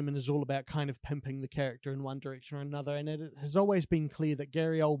about them and is all about kind of pimping the character in one direction or another. And it has always been clear that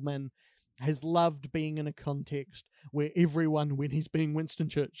Gary Oldman has loved being in a context where everyone, when he's being Winston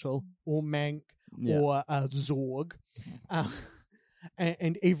Churchill or Mank or Zorg,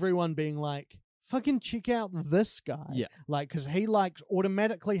 and everyone being like, fucking check out this guy. Yeah. Like, because he likes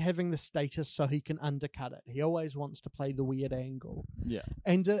automatically having the status so he can undercut it. He always wants to play the weird angle. Yeah.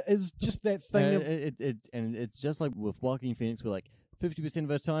 And it's just that thing of... And it's just like with Joaquin Phoenix, where like 50% of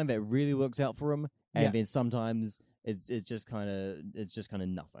the time that really works out for him, and then sometimes it's just kind of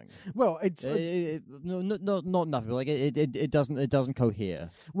nothing. Well, it's not nothing. But like it doesn't cohere.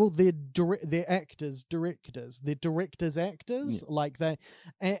 Well, they're actors, they're directors, actors like that,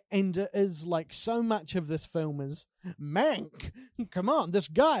 and it is like so much of this film is Mank. Come on, this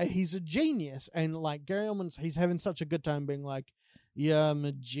guy, he's a genius, and like Gary Oldman, he's having such a good time being like, yeah, I'm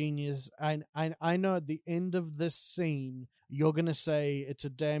a genius. I know at the end of this scene, you're going to say it's a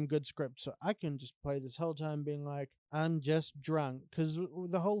damn good script. So I can just play this whole time being like, I'm just drunk because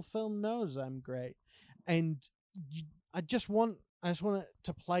the whole film knows I'm great. And I just want it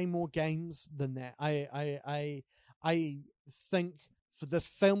to play more games than that. I think for this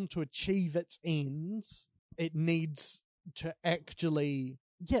film to achieve its ends, it needs to actually,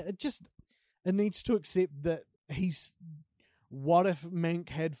 it needs to accept that what if Mank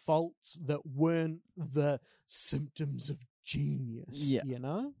had faults that weren't the symptoms of genius, you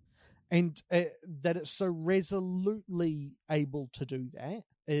know? And that it's so resolutely able to do that.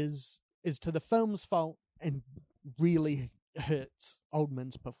 is to the film's fault and really hurts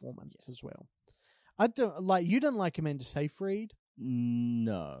Oldman's performance as well. I don't like you. Didn't like Amanda Seyfried.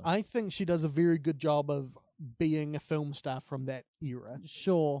 No. I think she does a very good job of being a film star from that era.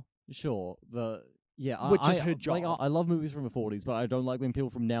 Sure. But yeah, Which is her job. Like, I love movies from the 40s, but I don't like when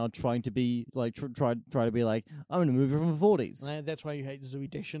people from now trying to be like try to be like, I'm in a movie from the 40s. That's why you hate Zooey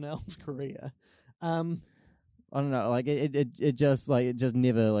Deschanel's career. I don't know, like it just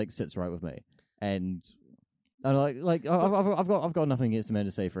never like sits right with me, and I I've got nothing against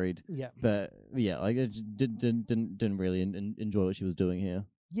Amanda Seyfried, Yeah, but yeah, like I just didn't really enjoy what she was doing here.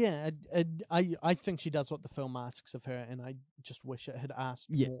 yeah. I think she does what the film asks of her, and I just wish it had asked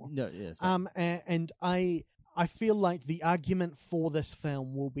more. No, yes. And I feel like the argument for this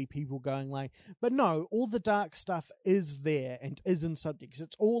film will be people going like, but no, all the dark stuff is there and is in subtext.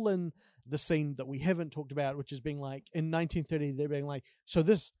 It's all in the scene that we haven't talked about, which is being like, in 1930, they're being like, so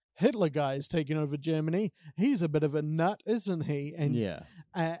this Hitler guy is taking over Germany. He's a bit of a nut, isn't he? And yeah.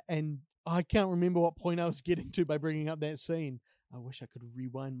 And I can't remember what point I was getting to by bringing up that scene. I wish I could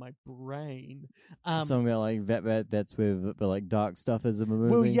rewind my brain. Something about like that's where the like dark stuff is in the movie.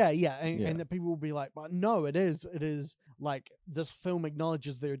 Well, yeah, and that people will be like, but no, it is like this film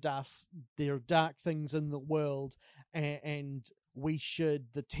acknowledges there are dark things in the world, and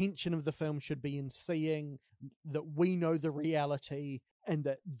the tension of the film should be in seeing that we know the reality and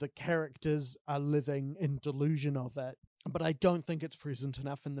that the characters are living in delusion of it. But I don't think it's present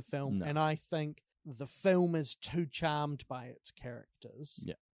enough in the film, and I think the film is too charmed by its characters.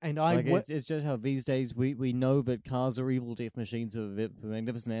 Yeah. And it's just how these days we know that cars are evil death machines. So the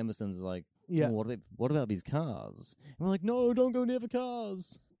Magnificent Ambersons are like, yeah. What about these cars? And we're like, no, don't go near the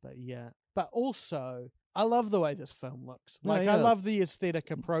cars. But also, I love the way this film looks. Like, yeah. I love the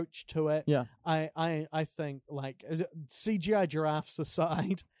aesthetic approach to it. Yeah. I think, like, CGI giraffes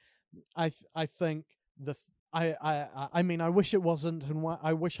aside, I think I mean, I wish it wasn't, and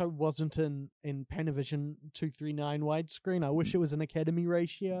I wish I wasn't in Panavision 239 widescreen. I wish it was an Academy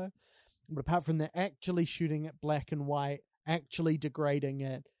ratio. But apart from that, actually shooting it black and white, actually degrading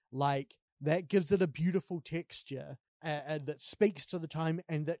it, like, that gives it a beautiful texture that speaks to the time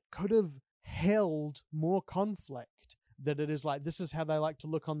and that could have held more conflict. That it is like, this is how they like to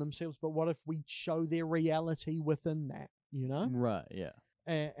look on themselves, but what if we show their reality within that, you know? Right, yeah.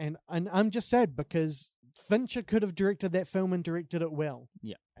 And I'm just sad because Fincher could have directed that film and directed it well.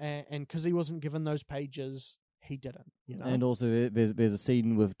 Yeah. And because he wasn't given those pages, he didn't, you know? And also there's a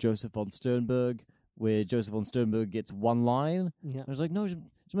scene with Joseph von Sternberg where Joseph von Sternberg gets one line. Yeah. I was like, no, just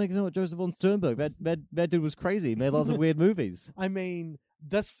make it know what Joseph von Sternberg. That dude was crazy. Made lots of weird movies. I mean,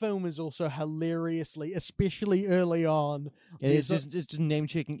 this film is also hilariously, especially early on. It's just name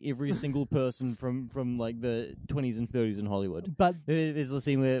checking every single person from like the 20s and 30s in Hollywood. But there's a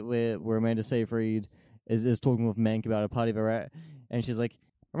scene where Amanda Seyfried is talking with Mank about a party they're at, and she's like,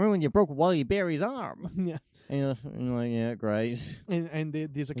 I remember when you broke Wally Berry's arm. Yeah. And you're like, yeah, great. And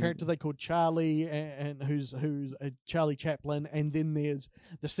there's a character they call Charlie, and who's a Charlie Chaplin, and then there's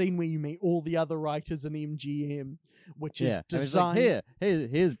the scene where you meet all the other writers in MGM, which is designed. Like,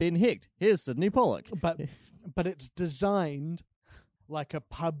 here's Ben Hecht, here's Sidney Pollack. But it's designed like a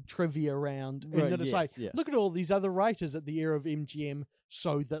pub trivia round, and that it's look at all these other writers at the era of MGM,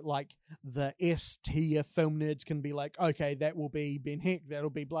 so that like the S tier film nerds can be like, okay, that will be Ben Hecht, that'll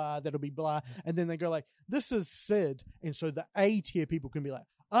be blah, and then they go like, this is Sid, and so the A tier people can be like,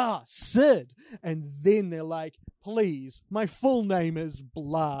 Sid, and then they're like, please, my full name is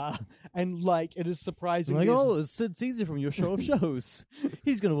blah, and like it is surprising. Like, it's Sid Caesar from your show of shows.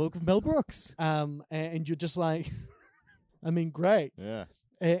 He's gonna work with Mel Brooks. And you're just like, I mean, great. Yeah.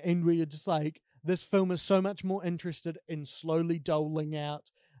 And where you're just like, this film is so much more interested in slowly doling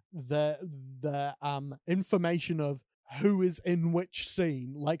out the information of who is in which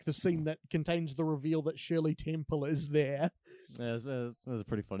scene, like the scene that contains the reveal that Shirley Temple is there. Yeah, that's a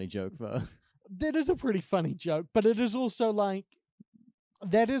pretty funny joke, though. That is a pretty funny joke, but it is also like,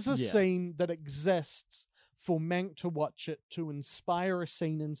 that is a scene that exists for Mank to watch it to inspire a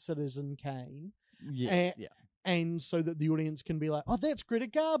scene in Citizen Kane. Yes, And so that the audience can be like, oh, that's Greta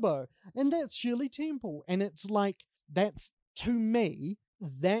Garbo, and that's Shirley Temple. And it's like, that's, to me,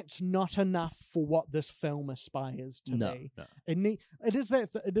 that's not enough for what this film aspires to be. No. It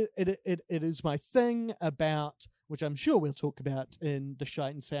is my thing about, which I'm sure we'll talk about in the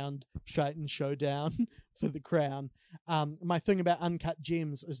Shite and Sound Shite and Showdown for the Crown. My thing about Uncut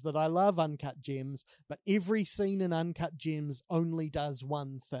Gems is that I love Uncut Gems, but every scene in Uncut Gems only does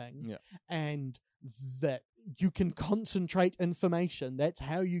one thing. Yeah. And that you can concentrate information. That's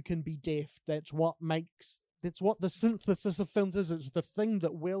how you can be deft. That's what makes That's what the synthesis of films is. It's the thing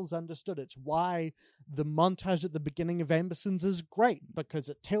that Wells understood. It's why the montage at the beginning of Ambersons is great, because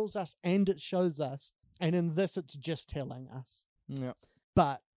it tells us and it shows us. And in this, it's just telling us. Yeah.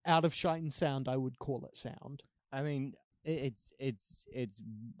 But out of Sight and Sound, I would call it sound. I mean, it's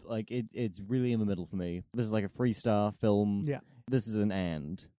really in the middle for me. This is like a 3-star film. Yeah. This is an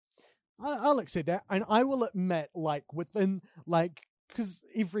and. I'll accept that. And I will admit, because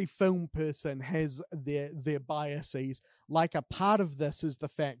every film person has their biases. Like, a part of this is the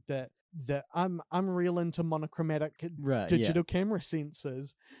fact that I'm real into monochromatic digital camera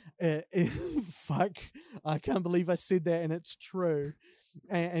sensors. Fuck, I can't believe I said that, and it's true.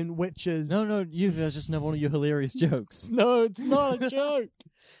 And which is no, that's just another one of your hilarious jokes. No, it's not a joke.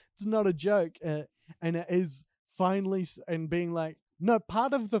 It's not a joke, and it is finally and being like, no.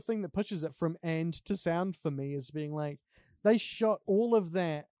 Part of the thing that pushes it from and to sound for me is being like, they shot all of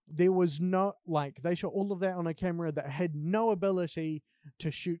that. There was not they shot all of that on a camera that had no ability to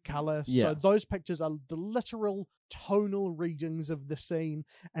shoot color. Yeah. So those pictures are the literal tonal readings of the scene,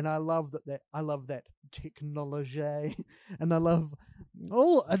 and I love that. I love that technology, and I love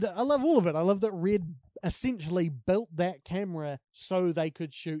all of it. I love that Red essentially built that camera so they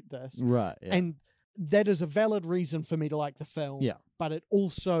could shoot this, Right. Yeah. and that is a valid reason for me to like the film. Yeah. But it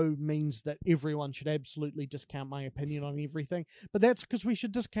also means that everyone should absolutely discount my opinion on everything. But that's because we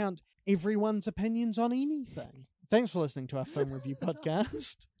should discount everyone's opinions on anything. Thanks for listening to our film review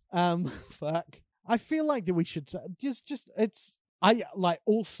podcast. Fuck. I feel like that we should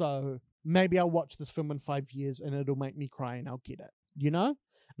also maybe I'll watch this film in 5 years and it'll make me cry and I'll get it, you know?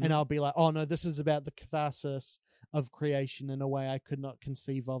 And I'll be like, oh no, this is about the catharsis of creation in a way I could not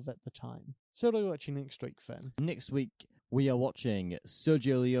conceive of at the time. So what are we watching next week, Finn? Next week, we are watching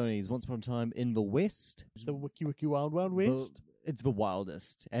Sergio Leone's Once Upon a Time in the West. The Wiki Wiki Wild Wild West? It's the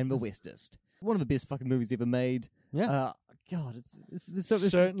wildest and the westest. One of the best fucking movies ever made. Yeah. God, it's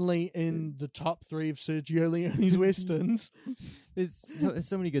certainly in the top 3 of Sergio Leone's westerns. There's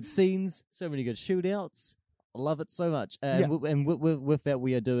so many good scenes, so many good shootouts. I love it so much. And with that,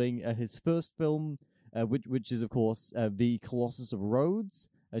 we are doing his first film, which is, of course, The Colossus of Rhodes,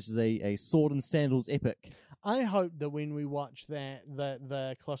 which is a sword and sandals epic. I hope that when we watch that,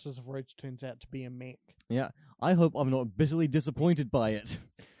 the Colossus of Rhodes turns out to be a mech. Yeah, I hope I'm not bitterly disappointed by it.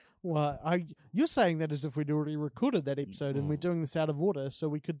 Well, you're saying that as if we'd already recorded that episode and we're doing this out of order, so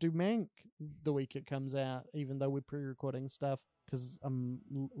we could do Mank the week it comes out, even though we're pre-recording stuff, because I'm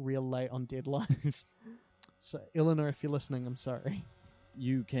real late on deadlines. So, Eleanor, if you're listening, I'm sorry.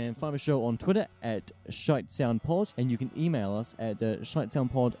 You can find the show on Twitter at ShiteSoundPod, and you can email us at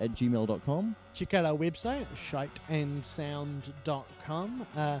shitesoundpod@gmail.com. Check out our website, shiteandsound.com.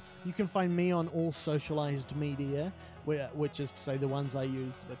 You can find me on all socialized media, which is to say the ones I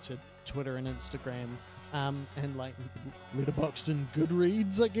use, which are Twitter and Instagram, and like Letterboxd and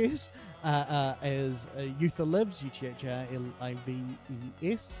Goodreads, I guess, as Eutha Lives,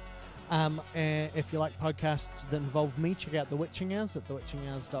 UTHRLIVES. And if you like podcasts that involve me, check out The Witching Hours at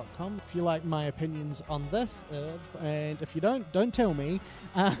thewitchinghours.com. If you like my opinions on this, and if you don't tell me,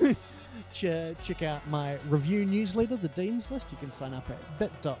 check out my review newsletter, The Dean's List. You can sign up at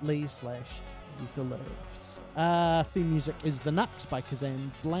bit.ly/EuthaLives. Theme music is The Nuts by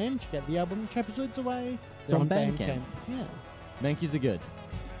Kazan Bland. Check out the album Trapezoids Away. It's on Bandcamp. Yeah. Mankies are good.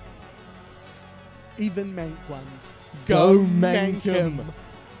 Even Mank ones. Go Mankum!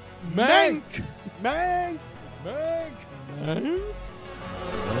 Mank! Mank! Mank! Mank!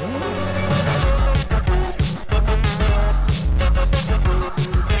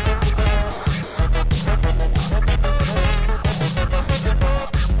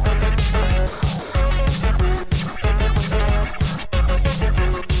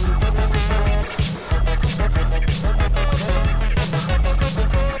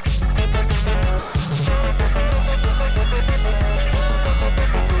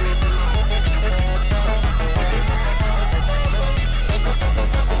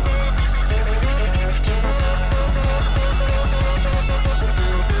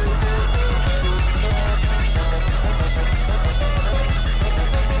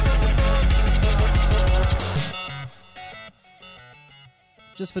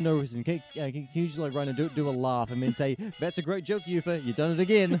 Just for no reason, can you just like run and do a laugh and then say, "That's a great joke, Eutha. You've done it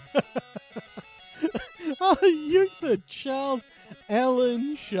again." Oh, Eutha Charles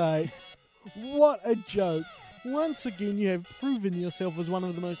Allen Shite. What a joke. Once again, you have proven yourself as one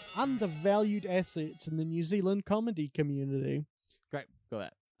of the most undervalued assets in the New Zealand comedy community. Great,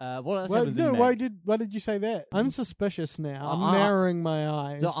 got that. What else happens in Mank? Why did you say that? I'm suspicious now. I'm narrowing my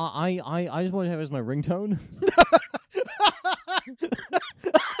eyes. So I just want to have it as my ringtone.